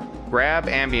forward, grab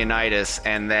Ambionitis,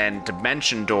 and then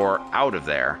Dimension Door out of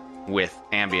there with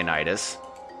Ambionitis,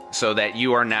 so that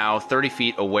you are now 30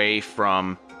 feet away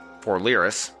from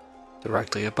Forlaris.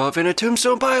 Directly above in a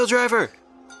tombstone pile driver.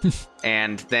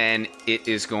 And then it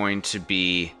is going to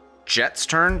be Jet's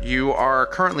turn. You are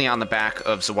currently on the back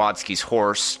of Zawadzki's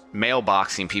horse,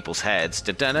 mailboxing people's heads.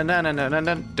 Dun, dun, dun, dun, dun,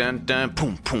 dun, dun, dun,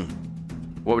 boom, boom.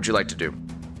 What would you like to do?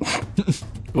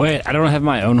 Wait, I don't have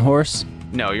my own horse?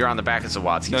 No, you're on the back of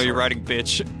Zawadzki's No, you're horse. riding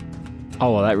bitch.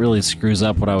 Oh, well, that really screws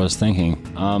up what I was thinking.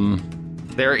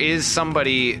 There is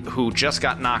somebody who just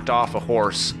got knocked off a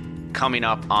horse coming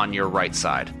up on your right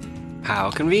side.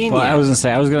 How convenient. Well, I was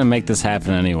going to make this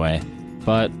happen anyway.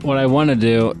 But what I want to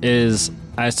do is,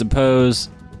 I suppose,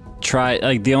 try,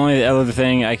 like, the only other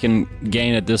thing I can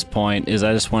gain at this point is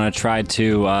I just want to try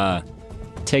to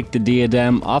take the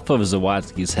diadem off of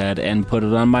Zawadzki's head and put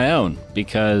it on my own,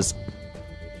 because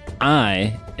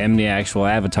I am the actual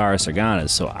Avatar of Sargeras,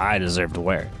 so I deserve to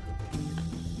wear it.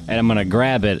 And I'm going to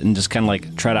grab it and just kind of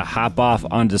like try to hop off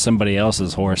onto somebody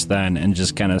else's horse then and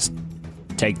just kind of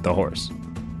take the horse.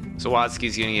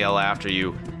 Sawatsky's gonna yell after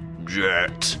you,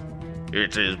 Jet,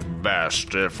 it is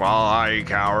best if I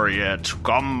carry it.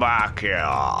 Come back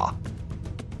here.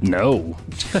 No.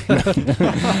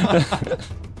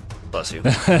 Bless you.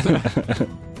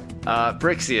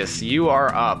 Brixius, you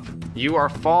are up. You are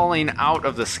falling out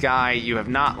of the sky. You have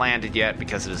not landed yet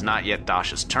because it is not yet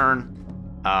Dash's turn.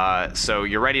 So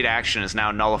your ready to action is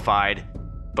now nullified,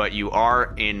 but you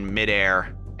are in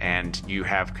midair and you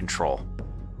have control.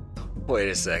 Wait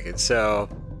a second. So,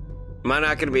 am I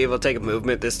not going to be able to take a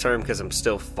movement this turn because I'm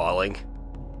still falling?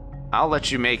 I'll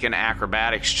let you make an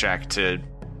acrobatics check to,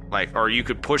 like, or you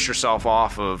could push yourself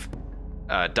off of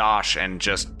Dash and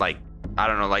just, like, I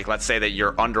don't know, like, let's say that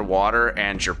you're underwater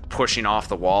and you're pushing off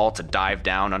the wall to dive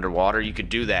down underwater. You could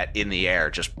do that in the air,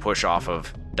 just push off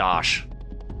of Dash.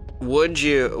 Would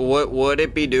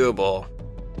it be doable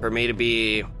for me to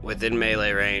be within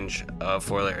melee range of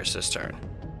Forlaris' turn?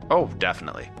 Oh,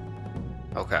 definitely.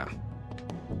 Okay.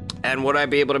 And would I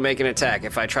be able to make an attack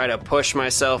if I try to push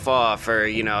myself off or,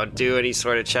 do any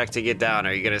sort of check to get down?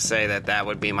 Are you going to say that that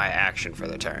would be my action for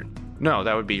the turn? No,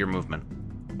 that would be your movement.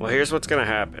 Well, here's what's going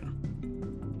to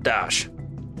happen. Dash,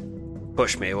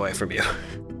 push me away from you.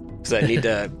 Because I need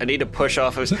to push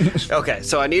off of... Okay,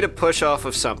 so I need to push off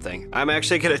of something. I'm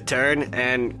actually going to turn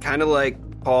and kind of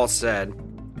like Paul said,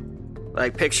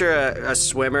 like picture a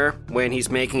swimmer when he's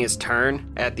making his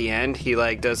turn at the end. He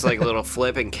like does like a little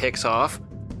flip and kicks off.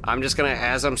 I'm just going to,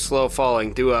 as I'm slow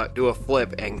falling, do a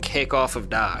flip and kick off of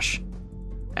Dash.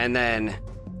 And then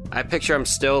I picture I'm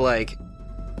still like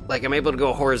I'm able to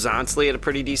go horizontally at a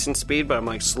pretty decent speed, but I'm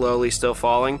like slowly still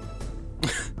falling.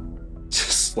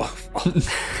 Just slow falling.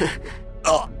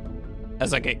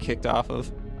 As I get kicked off of.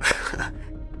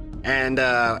 And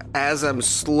as I'm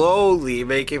slowly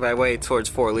making my way towards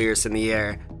Forlaris in the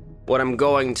air, what I'm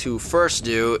going to first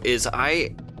do is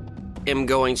I am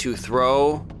going to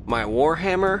throw my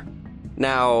Warhammer.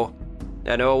 Now,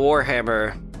 I know a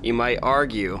Warhammer, you might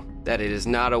argue that it is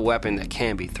not a weapon that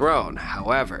can be thrown.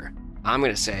 However, I'm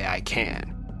going to say I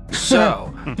can.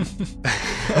 So...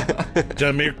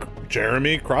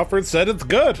 Jeremy Crawford said it's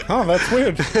good. Oh, that's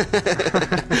weird.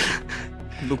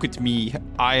 Look at me.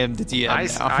 I am the DM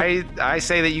now. I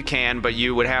say that you can, but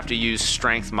you would have to use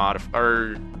strength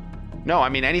or... No, I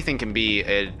mean, anything can be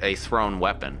a thrown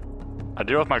weapon. I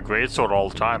deal with my greatsword all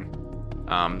the time.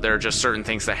 There are just certain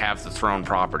things that have the thrown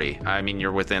property. I mean,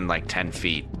 you're within like 10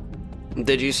 feet.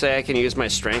 Did you say I can use my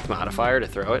strength modifier to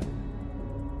throw it?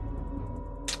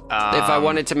 If I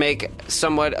wanted to make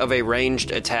somewhat of a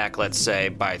ranged attack, let's say,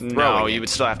 by throwing No, it. you would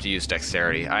still have to use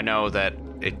dexterity. I know that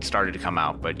it started to come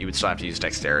out, but you would still have to use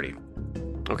dexterity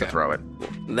to throw it.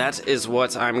 That is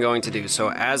what I'm going to do.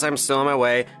 So as I'm still on my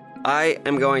way, I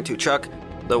am going to chuck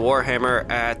the Warhammer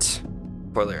at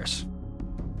Forlaris.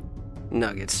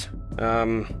 Nuggets.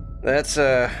 That's,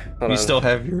 hold on. still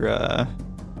have your,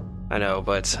 I know,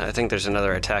 but I think there's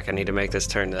another attack I need to make this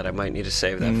turn that I might need to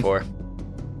save that for.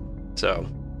 So...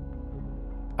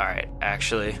 Alright,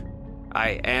 actually,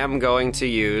 I am going to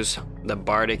use the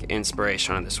Bardic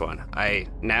Inspiration on this one. I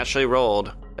naturally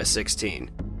rolled a 16.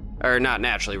 Or not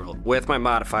naturally rolled. With my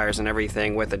modifiers and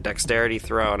everything, with a dexterity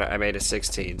thrown, I made a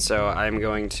 16. So I'm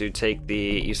going to take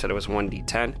you said it was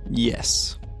 1d10?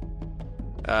 Yes.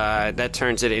 That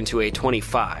turns it into a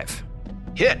 25.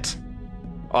 Hit!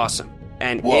 Awesome.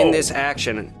 And in this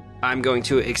action, I'm going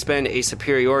to expend a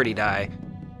superiority die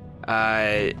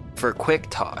for Quick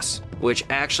Toss, which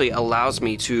actually allows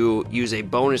me to use a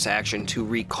bonus action to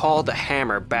recall the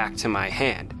hammer back to my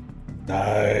hand.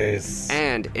 Nice.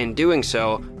 And in doing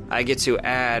so, I get to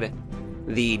add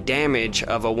the damage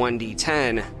of a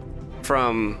 1d10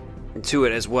 to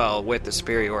it as well with the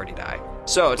superiority die.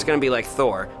 So it's going to be like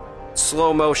Thor.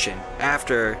 Slow motion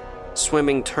after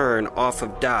swimming turn off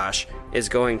of Dash is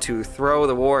going to throw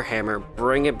the Warhammer,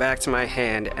 bring it back to my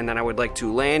hand, and then I would like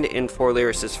to land in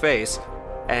Forlaris' face.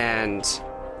 And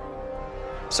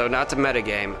so, not to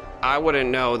metagame, I wouldn't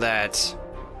know that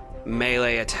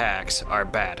melee attacks are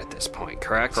bad at this point,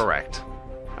 correct? Correct.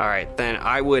 Alright, then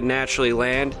I would naturally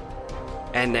land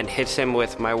and then hit him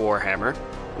with my Warhammer,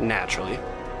 naturally.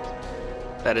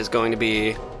 That is going to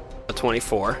be a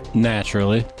 24.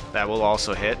 Naturally. That will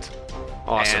also hit.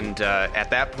 Awesome. And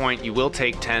at that point, you will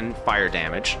take 10 fire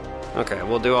damage. Okay,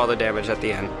 we'll do all the damage at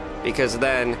the end. Because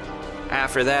then,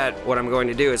 after that, what I'm going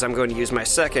to do is I'm going to use my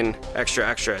second extra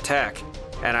attack.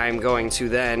 And I'm going to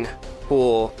then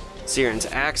pull Siren's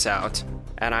axe out.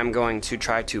 and I'm going to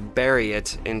try to bury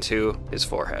it into his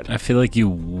forehead. I feel like you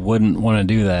wouldn't want to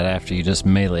do that after you just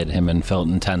meleeed him and felt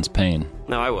intense pain.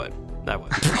 No, I would.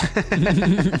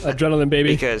 Adrenaline, baby.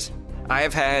 Because I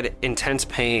have had intense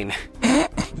pain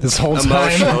This whole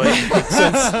emotionally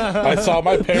Since I saw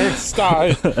my parents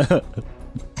die.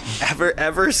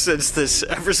 ever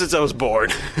since I was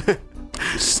born.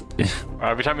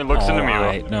 Every time he looks in the mirror.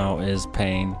 All I know is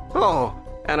pain. Oh,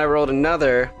 and I rolled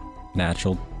another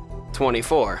Natural.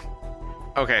 24.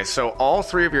 Okay, so all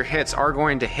 3 of your hits are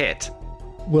going to hit.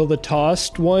 Will the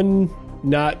tossed one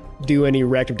not do any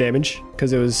reactive damage?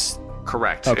 Because it was...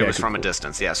 Correct. Okay, It was cool. from a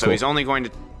distance, yeah. So Cool. he's only going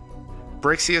to...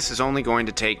 Brixius is only going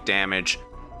to take damage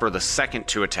for the second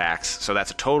 2 attacks. So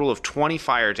that's a total of 20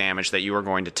 fire damage that you are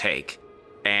going to take.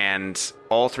 And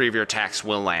all 3 of your attacks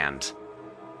will land.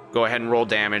 Go ahead and roll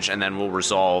damage, and then we'll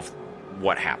resolve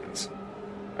what happens.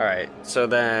 All right, so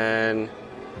then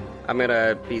I'm going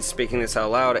to be speaking this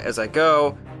out loud as I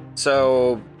go.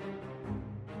 So,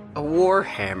 a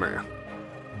Warhammer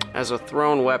as a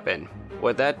thrown weapon,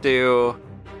 would that do...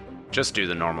 Just do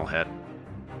the normal hit.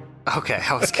 Okay,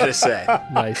 I was going to say.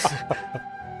 Nice.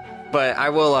 But I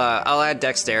will, I'll add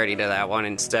dexterity to that one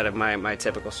instead of my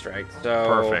typical strength. So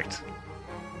Perfect.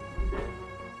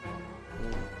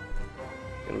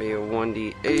 Gonna be a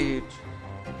 1d8.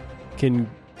 Can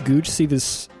Gooch see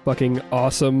this fucking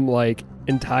awesome, like,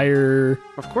 entire...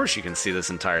 Of course you can see this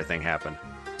entire thing happen.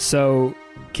 So,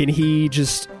 can he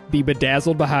just be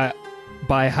bedazzled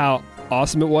by how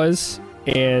awesome it was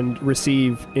and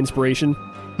receive inspiration?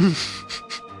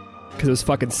 Because it was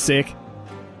fucking sick.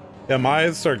 Yeah, my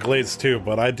eyes are glazed too,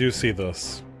 but I do see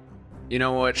this. You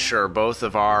know what? Sure, both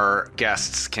of our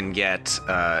guests can get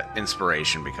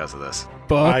inspiration because of this.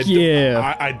 Fuck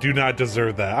yeah. I do not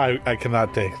deserve that. I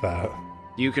cannot take that.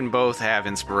 You can both have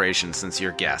inspiration since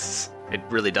you're guests. It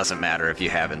really doesn't matter if you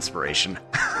have inspiration.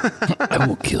 I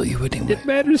will kill you anyway. It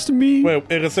matters to me. Wait, what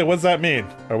does that mean?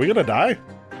 Are we gonna die?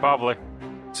 Probably.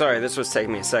 Sorry, this was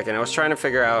taking me a second. I was trying to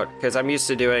figure out, because I'm used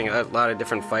to doing a lot of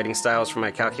different fighting styles for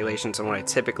my calculations and what I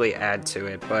typically add to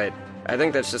it, but I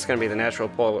think that's just going to be the natural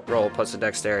roll plus the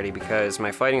dexterity, because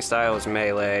my fighting style is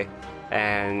melee,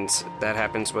 and that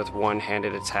happens with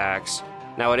one-handed attacks.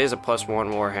 Now, it is a +1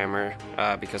 Warhammer,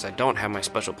 because I don't have my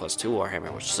special +2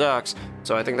 Warhammer, which sucks,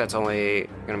 so I think that's only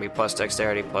going to be plus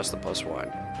dexterity plus the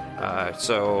 +1.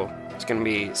 So it's going to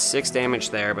be 6 damage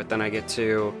there, but then I get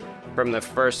to... from the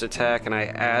first attack, and I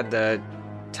add the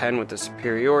 10 with the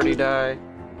superiority die.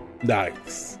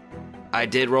 Nice. I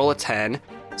did roll a 10,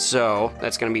 so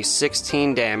that's going to be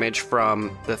 16 damage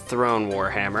from the thrown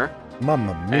Warhammer.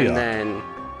 Mamma mia. And then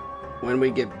when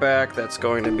we get back, that's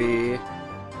going to be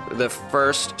the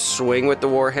first swing with the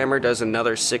Warhammer does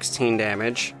another 16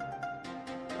 damage.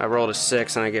 I rolled a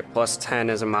 6, and I get plus 10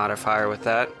 as a modifier with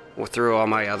that, through all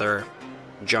my other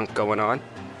junk going on.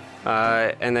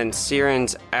 And then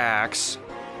Siren's axe.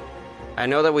 I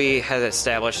know that we had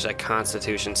established a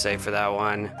Constitution save for that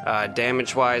one.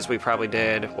 Damage-wise, we probably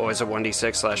did, what was it,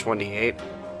 1d6/1d8?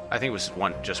 I think it was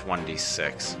just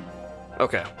 1d6.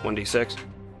 Okay, 1d6.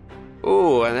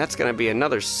 Ooh, and that's going to be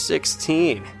another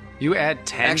 16. You add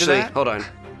 10 Actually, to that? hold on.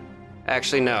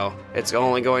 Actually, no. It's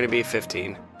only going to be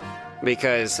 15.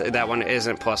 Because that one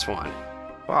isn't +1.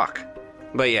 Fuck.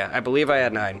 But yeah, I believe I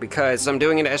had 9 because I'm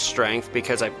doing it as strength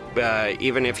because I,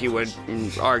 even if you would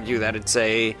argue that it's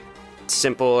a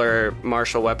simple or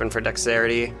martial weapon for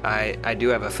dexterity, I do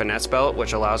have a finesse belt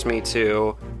which allows me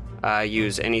to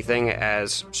use anything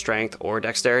as strength or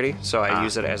dexterity. So I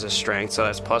use it as a strength, so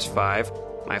that's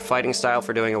 +5. My fighting style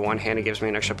for doing a one-handed gives me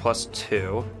an extra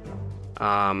 +2.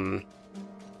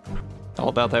 All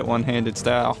about that one-handed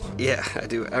style. Yeah, I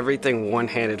do everything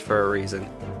one-handed for a reason.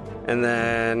 And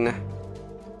then...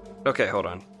 okay, hold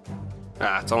on.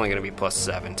 It's only going to be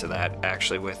 +7 to that,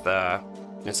 actually, with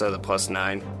instead of the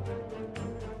 +9.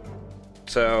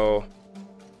 So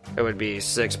it would be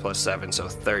 6 + 7, so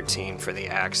 13 for the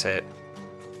axe hit.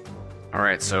 All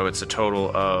right, so it's a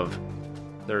total of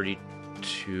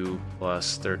 32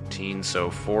 plus 13, so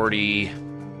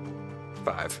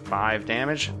 45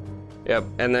 damage. Yep,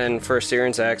 and then for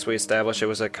Siren's axe, we established it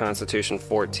was a Constitution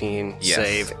 14 Yes.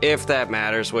 save, if that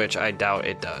matters, which I doubt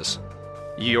it does.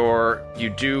 You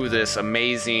do this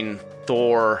amazing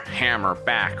Thor hammer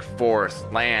back, forth,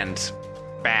 land,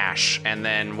 bash, and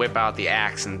then whip out the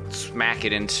axe and smack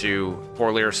it into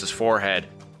Forlyris' forehead.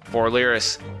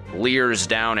 Forlyris leers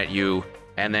down at you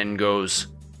and then goes,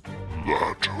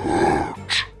 "That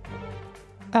hurt."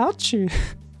 Ouchie.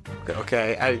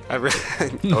 Okay, I really,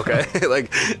 okay,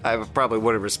 like, I probably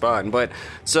wouldn't respond, but,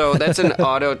 so that's an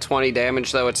auto 20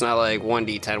 damage, though, it's not like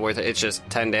 1d10 worth it, it's just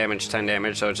 10 damage,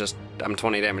 so it's just, I'm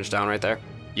 20 damage down right there.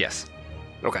 Yes.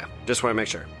 Okay, just want to make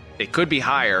sure. It could be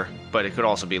higher, but it could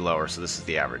also be lower, so this is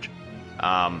the average.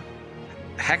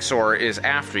 Hexor is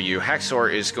after you.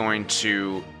 Hexor is going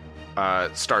to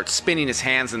start spinning his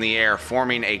hands in the air,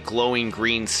 forming a glowing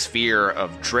green sphere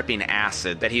of dripping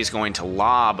acid that he's going to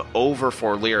lob over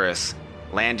Forliris,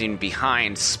 landing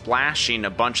behind, splashing a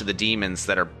bunch of the demons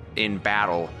that are in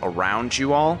battle around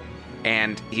you all.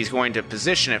 And he's going to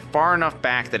position it far enough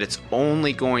back that it's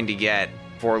only going to get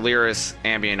Forliris,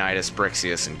 Ambionitis,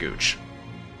 Brixius, and Gooch.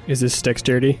 Is this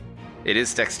dexterity? It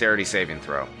is dexterity saving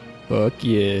throw. Fuck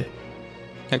yeah.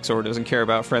 Hexor doesn't care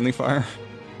about friendly fire.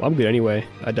 Well, I'm good anyway.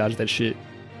 I dodged that shit.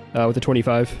 With a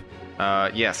 25.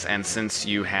 Yes, and since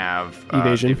you have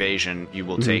Evasion. you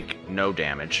will take no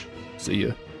damage. See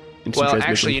ya. Instant Well,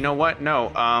 transmission. actually, you know what?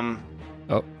 No.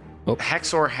 Oh.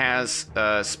 Hexor has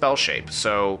spell shape,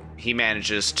 so he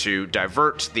manages to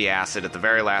divert the acid at the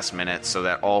very last minute so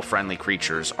that all friendly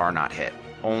creatures are not hit.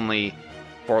 Only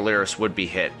Forliris would be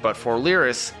hit, but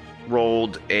Forliris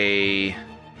rolled a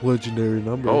legendary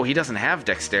number. Oh, he doesn't have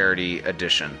dexterity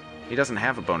addition. He doesn't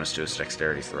have a bonus to his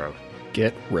dexterity throw.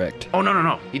 Get wrecked. Oh,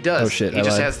 no. He does. Oh, shit. He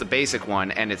just has the basic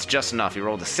one, and it's just enough. He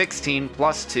rolled a 16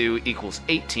 plus 2 equals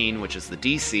 18, which is the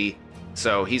DC.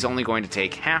 So he's only going to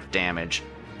take half damage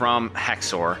from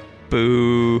Hexor.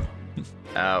 Boo.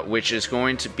 Which is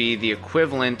going to be the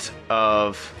equivalent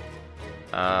of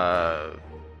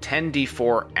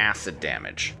 10d4 acid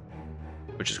damage,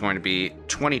 which is going to be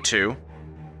 22.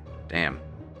 Damn.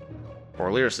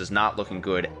 Forliris is not looking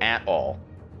good at all.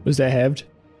 Was that halved?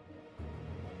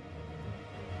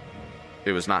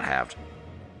 It was not halved.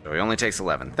 So he only takes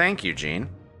 11. Thank you, Gene.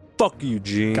 Fuck you,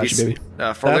 Gene. Gotcha, baby.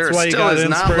 Forliris why you still got is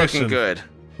not inspiration. looking good.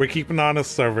 We're keeping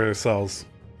honest over ourselves.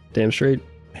 Damn straight.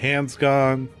 Hands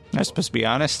gone. I'm supposed to be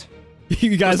honest.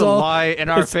 You guys Supposed to all lie in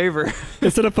our favor.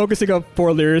 Instead of focusing on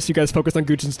Forliris, you guys focus on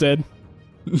Gooch instead.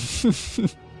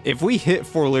 If we hit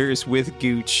Forliris with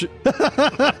Gooch,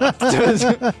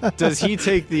 does he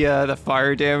take the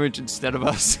fire damage instead of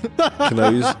us?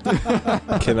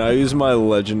 Can I use my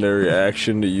legendary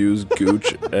action to use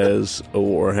Gooch as a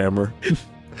warhammer?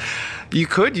 You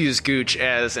could use Gooch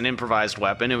as an improvised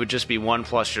weapon. It would just be 1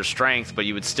 plus your strength, but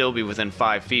you would still be within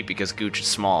 5 feet because Gooch is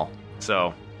small.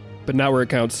 So, But not where it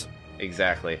counts.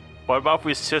 exactly. What about if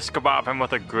we siskabop him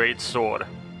with a great sword?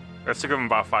 Let's give him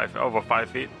about over 5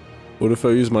 feet. What if I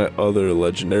use my other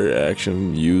legendary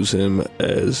action, use him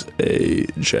as a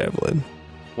javelin?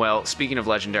 Well, speaking of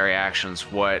legendary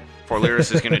actions, what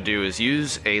Forliris is going to do is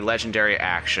use a legendary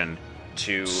action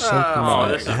to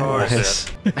This is horrible.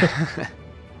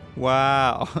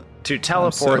 Wow. to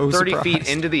teleport I'm so 30 feet surprised.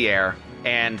 into the air,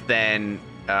 and then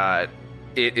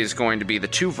it is going to be the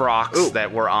 2 Vrox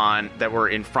that were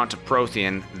in front of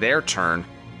Prothean, their turn.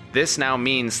 This now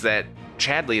means that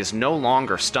Chadley is no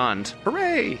longer stunned.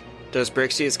 Hooray! Does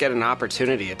Brixius get an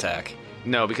opportunity attack?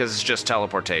 No, because it's just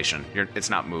teleportation. It's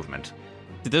not movement.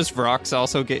 Did those Vrox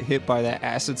also get hit by that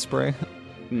acid spray?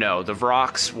 No, the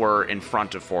Vrox were in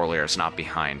front of Forliris, not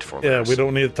behind Forliris. Yeah, we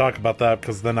don't need to talk about that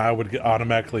because then I would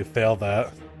automatically fail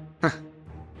that.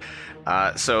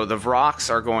 So the Vrox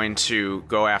are going to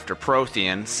go after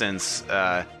Prothean since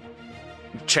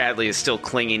Chadley is still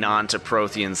clinging on to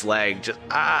Prothean's leg. Just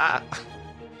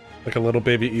Like a little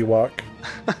baby Ewok.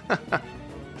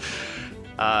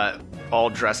 all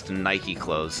dressed in Nike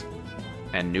clothes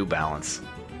and New Balance.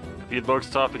 If he looks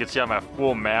tough, you can see I'm at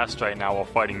full mast right now while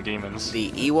fighting demons.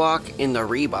 The Ewok in the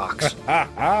Reeboks.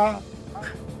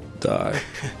 Die.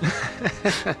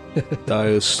 Die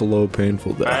a slow,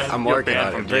 painful death. I'm You're working banned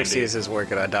on it. from D&D. Brixius is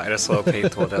working on dying a slow,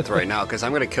 painful death right now because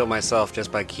I'm going to kill myself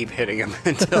just by keep hitting him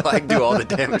until I do all the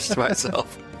damage to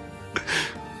myself.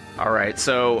 All right,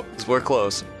 so 'Cause we're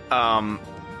close.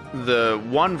 the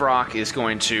one Vrock is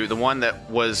going to, the one that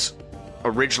was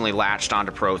originally latched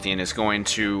onto Prothean is going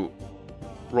to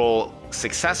roll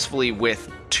successfully with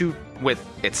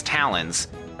its talons,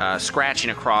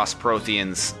 scratching across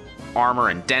Prothean's armor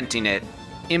and denting it,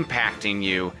 impacting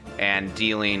you and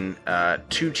dealing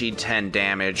 2d10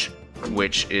 damage,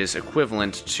 which is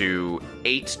equivalent to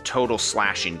 8 total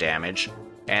slashing damage.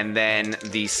 And then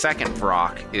the second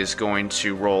Vrock is going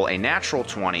to roll a natural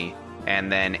 20 and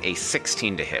then a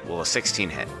 16 to hit. Will a 16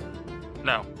 hit?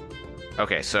 No.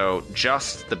 Okay, so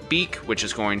just the beak, which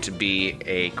is going to be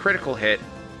a critical hit,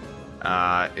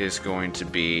 is going to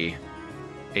be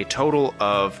a total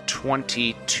of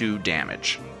 22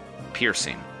 damage.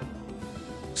 Piercing.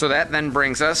 So that then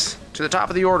brings us to the top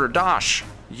of the order. Dosh,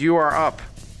 you are up.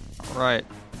 All right.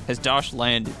 Has Dosh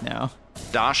landed now?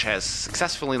 Dosh has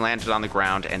successfully landed on the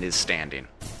ground and is standing.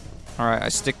 All right. I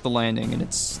stick the landing, and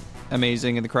it's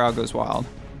amazing, and the crowd goes wild.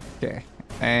 Okay.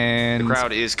 And The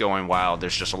crowd is going wild.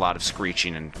 There's just a lot of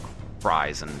screeching and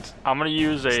cries and I'm gonna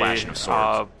use slashing of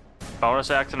swords. bonus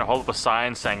action to hold up a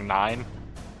sign saying 9.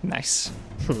 Nice.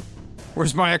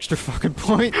 Where's my extra fucking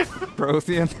point,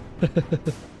 Prothean?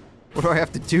 What do I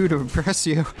have to do to impress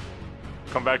you?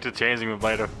 Come back to changing room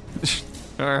later.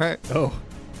 All right. Oh.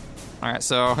 All right,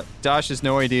 so Dosh has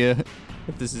no idea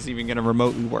if this is even going to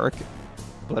remotely work.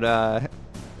 But,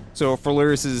 so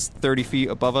Ferluris is 30 feet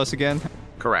above us again?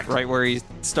 Correct. Right where he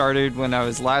started when I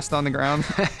was last on the ground?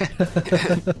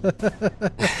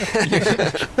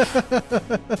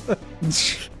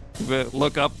 But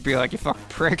look up, be like, you fucking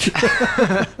prick.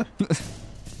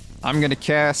 I'm going to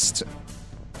cast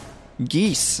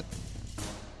Geese.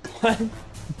 What?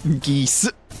 Geese.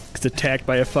 It's attacked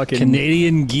by a fucking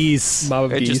Canadian geese. mob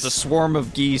of It's geese. just a swarm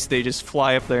of geese. They just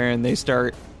fly up there and they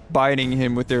start biting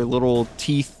him with their little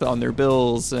teeth on their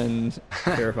bills, and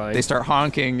Terrifying. they start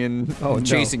honking and Oh, no.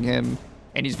 chasing him,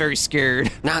 and he's very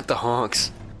scared. Not the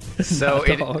honks. So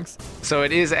Dogs.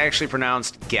 it is actually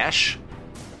pronounced Gesh.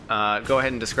 Go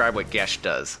ahead and describe what Gesh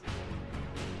does.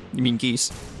 You mean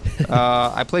geese?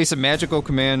 I place a magical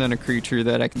command on a creature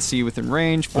that I can see within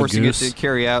range, forcing it goose. to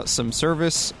carry out some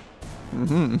service,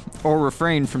 or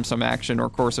refrain from some action or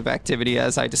course of activity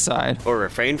as I decide. Or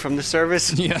refrain from the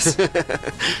service? Yes.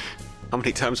 How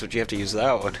many times would you have to use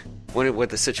that one? When would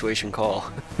the situation call?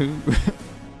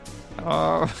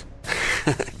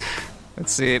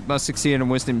 Let's see. It must succeed in a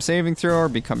wisdom saving throw or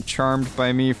become charmed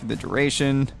by me for the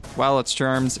duration. While it's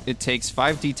charmed, it takes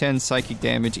 5d10 psychic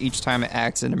damage each time it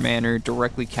acts in a manner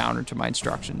directly counter to my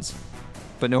instructions.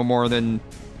 But no more than...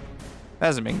 That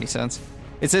doesn't make any sense.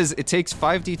 It says it takes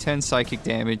 5d10 psychic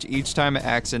damage each time it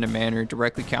acts in a manner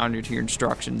directly counter to your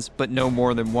instructions, but no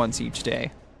more than once each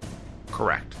day.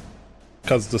 Correct.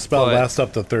 Because the spell But- lasts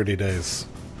up to 30 days.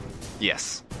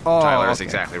 Yes. Oh, Tyler is okay.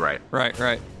 exactly right.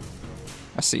 Right.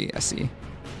 I see.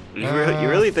 You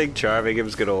really think charming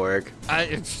him's gonna work?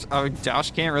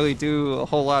 Josh can't really do a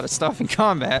whole lot of stuff in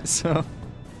combat, so...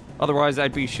 Otherwise,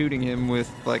 I'd be shooting him with,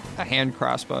 like, a hand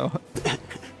crossbow.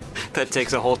 That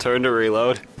takes a whole turn to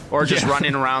reload. Or just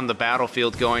running around the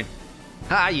battlefield going,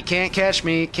 "Ha! You can't catch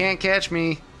me! Can't catch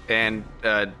me!" And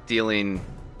dealing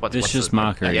Vicious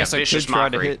mockery. Yeah, Guess I vicious could try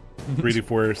to mockery. hit.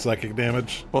 3d4 psychic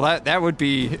damage. Well, that would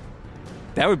be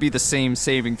the same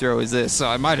saving throw as this, so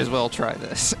I might as well try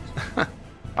this.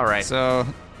 All right. So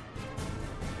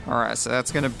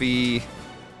that's gonna be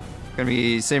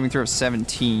saving throw of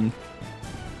 17.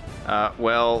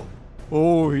 Well,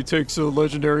 Oh, he takes a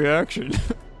legendary action.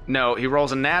 no, he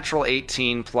rolls a natural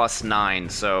 18 plus 9,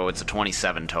 so it's a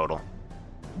 27 total.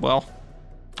 Well,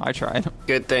 I tried.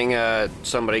 Good thing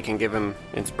somebody can give him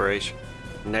inspiration.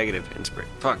 Negative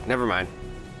inspiration. Fuck, never mind.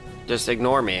 Just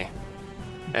ignore me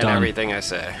and Done. everything I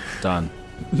say. Done.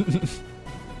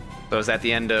 So is that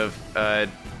the end of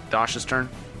Dosh's turn?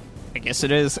 I guess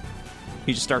it is.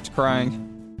 He just starts crying.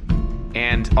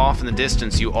 And off in the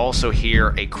distance, you also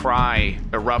hear a cry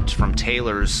erupt from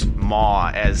Taylor's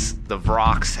maw as the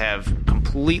Vrox have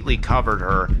completely covered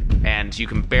her, and you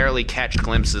can barely catch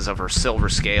glimpses of her silver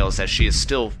scales as she is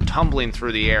still tumbling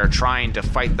through the air, trying to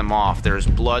fight them off. There's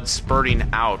blood spurting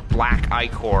out, black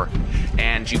ichor,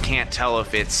 and you can't tell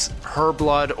if it's her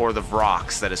blood or the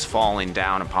Vrox that is falling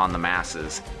down upon the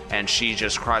masses. And she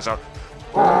just cries out,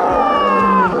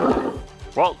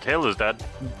 Well, Taylor's dead.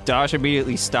 Dosh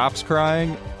immediately stops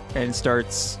crying and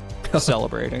starts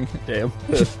celebrating. Damn.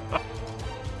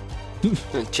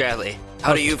 Chadley,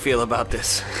 how do you feel about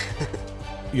this?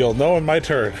 You'll know in my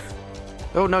turn.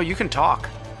 "Oh no, you can talk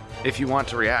if you want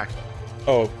to react."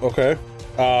 Oh, okay.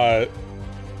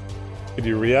 Could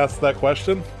you re-ask that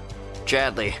question?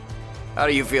 Chadley, how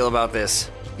do you feel about this?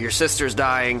 Your sister's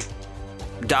dying.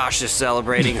 Dosh is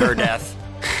celebrating her death.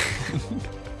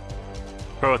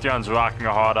 Protheon's rocking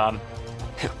a hard on.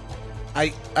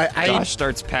 Dosh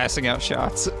starts passing out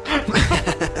shots.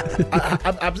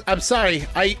 I'm sorry.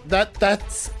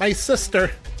 That's my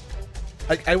sister.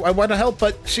 I want to help,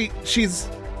 but she's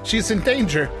in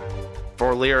danger.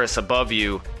 Forliris above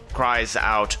you cries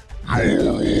out,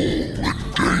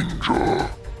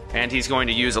 and he's going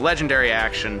to use a legendary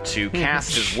action to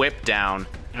cast his whip down,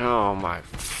 Oh my.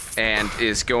 and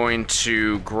is going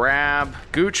to grab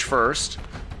Gooch first.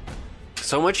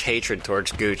 So much hatred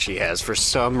towards Gucci has for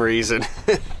some reason.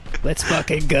 Let's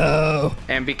fucking go.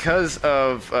 And because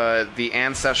of the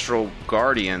Ancestral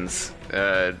Guardians,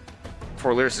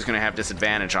 Forliris is going to have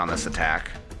disadvantage on this attack,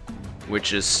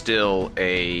 which is still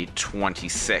a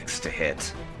 26 to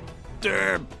hit.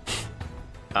 Damn.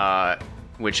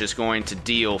 Which is going to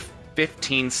deal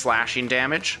 15 slashing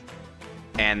damage,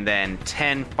 and then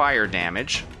 10 fire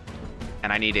damage.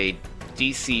 And I need a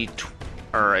DC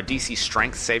or a DC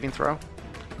Strength saving throw.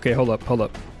 Okay, hold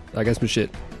up. I got some shit.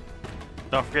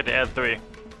 Don't forget to add 3.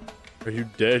 Are you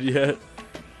dead yet?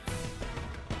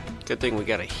 Good thing we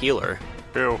got a healer.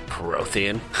 Ew.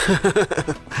 Prothean.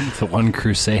 The one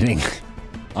crusading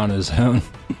on his own.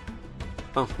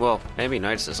 Oh, well,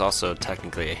 Ambionites is also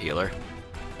technically a healer.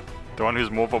 The one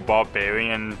who's more of a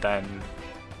barbarian than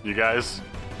you guys.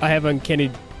 I have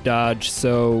uncanny dodge,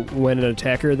 so when an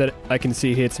attacker that I can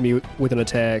see hits me with an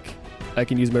attack, I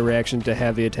can use my reaction to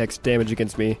have the attack's damage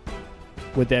against me.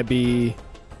 Would that be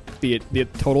the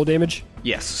total damage?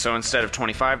 Yes, so instead of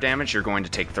 25 damage, you're going to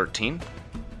take 13.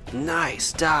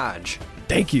 Nice dodge.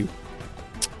 Thank you.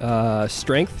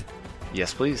 Strength?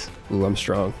 Yes, please. Ooh, I'm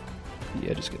strong.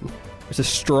 Yeah, just kidding. It's a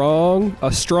strong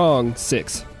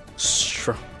 6.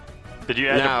 Did you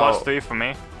add Now- a +3 for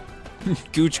me?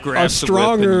 Gooch A grabs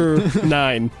stronger the whip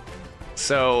 9.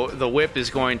 So the whip is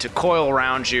going to coil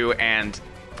around you, and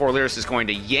Forliris is going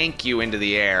to yank you into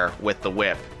the air with the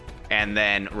whip, and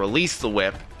then release the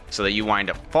whip so that you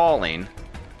wind up falling,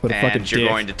 What a fucking and you're dick.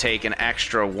 going to take an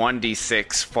extra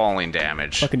 1d6 falling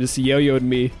damage. Fucking just yo-yoed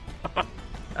me.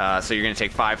 So you're going to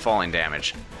take 5 falling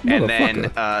damage. And then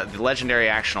Motherfucker. the legendary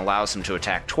action allows him to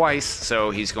attack twice, so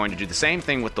he's going to do the same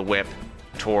thing with the whip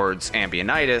towards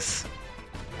Ambionitis.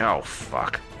 Oh,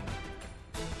 fuck.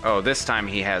 Oh, this time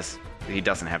he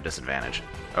doesn't have disadvantage.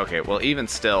 Okay, well, even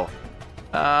still,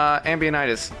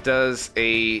 Ambionitis does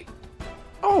a...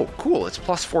 Oh, cool, it's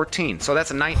plus 14, so that's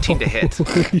a 19 to hit.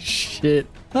 Holy shit.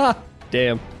 Ah,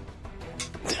 damn.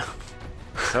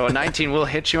 So a 19 will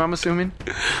hit you, I'm assuming?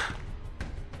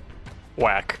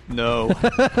 Whack. No.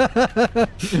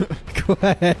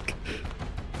 Quack.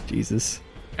 Jesus.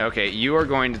 Okay, you are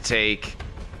going to take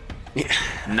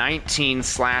 19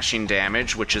 slashing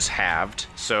damage, which is halved,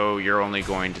 so you're only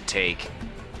going to take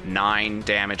 9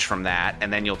 damage from that,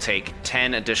 and then you'll take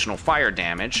 10 additional fire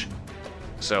damage,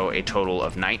 so a total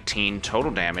of 19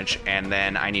 total damage, and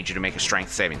then I need you to make a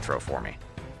strength saving throw for me.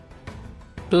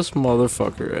 This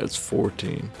motherfucker adds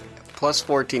 14. Plus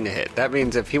 14 to hit. That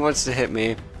means if he wants to hit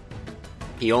me,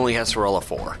 he only has to roll a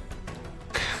 4.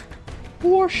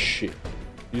 Oh, shit.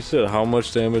 You said how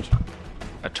much damage?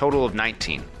 A total of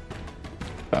 19.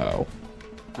 Ow.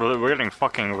 We're getting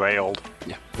fucking railed.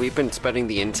 Yeah. We've been spending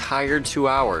the entire 2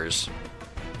 hours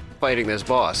fighting this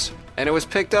boss, and it was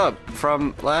picked up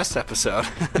from last episode.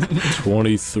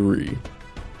 23.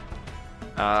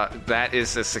 That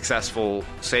is a successful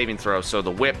saving throw, so the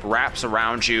whip wraps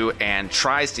around you and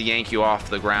tries to yank you off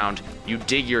the ground. You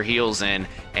dig your heels in,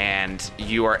 and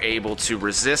you are able to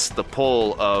resist the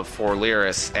pull of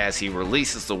Forliris as he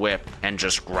releases the whip and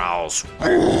just growls.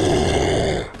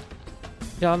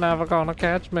 You're never gonna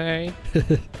catch me.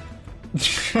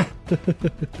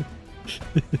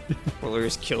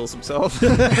 Forliris kills himself.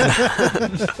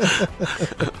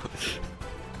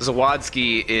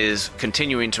 Zawadzki is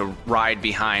continuing to ride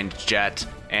behind Jet,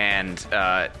 and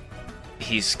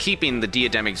he's keeping the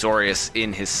Diademic Zorius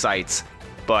in his sights,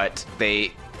 but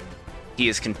he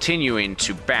is continuing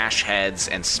to bash heads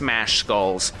and smash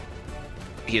skulls.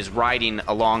 He is riding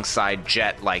alongside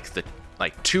Jet like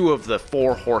 2 of the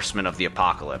 4 horsemen of the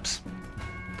apocalypse.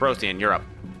 Prothean, you're up.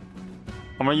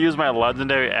 I'm gonna use my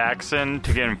legendary accent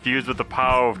to get infused with the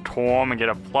power of Torm and get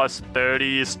a plus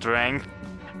 30 strength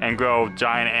and grow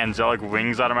giant angelic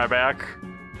wings out of my back.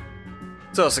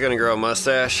 It's also gonna grow a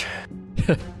mustache.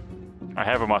 I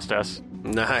have a mustache.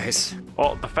 Nice.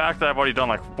 Well, the fact that I've already done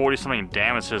like 40-something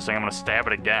damage to this thing, I'm gonna stab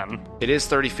it again. It is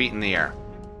 30 feet in the air.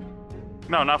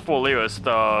 No, not Forliris,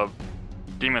 the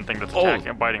demon thing that's attacking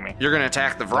and biting me. You're going to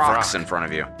attack the Vrox in front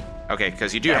of you. Okay,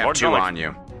 because you do have 2 on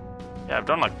you. Yeah, I've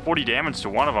done like 40 damage to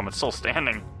one of them. It's still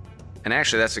standing. And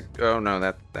actually, that's a... Oh, no,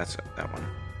 that's that one.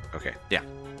 Okay, yeah.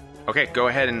 Okay, go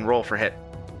ahead and roll for hit.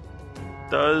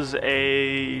 Does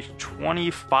a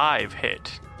 25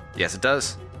 hit? Yes, it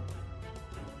does.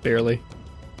 Barely.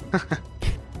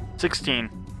 16.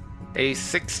 A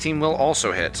 16 will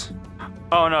also hit.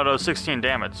 Oh, no, that was 16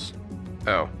 damage.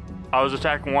 Oh. I was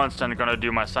attacking once and gonna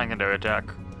do my secondary attack.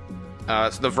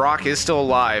 So the Vrock is still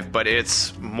alive, but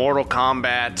it's Mortal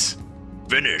Kombat.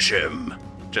 Finish him.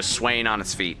 Just swaying on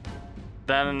its feet.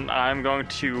 Then I'm going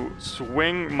to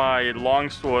swing my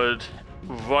longsword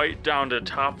right down to the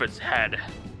top of its head.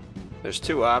 There's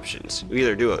 2 options. You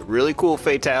either do a really cool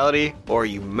fatality, or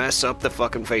you mess up the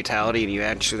fucking fatality and you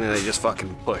accidentally just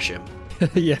fucking push him.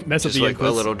 Yeah, mess up Just the like a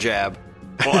inputs. little jab.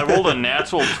 Well, I rolled a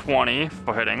natural 20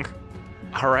 for hitting.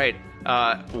 All right.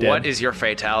 What is your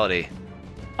fatality?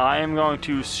 I am going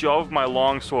to shove my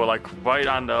longsword like right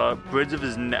on the bridge of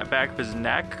his back of his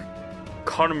neck,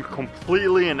 cut him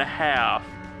completely in half,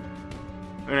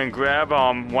 and then grab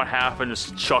one half and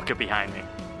just chuck it behind me.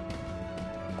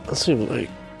 That seemed like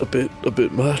a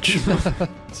bit much.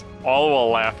 All while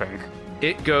laughing.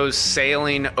 It goes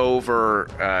sailing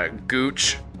over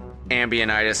Gooch,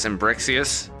 Ambionitis, and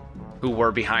Brixius, who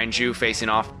were behind you facing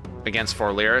off against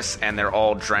Forliris, and they're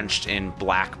all drenched in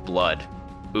black blood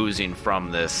oozing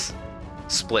from this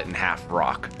split in half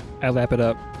rock. I lap it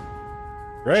up.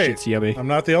 Great. Shit's yummy. I'm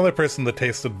not the only person that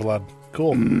tasted blood.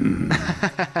 Cool. Then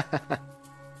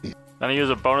I use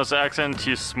a bonus action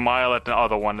to smile at the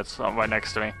other one that's right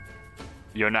next to me.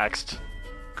 You're next.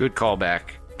 Good callback,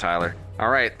 Tyler. All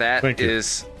right, that Thank you.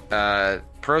 is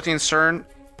Prothean's turn.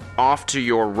 Off to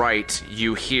your right,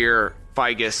 you hear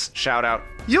Figus shout out,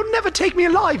 "You'll never take me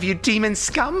alive, you demon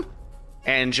scum!"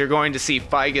 And you're going to see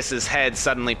Figus's head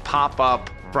suddenly pop up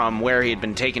from where he had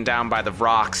been taken down by the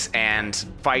Vrock's, and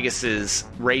Figus's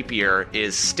rapier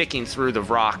is sticking through the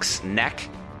Vrock's neck,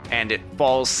 and it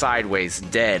falls sideways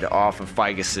dead off of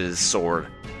Figus's sword.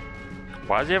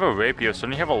 Why does he have a rapier?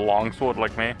 Shouldn't he have a longsword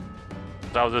like me?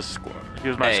 That was his. He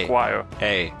was my squire.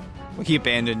 Hey. He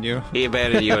abandoned you. He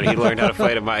abandoned you and he learned how to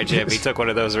fight at my gym. He took one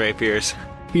of those rapiers.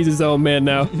 He's his own man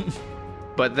now.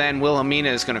 But then Wilhelmina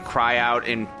is going to cry out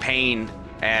in pain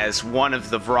as one of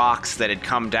the Vrock's that had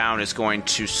come down is going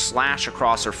to slash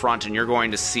across her front, and you're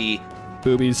going to see...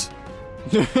 Boobies.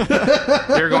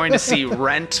 You're going to see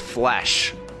rent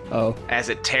flesh. Oh. As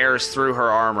it tears through her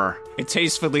armor. It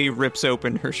tastefully rips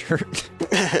open her shirt.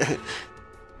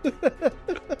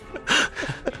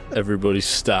 Everybody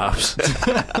stops.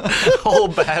 Whole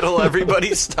battle,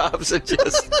 everybody stops and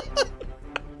just...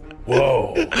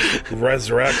 Whoa.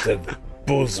 Resurrected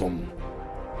bosom.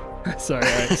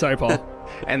 Sorry, Paul.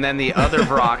 And then the other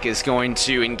Vrock is going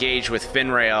to engage with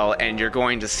Finrail, and you're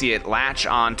going to see it latch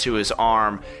onto his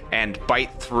arm and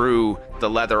bite through the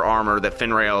leather armor that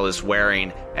Finrail is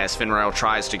wearing as Finrail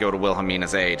tries to go to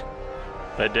Wilhelmina's aid.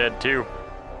 They did too.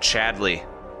 Chadley,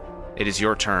 it is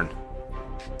your turn.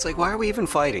 It's like, why are we even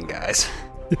fighting, guys?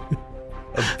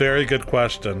 A very good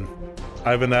question.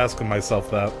 I've been asking myself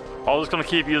that. I was just gonna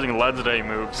keep using legendary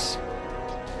moves.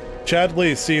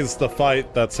 Chadley sees the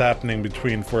fight that's happening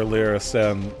between Forliris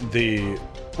and the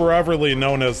foreverly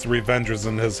known as the Revengers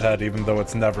in his head, even though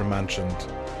it's never mentioned.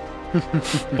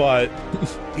 But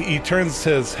he turns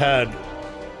his head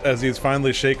as he's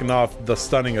finally shaken off the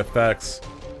stunning effects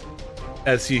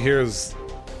as he hears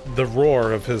the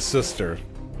roar of his sister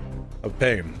of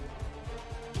pain.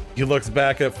 He looks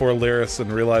back at Forliris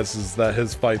and realizes that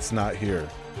his fight's not here.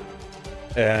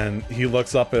 And he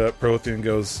looks up at Prothean and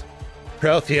goes,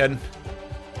 "Prothean,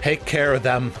 take care of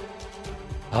them.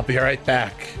 I'll be right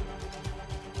back."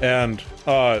 And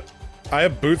I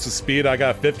have boots of speed. I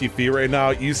got 50 feet right now.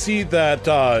 You see that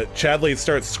Chadley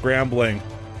starts scrambling,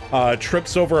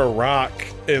 trips over a rock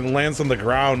and lands on the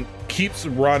ground, keeps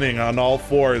running on all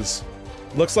fours.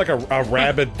 Looks like a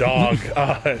rabid dog.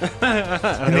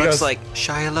 It looks like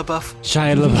Shia LaBeouf.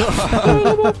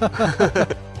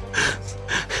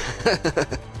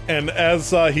 And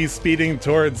as he's speeding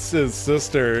towards his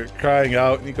sister, crying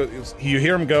out, you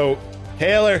hear him go,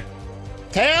 "Taylor!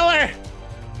 Taylor!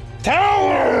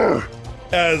 Taylor!"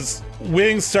 As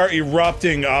wings start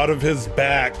erupting out of his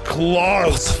back,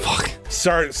 claws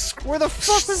start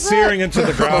searing into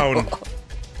the ground.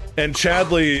 And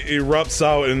Chadley erupts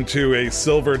out into a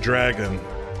silver dragon,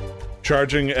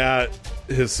 charging at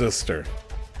his sister.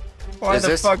 Why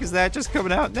the fuck is that just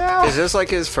coming out now? Is this like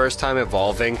his first time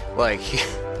evolving? Like...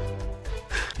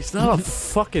 He's not a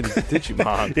fucking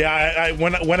Digimon. Yeah,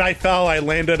 when I fell, I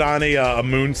landed on a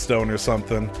moonstone or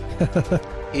something.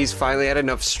 He's finally had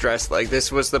enough stress. Like,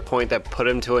 this was the point that put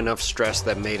him to enough stress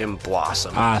that made him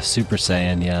blossom. Super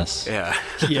Saiyan, yes. Yeah.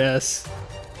 Yes.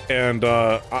 And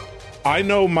I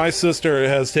know my sister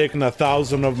has taken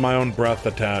 1,000 of my own breath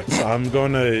attacks. I'm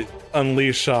going to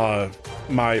unleash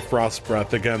my frost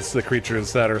breath against the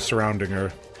creatures that are surrounding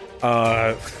her.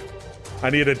 I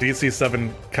need a DC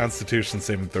 7 Constitution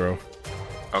saving throw.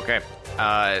 Okay.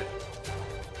 The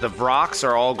Vrock's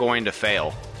are all going to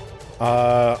fail.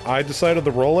 I decided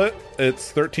to roll it.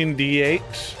 It's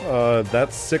 13d8.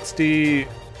 That's 60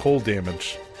 cold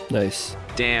damage. Nice.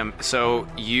 Damn. So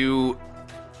you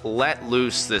let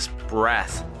loose this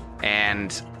breath,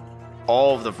 and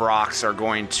all of the Vrock's are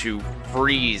going to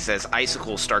freeze as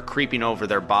icicles start creeping over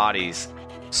their bodies,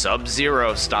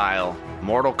 Sub-Zero style,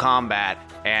 Mortal Kombat,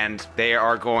 and they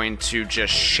are going to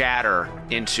just shatter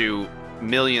into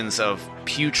millions of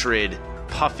putrid,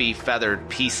 puffy, feathered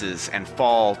pieces and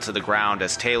fall to the ground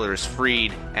as Taylor is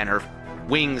freed and her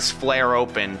wings flare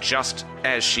open just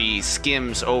as she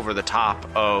skims over the top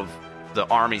of the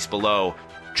armies below,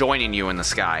 joining you in the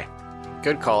sky.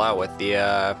 Good call out with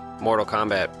the Mortal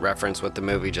Kombat reference with the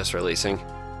movie just releasing.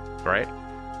 Right?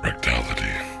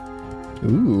 Rectality.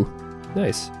 Ooh,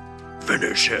 nice.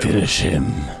 Finish him. Finish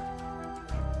him.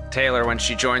 Taylor, when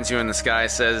she joins you in the sky,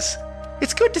 says,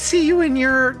 "It's good to see you in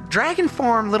your dragon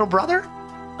form, little brother."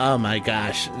 Oh my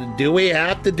gosh. Do we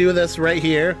have to do this right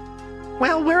here?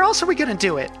 Well, where else are we gonna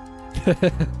do it? What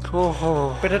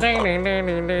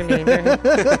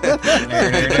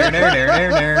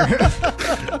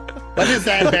is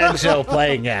that banjo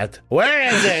playing at?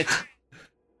 Where is it?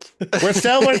 We're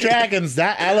Silver Dragons,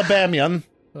 not Alabamian.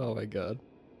 Oh my god.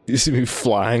 You see me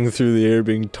flying through the air,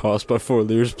 being tossed by 4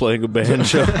 leaders playing a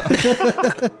banjo.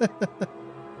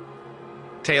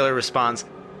 Taylor responds,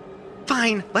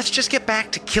 "Fine, let's just get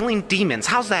back to killing demons.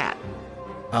 How's that?"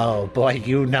 Oh boy,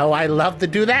 you know I love to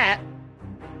do that.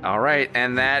 All right,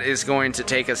 and that is going to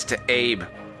take us to Abe.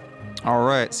 All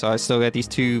right, so I still got these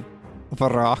 2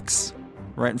 rocks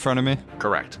right in front of me.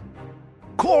 Correct.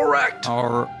 Correct.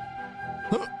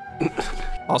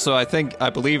 Also, I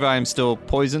believe I am still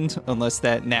poisoned, unless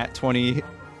that nat 20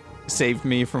 saved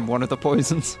me from one of the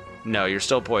poisons. No, you're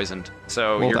still poisoned.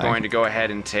 So Well, you're dang. going to go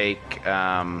ahead and take,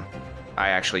 I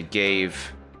actually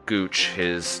gave Gooch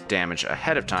his damage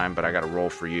ahead of time, but I got to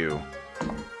roll for you.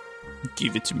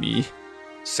 Give it to me.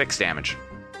 6 damage.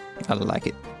 I like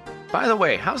it. By the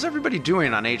way, how's everybody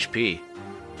doing on HP?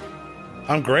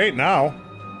 I'm great now.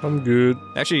 I'm good.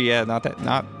 Actually, yeah,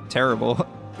 not terrible.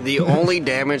 The only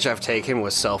damage I've taken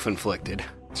was self-inflicted.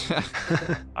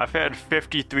 I've had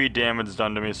 53 damage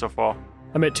done to me so far.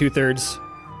 I'm at 2/3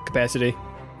 capacity.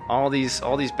 All these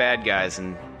bad guys,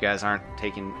 and you guys aren't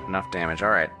taking enough damage. All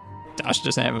right. Josh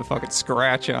doesn't have a fucking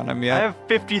scratch on him I yet. have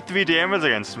 53 damage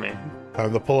against me.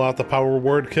 Time to pull out the power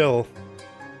word kill.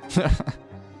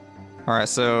 Alright,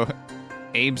 so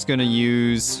Abe's gonna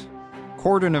use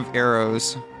Cordon of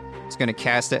Arrows. He's gonna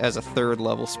cast it as a 3rd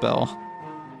level spell.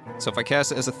 So if I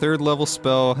cast it as a 3rd level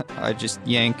spell, I just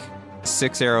yank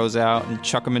 6 arrows out and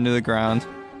chuck them into the ground.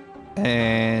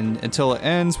 And until it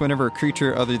ends, whenever a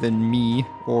creature other than me,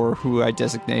 or who I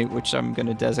designate, which I'm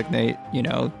gonna designate,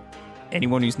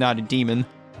 anyone who's not a demon,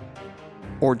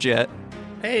 or Jet.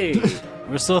 Hey,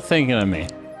 we're still thinking of me.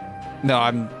 No,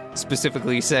 I'm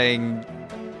specifically saying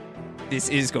this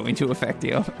is going to affect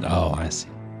you. Oh, I see.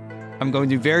 I'm going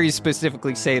to very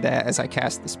specifically say that as I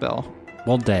cast the spell.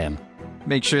 Well, damn.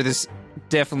 Make sure this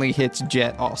definitely hits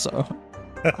Jet also.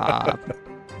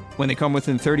 When they come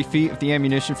within 30 feet of the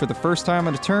ammunition for the first time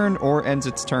on a turn or ends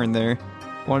its turn there,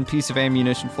 1 piece of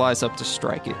ammunition flies up to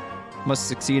strike it. Must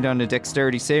succeed on a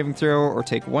dexterity saving throw or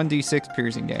take 1d6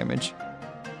 piercing damage.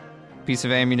 Piece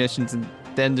of ammunition is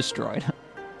then destroyed.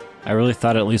 I really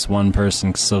thought at least one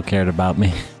person still cared about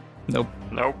me. Nope.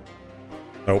 Nope.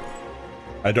 Nope.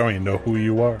 I don't even know who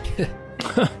you are.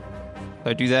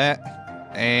 I do that,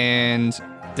 and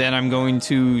then I'm going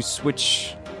to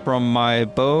switch from my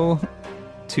bow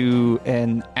to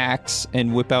an axe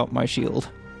and whip out my shield.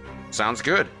 Sounds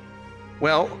good.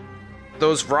 Well,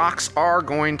 those rocks are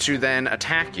going to then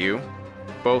attack you,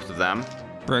 both of them.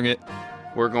 Bring it.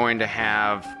 We're going to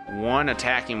have one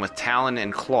attacking with Talon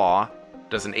and Claw.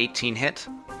 Does an 18 hit?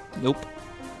 Nope.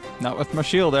 Not with my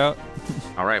shield out.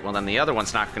 All right, well then the other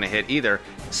one's not going to hit either.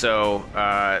 So,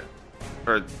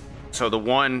 so the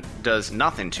one does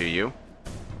nothing to you.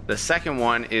 The second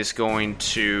one is going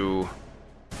to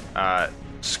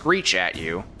screech at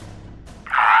you.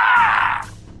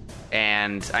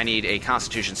 And I need a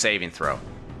Constitution saving throw.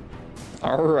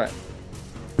 All right.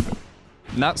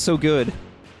 Not so good.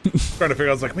 Trying to figure out,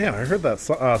 I was like, man, I heard that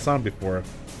sound before.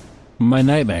 My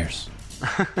nightmares.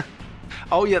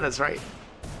 Oh yeah, that's right.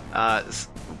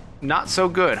 Not so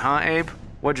good, huh, Abe?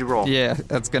 What'd you roll? Yeah,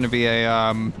 that's going to be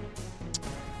a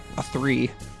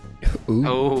 3. Ooh.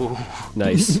 Oh.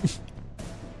 Nice.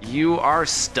 You are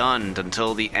stunned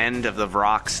until the end of the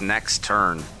rock's next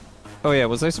turn. Oh yeah,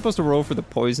 was I supposed to roll for the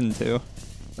poison too?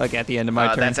 Like at the end of my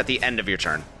turn? That's at the end of your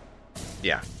turn.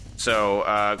 Yeah.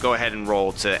 So go ahead and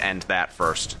roll to end that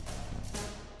first.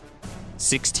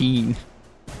 16.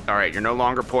 All right, you're no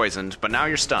longer poisoned, but now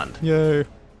you're stunned. Yay.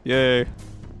 Yay.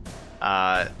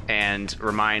 And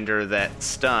reminder that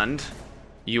stunned,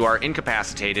 you are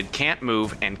incapacitated, can't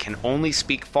move, and can only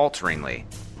speak falteringly.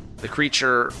 The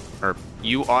creature, or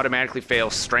you automatically fail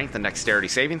strength and dexterity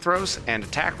saving throws, and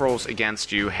attack rolls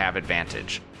against you have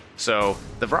advantage. So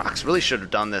the rocks really should have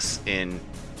done this in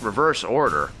reverse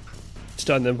order.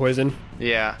 Stun then poison.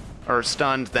 Yeah, or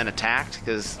stunned then attacked,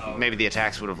 because maybe the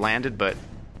attacks would have landed, but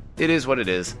it is what it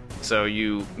is. So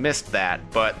you missed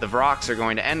that, but the Vrox are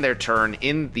going to end their turn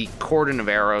in the cordon of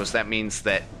arrows. That means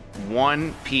that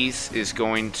one piece is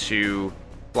going to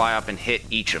fly up and hit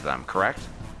each of them, correct?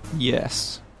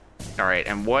 Yes. All right,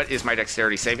 and what is my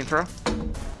dexterity saving throw?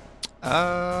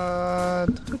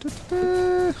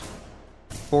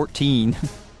 14.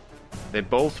 They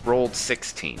both rolled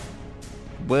 16.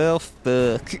 Well,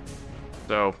 fuck.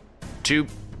 So, two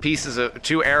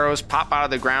arrows pop out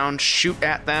of the ground, shoot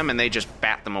at them, and they just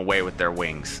bat them away with their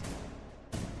wings.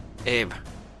 Abe,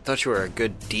 thought you were a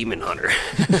good demon hunter.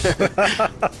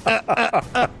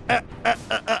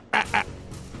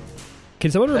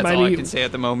 Can someone That's remind all me? I can say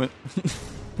at the moment.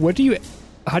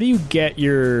 How do you get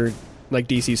your like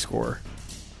DC score?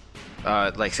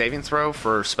 Like saving throw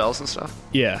for spells and stuff?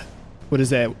 Yeah. What is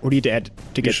that? What do you add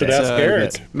to get You should that? ask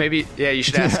Eric. Maybe, yeah, you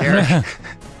should ask Eric.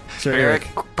 Sir Eric,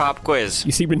 pop quiz.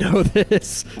 You seem to know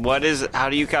this. How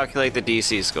do you calculate the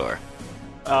DC score?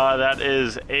 That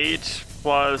is 8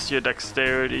 plus your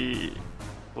dexterity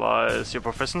plus your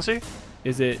proficiency.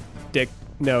 Is it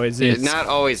No, is it? It's not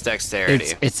always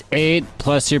dexterity. It's 8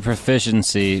 plus your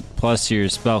proficiency plus your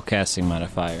spellcasting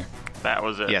modifier. That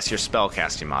was it. Yes, your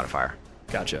spellcasting modifier.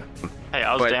 Gotcha. Hey,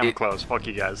 I was But damn close. Fuck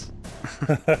you guys.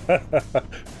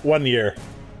 1 year.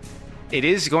 It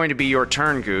is going to be your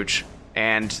turn, Gooch,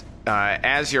 and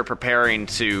as you're preparing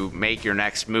to make your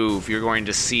next move, you're going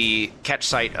to catch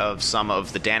sight of some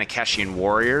of the Danakeshian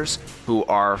warriors who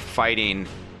are fighting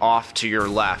off to your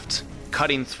left,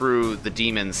 cutting through the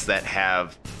demons that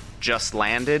have just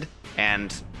landed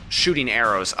and shooting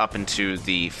arrows up into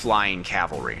the flying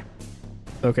cavalry.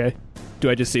 Okay. Do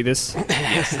I just see this?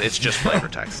 Yes, it's just flavor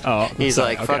text. Oh, He's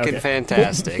sorry. like, Okay, fucking okay.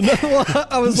 fantastic. Well,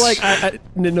 I was like, I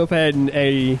didn't know if I had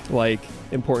any like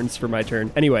importance for my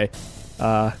turn. Anyway,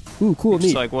 cool, It's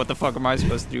neat. like, what the fuck am I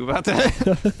supposed to do about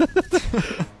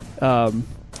that?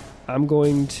 I'm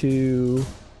going to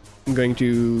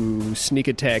sneak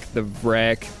attack the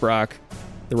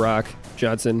Rock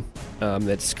Johnson,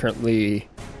 that's currently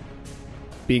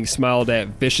being smiled at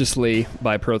viciously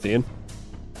by Prothean.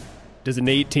 Does an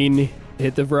 18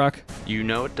 hit the Vrock? You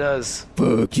know it does.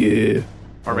 Fuck yeah.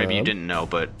 Or maybe you didn't know,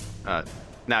 but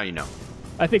now you know.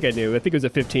 I think I knew. I think it was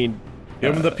a 15.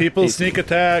 Give him the people's 18. sneak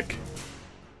attack.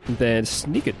 Then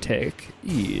sneak attack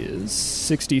is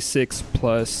 66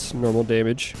 plus normal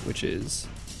damage, which is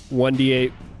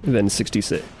 1d8, then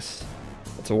 66.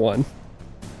 That's a 1.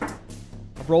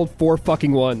 I've rolled 4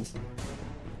 fucking 1s.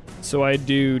 So I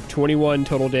do 21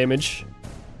 total damage.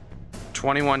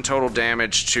 21 total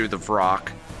damage to the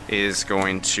Vrock is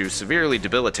going to severely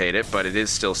debilitate it, but it is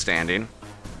still standing.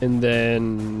 And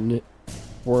then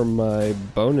for my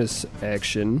bonus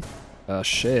action, I'm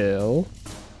just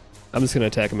going to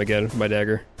attack him again with my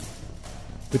dagger,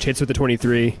 which hits with the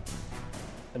 23.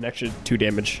 An extra 2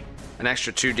 damage. An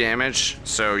extra 2 damage,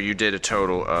 so you did a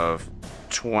total of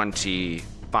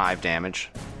 25 damage.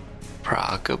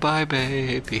 Rockabye,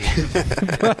 baby.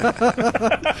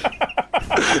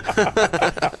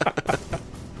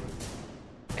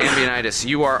 Ambionitis,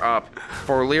 you are up.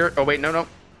 Oh, wait, no.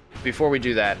 Before we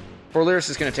do that, Forliris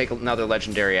is going to take another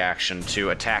legendary action to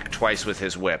attack twice with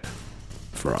his whip.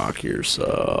 Rock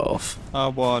yourself. I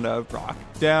wanna rock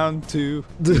down to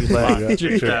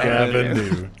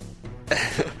Avenue.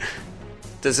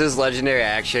 Does his legendary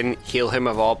action heal him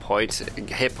of all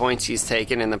hit points he's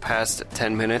taken in the past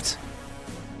 10 minutes?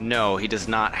 No, he does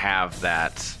not have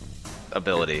that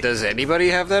ability. Does anybody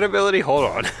have that ability? Hold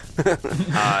on.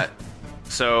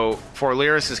 So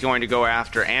Forliris is going to go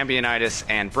after Ambionitis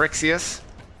and Brixius.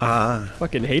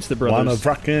 Fucking hates the Wanna brothers.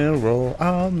 rock and roll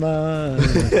all night.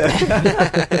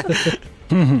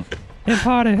 And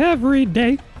party every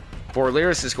day.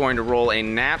 Forliris is going to roll a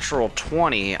natural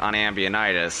 20 on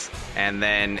Ambionitis, and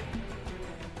then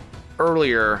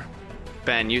earlier,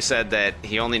 Ben, you said that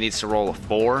he only needs to roll a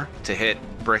 4 to hit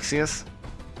Brixius.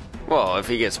 Well, if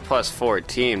he gets plus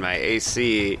 14, my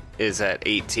AC is at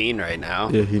 18 right now.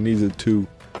 Yeah, he needs a 2.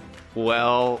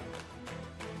 Well,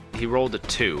 he rolled a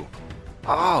 2.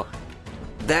 Oh,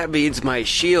 that means my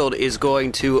shield is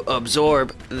going to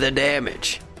absorb the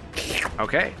damage.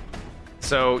 Okay.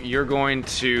 So you're going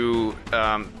to,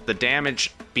 the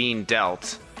damage being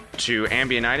dealt to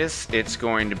Ambionitis, it's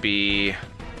going to be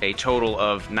a total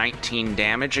of 19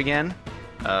 damage again,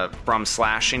 from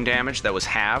slashing damage that was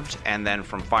halved, and then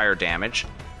from fire damage.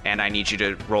 And I need you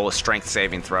to roll a strength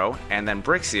saving throw. And then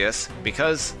Brixius,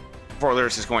 because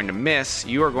Forliris is going to miss,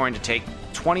 you are going to take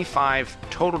 25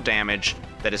 total damage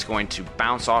that is going to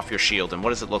bounce off your shield. And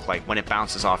what does it look like when it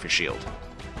bounces off your shield?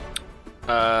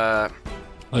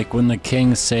 Like when the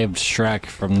king saved Shrek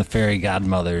from the fairy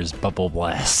godmother's bubble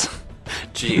blast.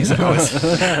 Jesus.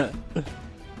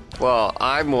 Well,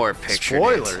 I more pictured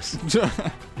Spoilers.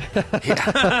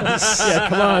 Yeah,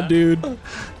 come on, dude.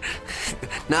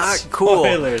 Not cool.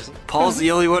 Spoilers. Paul's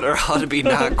the only one allowed to be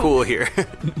not cool here.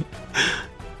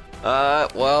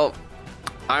 Well,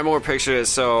 I more picture it,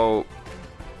 so...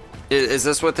 Is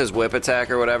this with his whip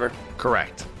attack or whatever?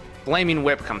 Correct. Flaming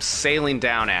whip comes sailing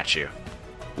down at you.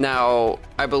 Now,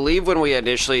 I believe when we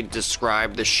initially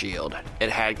described the shield, it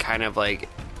had kind of like...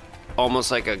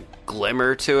 almost like a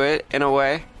glimmer to it, in a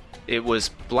way. It was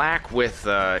black with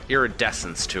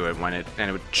iridescence to it and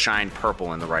it would shine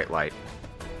purple in the right light.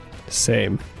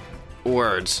 Same.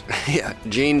 Words. Yeah,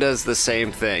 Gene does the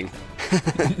same thing.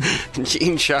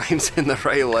 Gene shines in the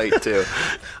right light, too.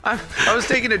 I was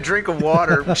taking a drink of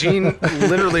water. Gene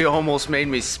literally almost made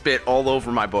me spit all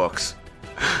over my books.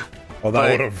 Well,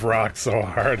 that would have rocked so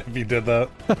hard if he did that.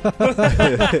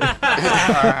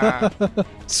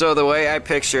 So the way I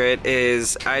picture it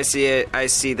is I see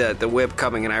the whip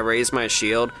coming and I raise my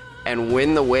shield, and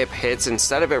when the whip hits,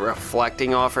 instead of it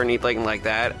reflecting off or anything like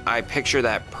that, I picture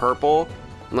that purple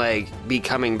like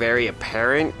becoming very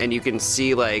apparent, and you can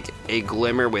see like a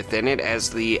glimmer within it as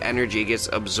the energy gets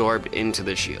absorbed into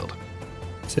the shield.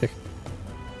 Sick.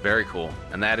 Very cool.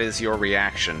 And that is your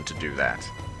reaction to do that.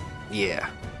 Yeah.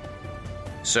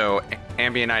 So,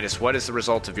 Ambionitis, what is the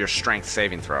result of your strength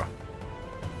saving throw?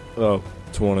 Oh,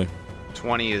 20.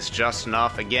 20 is just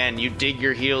enough. Again, you dig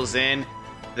your heels in.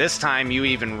 This time you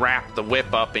even wrap the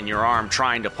whip up in your arm,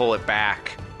 trying to pull it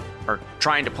back, or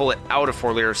trying to pull it out of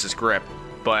Forliris' grip.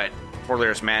 But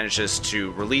Forliris manages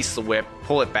to release the whip,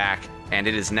 pull it back, and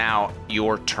it is now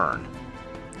your turn.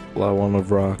 Well, I want to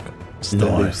rock.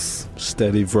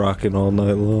 Steady rocking all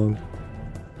night long.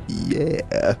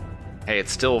 Yeah. Hey,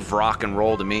 it's still rock and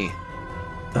roll to me.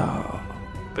 Oh.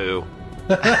 Boo.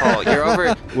 Paul, you're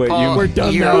over. Wait, Paul, we're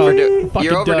done you're now.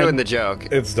 you're overdoing done. the joke.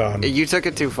 It's done. You took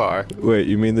it too far. Wait,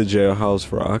 you mean the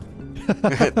jailhouse rock?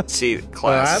 See, Well,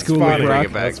 class. that's School funny. of Rock.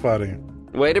 Bring it back. That's funny.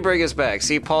 Way to bring us back.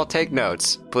 See, Paul, take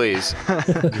notes, please.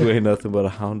 You ain't nothing but a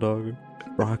hound dog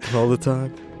rocking all the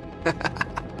time.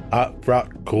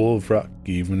 Rock, cool rock,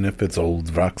 even if it's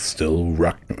old rock, still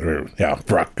rock,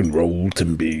 rock and roll to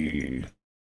me.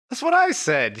 That's what I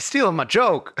said. You're stealing my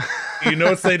joke. You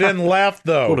notice they didn't laugh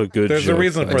though. What a good There's joke. a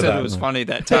reason I for said that. it was funny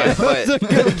that time. But That's a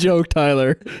good joke,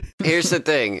 Tyler. here's the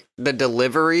thing: the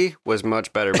delivery was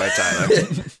much better by Tyler.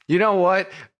 You know what?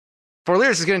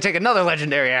 Forliris is going to take another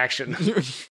legendary action.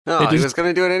 No, he was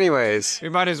gonna do it anyways. We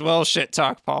might as well shit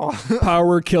talk, Paul.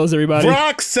 Power kills everybody.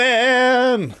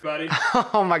 Roxanne!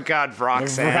 Oh my god,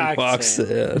 Roxanne.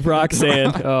 Roxanne.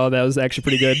 Roxanne. Oh, that was actually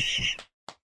pretty good.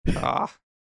 Ah.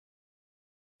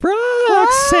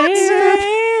 Roxanne.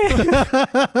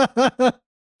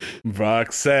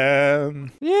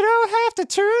 Roxanne. You don't have to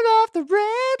turn off the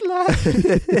red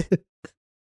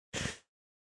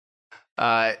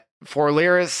light.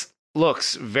 Forliris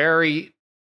looks very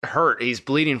hurt. He's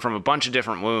bleeding from a bunch of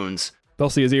different wounds. They'll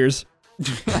see his ears.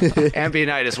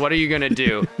 Ambionitis, what are you going to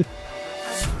do?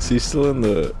 Is he still in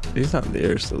the... He's not in the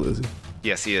air still, is he?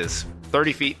 Yes, he is.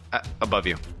 30 feet above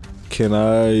you. Can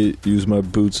I use my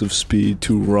boots of speed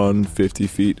to run 50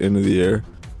 feet into the air?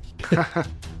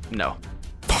 No.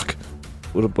 Fuck.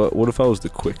 What if I was the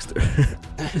Quickster?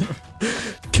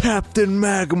 Captain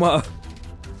Magma!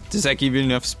 Does that give you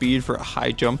enough speed for a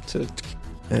high jump to...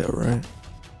 Yeah, right.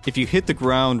 If you hit the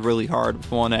ground really hard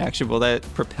with one action, will that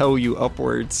propel you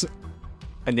upwards?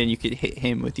 And then you could hit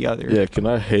him with the other. Yeah, can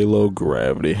I Halo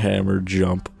Gravity Hammer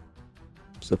jump?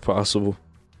 Is that possible?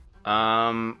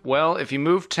 Well, if you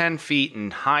move 10 feet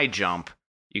and high jump,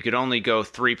 you could only go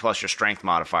 3 plus your strength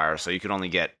modifier, so you could only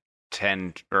get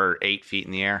 10 or 8 feet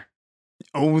in the air.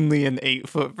 Only an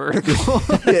 8-foot vertical.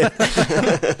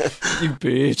 You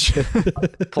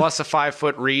bitch. Plus a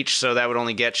 5-foot reach, so that would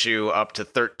only get you up to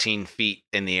 13 feet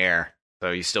in the air.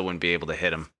 So you still wouldn't be able to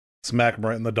hit him. Smack him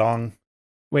right in the dong.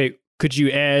 Wait, could you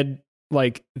add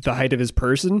like the height of his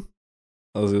person?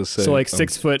 I was gonna say. So like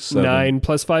 6'9"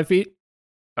 plus 5 feet?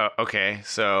 Okay,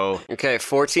 so... Okay,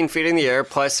 14 feet in the air,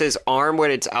 plus his arm when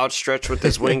it's outstretched with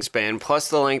his wingspan, plus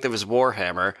the length of his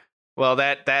warhammer. Well,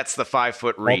 that's the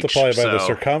 5-foot reach. Multiply by the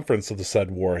circumference of the said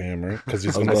warhammer, because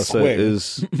he's I was going to gonna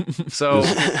say, swing. So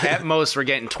at most, we're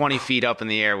getting 20 feet up in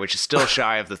the air, which is still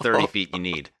shy of the 30 feet you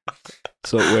need.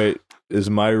 So wait, is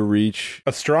my reach...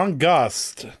 A strong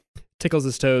gust. Tickles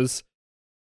his toes.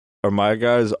 Are my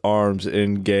guys' arms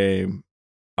in game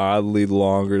oddly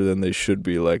longer than they should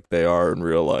be, like they are in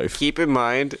real life? Keep in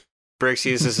mind,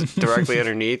 Brixies is directly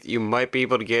underneath. You might be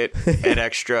able to get an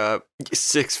extra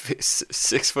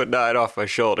 6'9" off my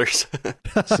shoulders.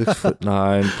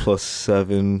 6'9" plus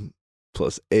 7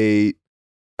 plus 8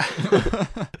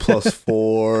 plus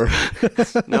 4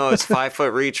 No, it's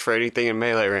 5-foot reach for anything in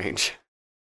melee range.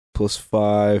 plus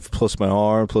 5 plus my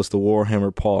arm plus the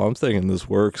Warhammer Paw. I'm thinking this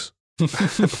works.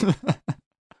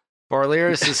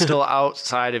 Forliris is still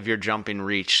outside of your jumping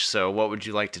reach, so what would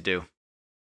you like to do?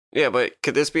 Yeah, but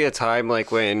could this be a time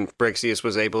like when Brixius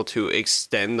was able to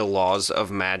extend the laws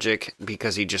of magic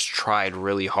because he just tried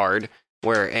really hard,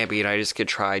 where Ambionitis could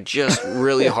try just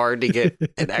really hard to get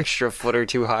an extra foot or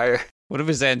two higher? What if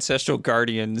his ancestral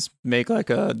guardians make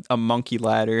like a monkey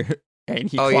ladder and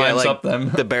he climbs like up them?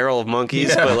 The barrel of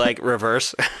monkeys, but like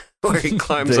reverse, where he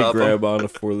climbs They up. grab onto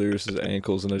Forliris'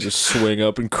 ankles and I just swing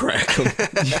up and crack them.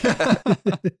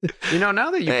 You know,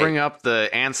 now that you bring up the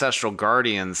ancestral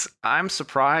guardians, I'm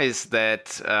surprised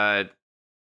that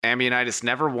Ambionitis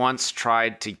never once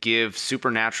tried to give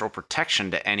supernatural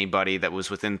protection to anybody that was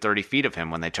within 30 feet of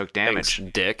him when they took damage.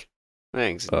 Thanks, Dick.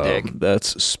 Thanks, Dick.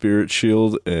 That's Spirit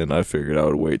Shield, and I figured I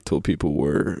would wait till people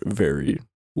were very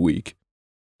weak.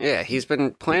 Yeah, he's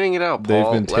been planning it out,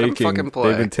 Paul. Let him fucking play.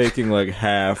 They've been taking like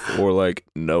half or like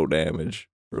no damage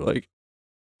for like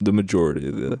the majority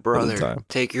of the time.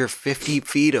 Take your 50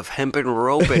 feet of hempen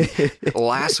rope and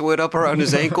lasso it up around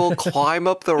his ankle, climb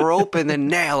up the rope, and then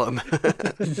nail him.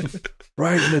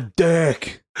 Right in the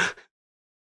deck.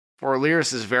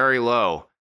 Forliris is very low.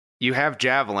 You have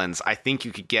javelins. I think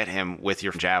you could get him with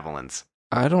your javelins.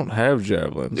 I don't have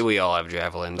javelins. We all have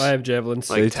javelins. I have javelins.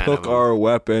 They took our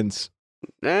weapons.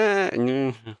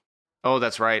 Oh,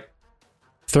 that's right.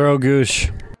 Throw goosh.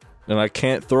 And I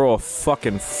can't throw a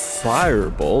fucking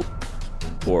firebolt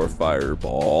or a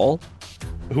fireball.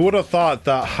 Who would have thought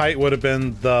that height would have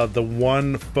been the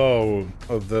one foe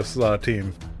of this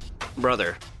team?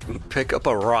 Brother, pick up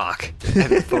a rock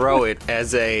and throw it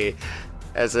as a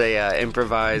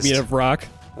improvised rock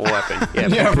weapon.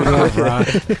 Yeah, rock.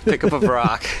 Pick up a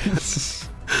rock.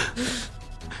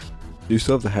 You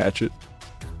still have the hatchet.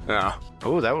 Yeah.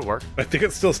 Oh, that would work. I think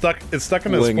it's still stuck. It's stuck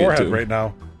in his Wing it forehead too. right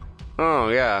now. Oh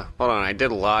yeah. Hold on, I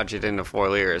did lodge it into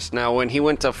Forliris. Now, when he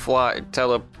went to fly,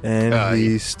 And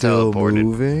he's still teleported.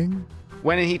 moving.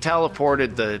 When he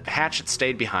teleported, the hatchet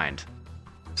stayed behind.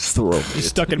 Just throw it. He's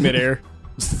stuck in midair.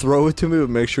 Just throw it to me, but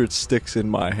make sure it sticks in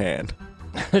my hand.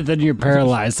 Then you're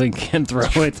paralyzed and can't throw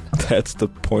it. That's the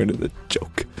point of the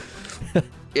joke.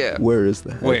 Yeah. Where is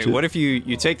the hatchet? Wait, what if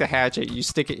you take the hatchet, you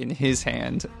stick it in his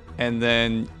hand, and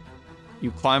then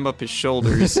you climb up his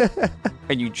shoulders,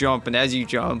 and you jump, and as you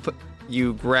jump,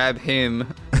 you grab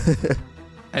him,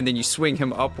 and then you swing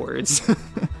him upwards.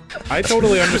 I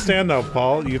totally understand now,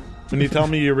 Paul. When you tell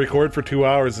me you record for 2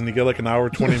 hours and you get like an hour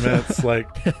 20 minutes, like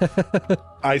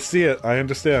I see it. I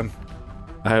understand.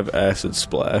 I have acid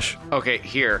splash. Okay,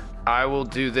 here. I will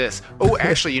do this. Oh,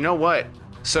 actually, you know what?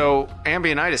 So,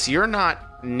 Ambionitis, you're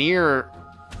not near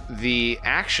the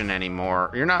action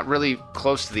anymore. You're not really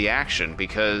close to the action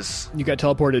because You got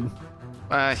teleported.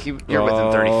 you're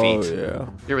within 30 feet. Yeah.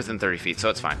 You're within 30 feet, so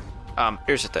it's fine.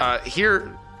 Here's the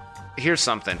thing. Here's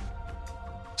something.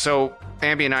 So,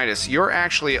 Ambionitis, you're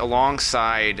actually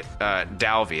alongside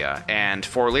Dalvia, and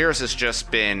Forliris has just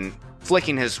been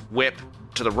flicking his whip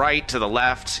to the right, to the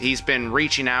left. He's been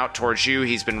reaching out towards you.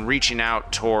 He's been reaching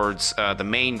out towards the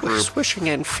main group. Swishing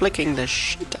and flicking the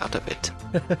shit out of it.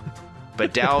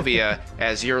 But Dalvia,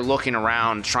 as you're looking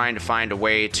around trying to find a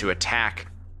way to attack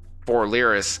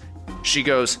Forliris, she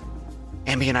goes,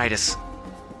 Ambionitis,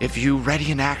 if you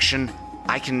ready in action,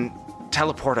 I can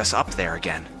teleport us up there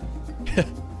again.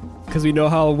 Because we know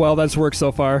how well that's worked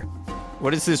so far.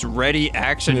 What is this ready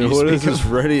action Yeah, you what is speak this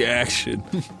of? ready action?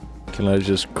 Can I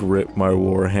just grip my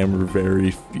warhammer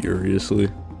very furiously?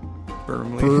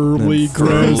 Firmly Then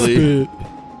grasp firmly. it.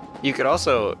 You could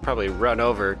also probably run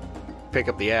over, pick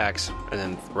up the axe, and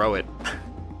then throw it.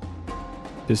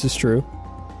 This is true.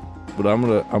 But I'm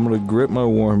gonna grip my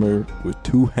warhammer with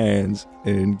 2 hands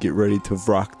and get ready to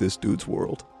rock this dude's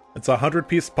world. It's a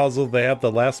 100-piece puzzle. They have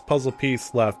the last puzzle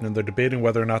piece left, and they're debating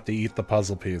whether or not to eat the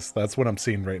puzzle piece. That's what I'm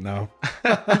seeing right now.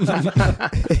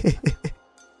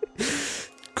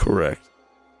 Correct.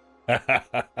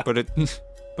 But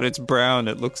it's brown.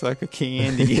 It looks like a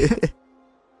candy.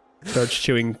 Starts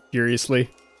chewing furiously.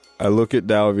 I look at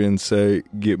Dalvia and say,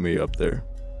 "Get me up there.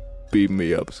 Beam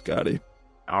me up, Scotty."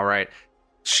 All right.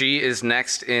 She is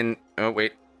next in... Oh,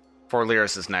 wait.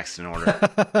 Forliris is next in order.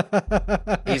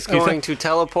 He's going to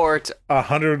teleport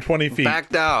 120 feet. back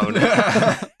down.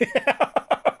 That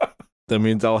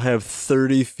means I'll have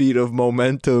 30 feet of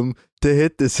momentum to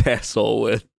hit this asshole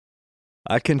with.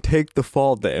 I can take the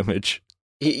fall damage.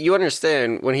 You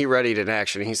understand, when he readied an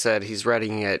action, he said he's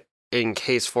readying it in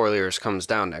case Forliris comes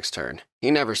down next turn.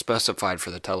 He never specified for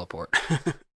the teleport.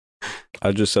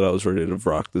 I just said I was ready to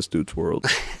rock this dude's world.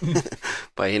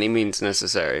 By any means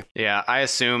necessary. Yeah, I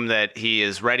assume that he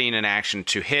is readying an action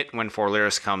to hit when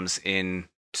Forliris comes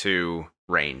into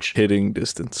range. Hitting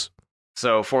distance.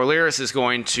 So Forliris is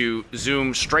going to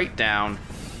zoom straight down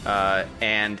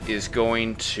and is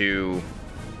going to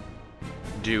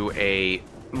do a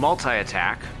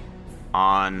multi-attack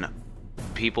on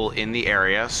people in the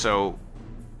area. So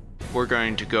we're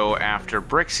going to go after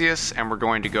Brixius and we're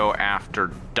going to go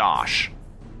after Dosh.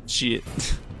 Shit.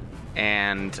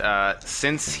 And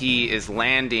since he is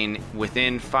landing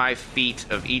within 5 feet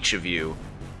of each of you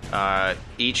are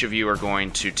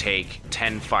going to take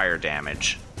 10 fire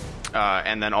damage.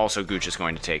 And then also Gooch is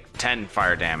going to take 10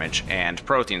 fire damage, and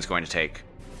Prothean's going to take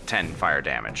 10 fire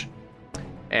damage.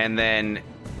 And then,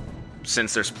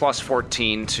 since there's plus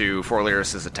 14 to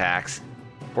Forliris' attacks,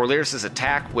 Forliris'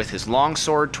 attack with his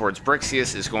longsword towards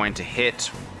Brixius is going to hit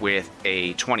with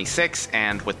a 26,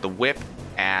 and with the whip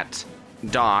at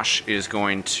Dosh is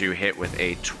going to hit with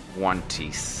a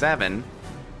 27.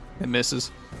 It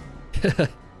misses.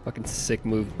 Fucking sick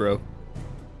move, bro.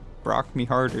 Rock me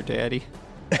harder, daddy.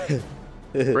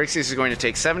 Brixius is going to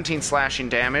take 17 slashing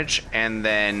damage and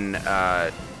then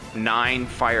 9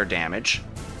 fire damage.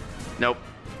 Nope,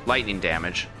 lightning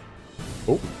damage.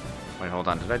 Oh. Wait, hold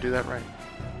on. Did I do that right?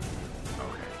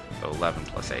 Okay, so 11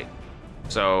 plus 8.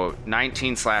 So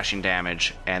 19 slashing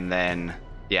damage and then,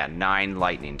 9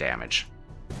 lightning damage.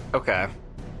 Okay.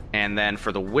 And then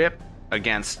for the whip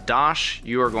against Dosh,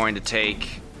 you are going to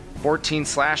take 14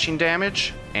 slashing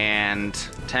damage and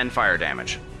 10 fire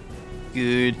damage.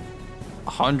 Good.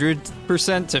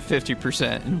 100% to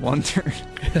 50% in one turn.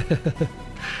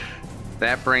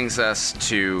 That brings us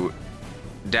to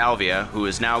Dalvia, who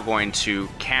is now going to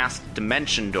cast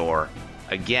Dimension Door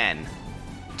again,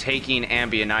 taking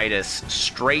Ambionitis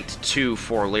straight to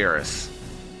Forliris.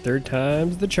 3rd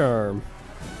time's the charm.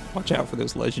 Watch out for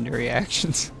those legendary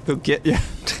actions. They'll get you.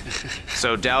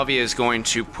 So Dalvia is going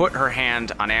to put her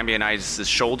hand on Ambionitis'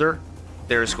 shoulder.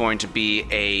 There's going to be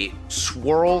a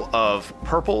swirl of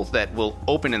purple that will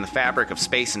open in the fabric of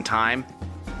space and time.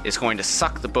 It's going to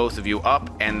suck the both of you up,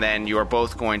 and then you are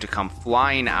both going to come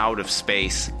flying out of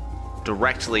space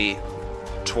directly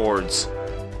towards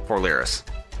Forliris.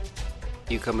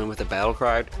 You come in with a battle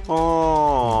cry.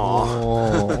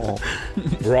 Oh.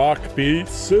 Rock, beat,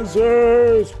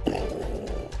 scissors.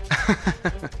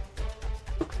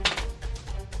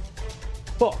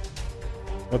 Fuck.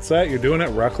 What's that? You're doing it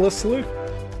recklessly?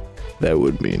 That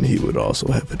would mean he would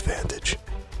also have advantage.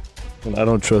 And I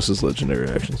don't trust his legendary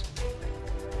actions.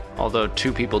 Although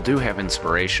 2 people do have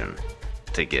inspiration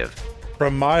to give.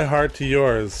 From my heart to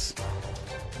yours,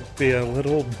 be a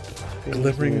little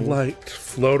glimmering light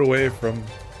float away from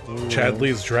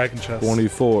Chadley's dragon chest.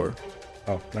 24.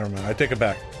 Oh, never mind. I take it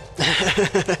back.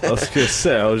 I was gonna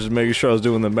say, I was just making sure I was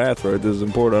doing the math right. This is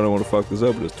important. I don't want to fuck this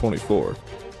up, but it's 24.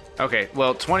 Okay,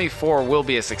 well, 24 will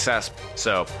be a success,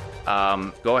 so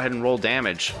go ahead and roll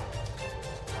damage.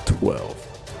 12.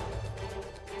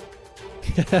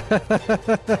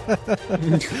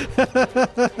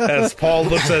 As Paul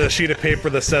looks at a sheet of paper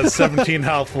that says 17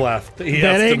 health left, he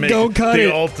has to make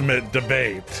the ultimate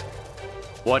debate.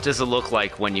 What does it look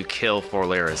like when you kill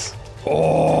Forliris?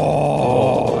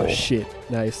 Oh, shit.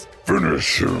 Nice.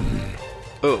 Finish him.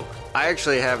 Ooh, I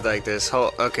actually have like this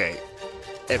whole... Okay,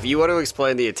 if you want to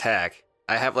explain the attack,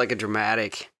 I have like a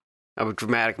dramatic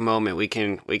moment we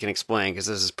can explain, because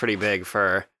this is pretty big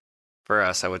for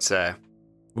us, I would say.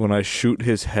 When I shoot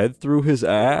his head through his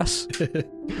ass?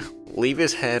 Leave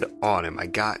his head on him. I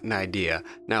got an idea.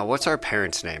 Now, what's our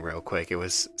parents' name, real quick? It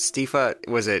was Stifa.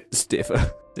 Was it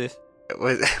Stifa?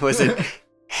 Was it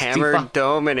Hammer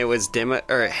Dome, and it was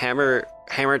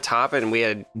Hammer Top, and we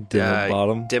had Dimma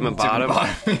Bottom. Dimma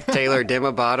Bottom. Taylor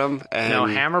Dimma Bottom. And... No,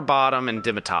 Hammer Bottom and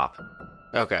Dimma Top.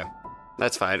 Okay,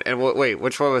 that's fine. And wait,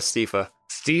 which one was Stifa?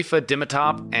 Stifa Dimma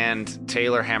Top and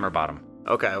Taylor Hammer Bottom.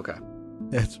 Okay.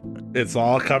 It's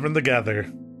all coming together.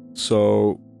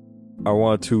 So, I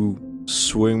want to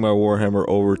swing my Warhammer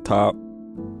over top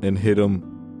and hit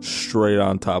him straight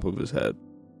on top of his head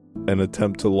and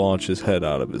attempt to launch his head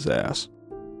out of his ass,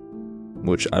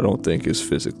 which I don't think is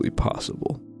physically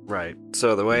possible. Right.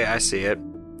 So the way I see it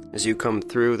is you come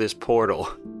through this portal,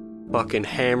 fucking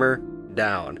hammer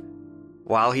down.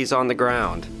 While he's on the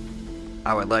ground,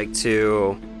 I would like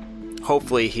to...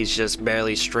 Hopefully he's just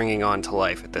barely stringing on to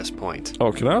life at this point.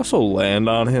 Oh, can I also land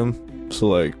on him? So,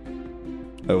 like,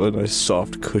 I have a nice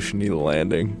soft, cushiony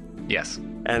landing. Yes.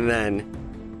 And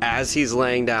then, as he's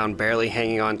laying down, barely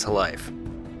hanging on to life,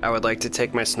 I would like to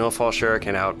take my Snowfall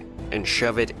Shuriken out and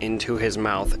shove it into his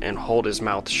mouth and hold his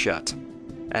mouth shut.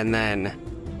 And then,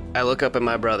 I look up at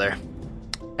my brother,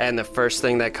 and the first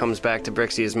thing that comes back to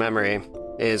Brixia's memory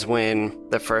is when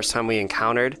the first time we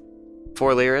encountered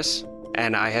Forliris,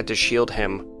 and I had to shield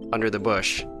him under the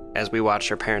bush as we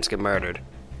watched our parents get murdered.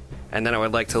 And then I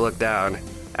would like to look down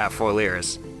at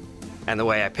Forliris. And the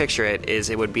way I picture it is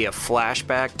it would be a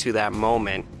flashback to that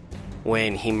moment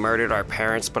when he murdered our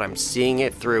parents, but I'm seeing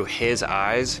it through his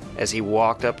eyes as he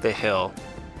walked up the hill.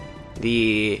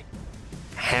 The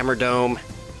Hammerdome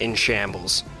in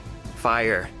shambles.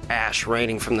 Fire, ash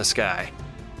raining from the sky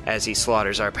as he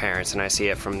slaughters our parents, and I see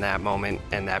it from that moment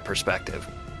and that perspective.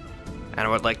 And I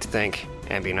would like to think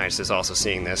Ambunice is also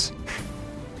seeing this.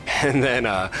 And then,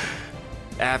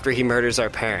 after he murders our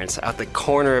parents, out the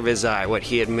corner of his eye, what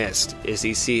he had missed is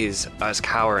he sees us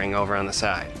cowering over on the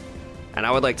side. And I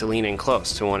would like to lean in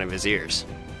close to one of his ears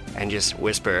and just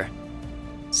whisper,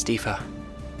 Stifa,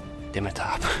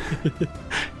 Dimitop.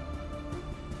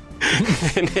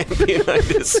 And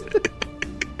Ambunice.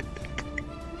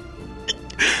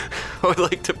 I would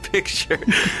like to picture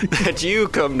that you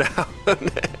come down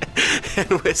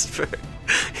and whisper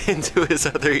into his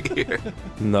other ear.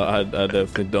 No, I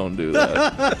definitely don't do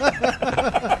that.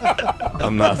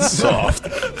 I'm not soft.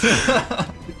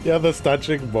 Yeah, this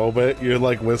touching moment, you're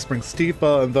like whispering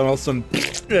Stifa, and then all of a sudden,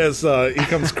 as he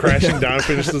comes crashing down,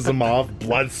 finishes him off,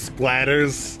 blood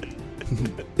splatters.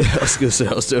 I was gonna say,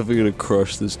 I was definitely gonna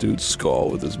crush this dude's skull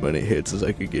with as many hits as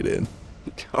I could get in.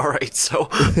 Alright, so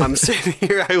I'm sitting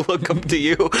here, I look up to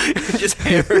you, and just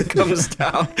hammer comes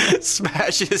down,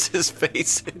 smashes his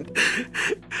face in.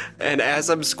 And as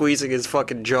I'm squeezing his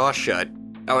fucking jaw shut,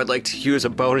 I would like to use a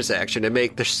bonus action to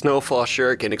make the Snowfall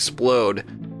Shuriken explode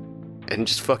and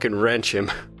just fucking wrench him.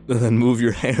 And then move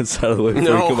your hands out of the way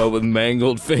before you come up with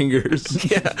mangled fingers.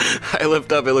 Yeah, I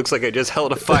lift up, it looks like I just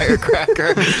held a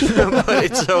firecracker, but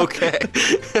it's okay.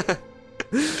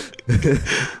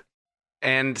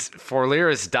 And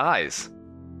Forliris dies.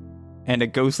 And a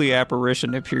ghostly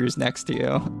apparition appears next to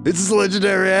you. This is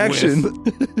legendary action.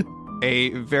 With a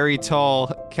very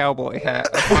tall cowboy hat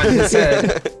on his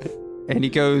head. And he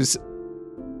goes,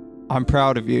 I'm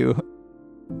proud of you,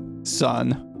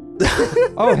 son.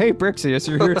 Oh, hey, Brixius,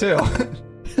 you're here too.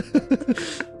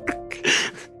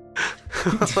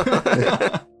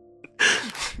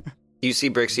 You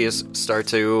see Brixius start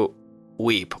to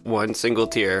weep one single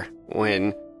tear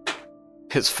when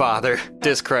his father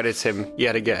discredits him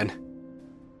yet again.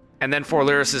 And then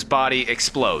Forliris' body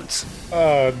explodes.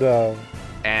 Oh, no.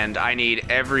 And I need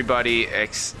everybody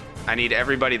that's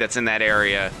in that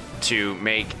area to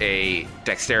make a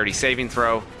dexterity saving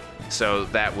throw. So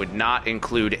that would not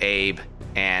include Abe,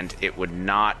 and it would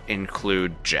not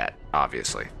include Jet,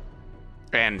 obviously.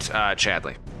 And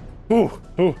Chadley.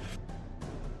 Ooh.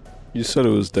 You said it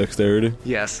was dexterity?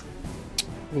 Yes.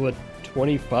 Will a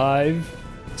 25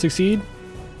 succeed?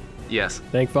 Yes.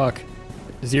 Thank fuck.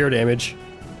 0 damage.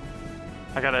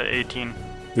 I got an 18.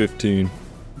 15.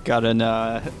 Got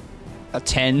a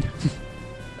 10.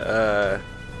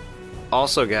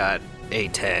 Also got a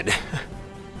 10.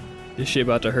 This shit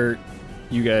about to hurt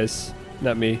you guys,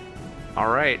 not me. All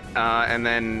right. And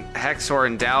then Hexor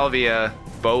and Dalvia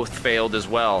both failed as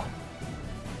well.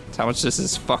 How much does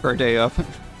this fuck our day up?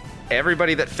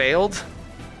 Everybody that failed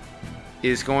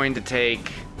is going to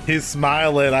take... He's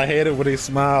smiling. I hate it when he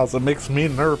smiles. It makes me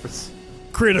nervous.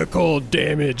 Critical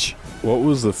damage. What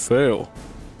was the fail?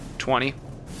 20.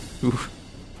 Oof.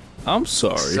 I'm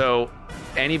sorry. So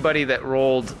anybody that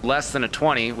rolled less than a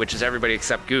 20, which is everybody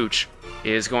except Gooch,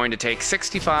 is going to take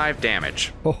 65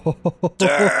 damage.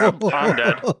 Damn, I'm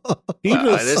dead. He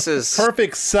just this is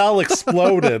perfect cell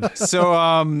exploded.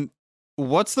 So,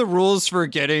 what's the rules for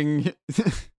getting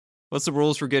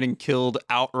killed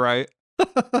outright?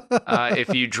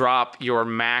 If you drop your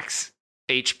max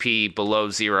HP below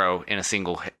 0 in a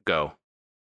single go.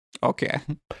 Okay.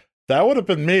 That would have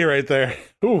been me right there.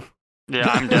 Ooh. Yeah,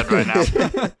 I'm dead right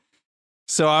now.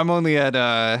 So I'm only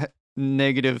at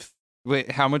negative.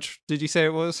 Wait, how much did you say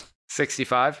it was?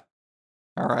 65.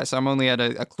 All right, so I'm only at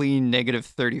a clean negative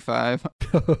 35.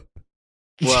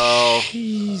 Well,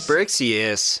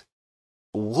 Brixius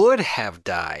would have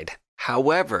died.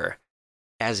 However,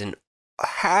 as an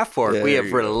half-orc, we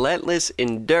have relentless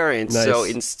endurance. Nice. So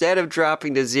instead of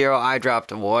dropping to 0, I dropped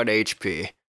to 1 HP.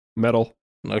 Metal.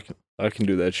 I can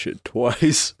do that shit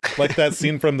twice. Like that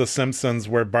scene from The Simpsons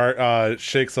where Bart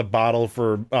shakes a bottle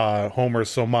for Homer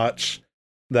so much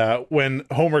that when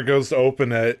Homer goes to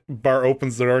open it, Bart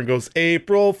opens the door and goes,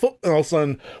 April Fool, and all of a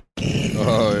sudden,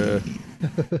 Oh,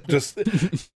 yeah. just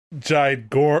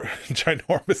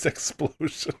ginormous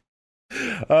explosion.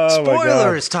 Oh, my God.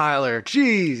 Spoilers, Tyler.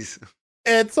 Jeez.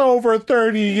 It's over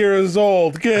 30 years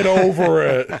old. Get over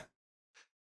it.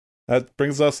 That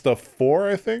brings us to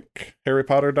 4, I think. Harry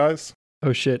Potter dies.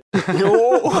 Oh shit!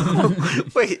 No.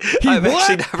 Wait, I've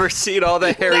actually never seen all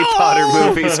the Harry Potter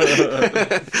movies.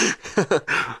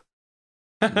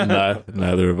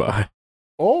 Neither have I.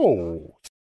 Oh.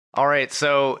 All right,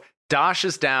 so Dosh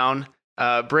is down.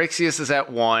 Brixius is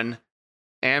at 1.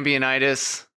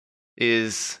 Ambionitis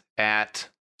is at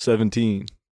 17.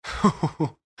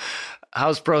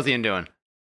 How's Prothean doing?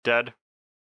 Dead.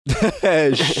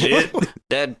 Shit.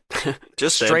 Dead.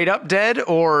 Just Straight up dead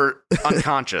or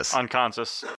unconscious?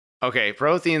 Unconscious. Okay,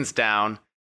 Prothean's down.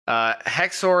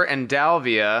 Hexor and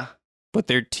Dalvia. But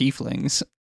they're tieflings,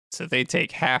 so they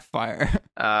take half fire.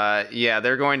 Yeah,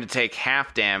 they're going to take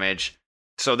half damage.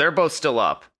 So they're both still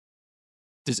up.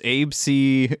 Does Abe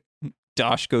see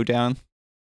Dosh go down?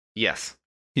 Yes.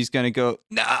 He's going to go,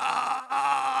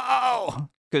 no!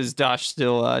 Because Dosh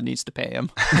still needs to pay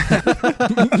him.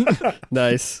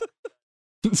 Nice.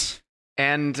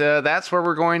 And that's where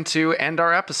we're going to end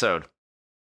our episode.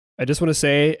 I just want to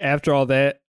say, after all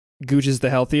that, Gooch is the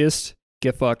healthiest.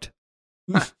 Get fucked.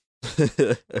 I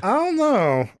don't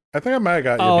know. I think I might have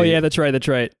got you. Oh, beat. yeah, that's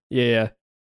right. Yeah.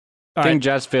 I think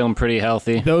Jet's feeling pretty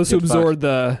healthy. Those who Get fucked. absorbed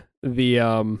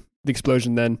the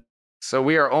explosion then. So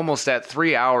we are almost at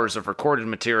 3 hours of recorded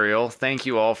material. Thank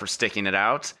you all for sticking it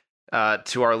out.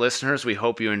 To our listeners, we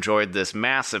hope you enjoyed this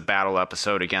massive battle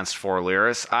episode against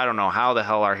Forliris. I don't know how the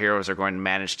hell our heroes are going to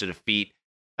manage to defeat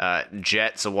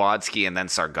Jet, Zawadzki, and then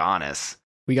Sargonis.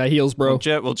 We got heals, bro.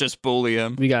 Jet will just bully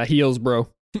him. We got heals, bro.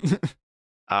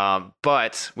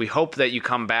 But we hope that you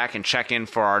come back and check in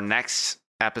for our next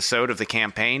episode of the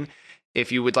campaign.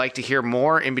 If you would like to hear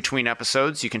more in between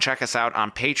episodes, you can check us out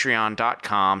on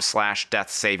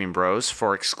patreon.com/deathsavingbros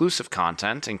for exclusive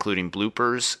content, including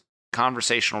bloopers,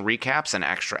 conversational recaps, and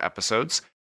extra episodes.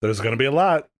 There's going to be a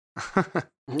lot.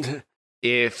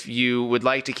 If you would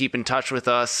like to keep in touch with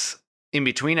us in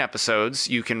between episodes,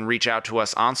 you can reach out to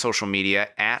us on social media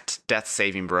at Death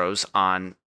Saving Bros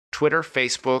on Twitter,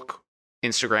 Facebook,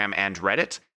 Instagram, and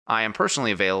Reddit. I am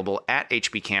personally available at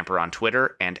HBCamper on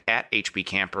Twitter and at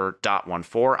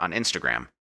HBCamper.14 on Instagram.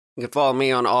 You can follow me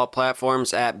on all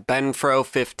platforms at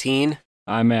Benfro15.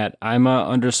 I'm at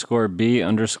Ima_B_rad.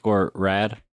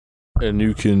 And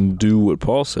you can do what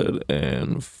Paul said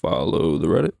and follow the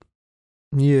Reddit.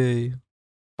 Yay.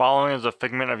 Following is a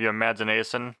figment of your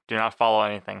imagination. Do not follow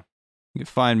anything. You can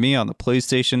find me on the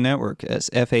PlayStation Network as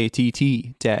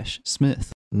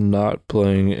FATT-Smith. Not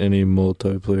playing any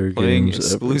multiplayer Playing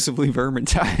games exclusively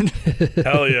Vermintide.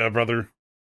 Hell yeah, brother.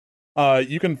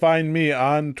 You can find me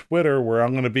on Twitter where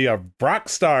I'm going to be a rock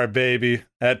star, baby,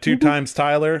 at 2 times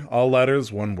Tyler, all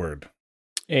letters, 1 word.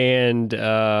 And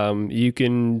you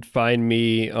can find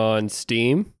me on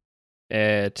Steam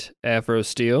at Afro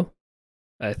Steel.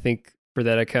 I think for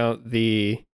that account,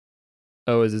 the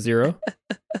O is a 0.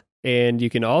 And you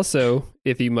can also,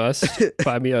 if you must,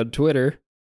 find me on Twitter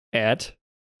at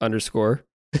 _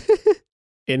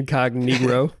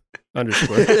 incognito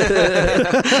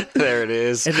 _ There it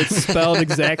is. And it's spelled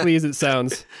exactly as it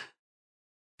sounds.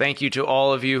 Thank you to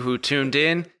all of you who tuned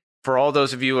in. For all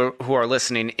those of you who are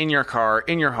listening in your car,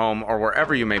 in your home, or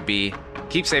wherever you may be,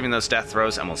 keep saving those death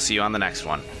throws, and we'll see you on the next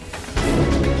one.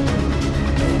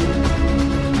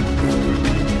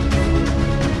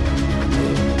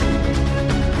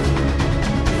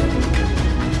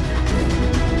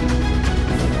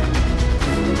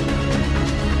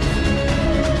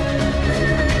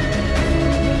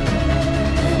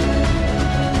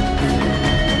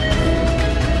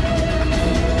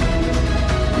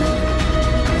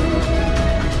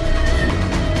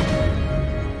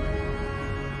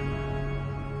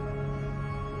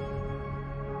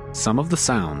 Some of the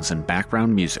sounds and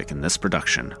background music in this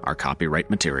production are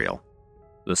copyright material.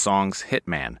 The songs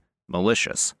Hitman,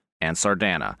 Malicious, and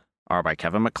Sardana are by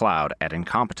Kevin MacLeod at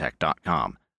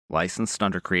Incompetech.com, licensed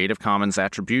under Creative Commons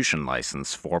Attribution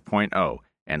License 4.0,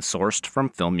 and sourced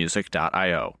from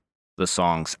filmmusic.io. The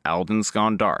songs Alden's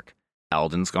Gone Dark,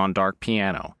 Alden's Gone Dark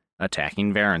Piano,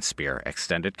 Attacking Varansphere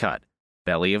Extended Cut,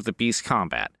 Belly of the Beast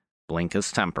Combat,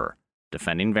 Blinka's Temper,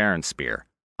 Defending Varansphere,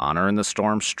 Honor in the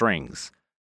Storm Strings,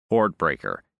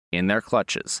 Hordebreaker, In Their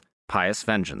Clutches, Pious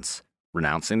Vengeance,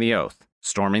 Renouncing the Oath,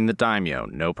 Storming the Daimyo,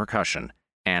 No Percussion,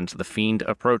 and The Fiend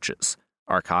Approaches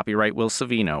are copyright Will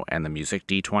Savino and the Music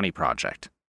D20 Project.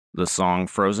 The song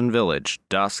Frozen Village,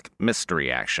 Dusk, Mystery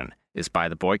Action is by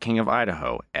the Boy King of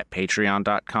Idaho at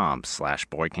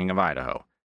patreon.com/Boy King of Idaho.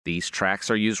 These tracks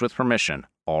are used with permission,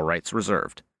 all rights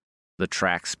reserved. The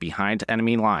tracks Behind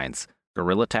Enemy Lines,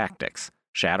 Guerrilla Tactics,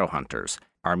 Shadowhunters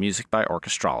are music by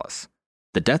Orchestralis.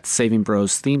 The Death Saving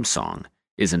Bros theme song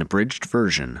is an abridged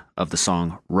version of the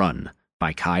song Run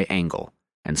by Kai Angle,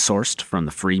 and and sourced from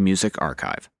the Free Music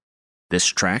Archive. This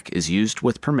track is used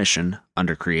with permission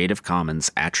under Creative Commons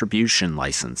Attribution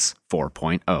License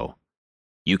 4.0.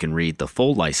 You can read the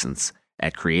full license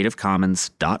at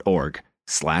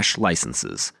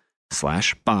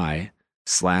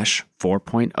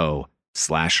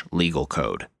creativecommons.org/licenses/by/4.0/legal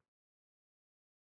code.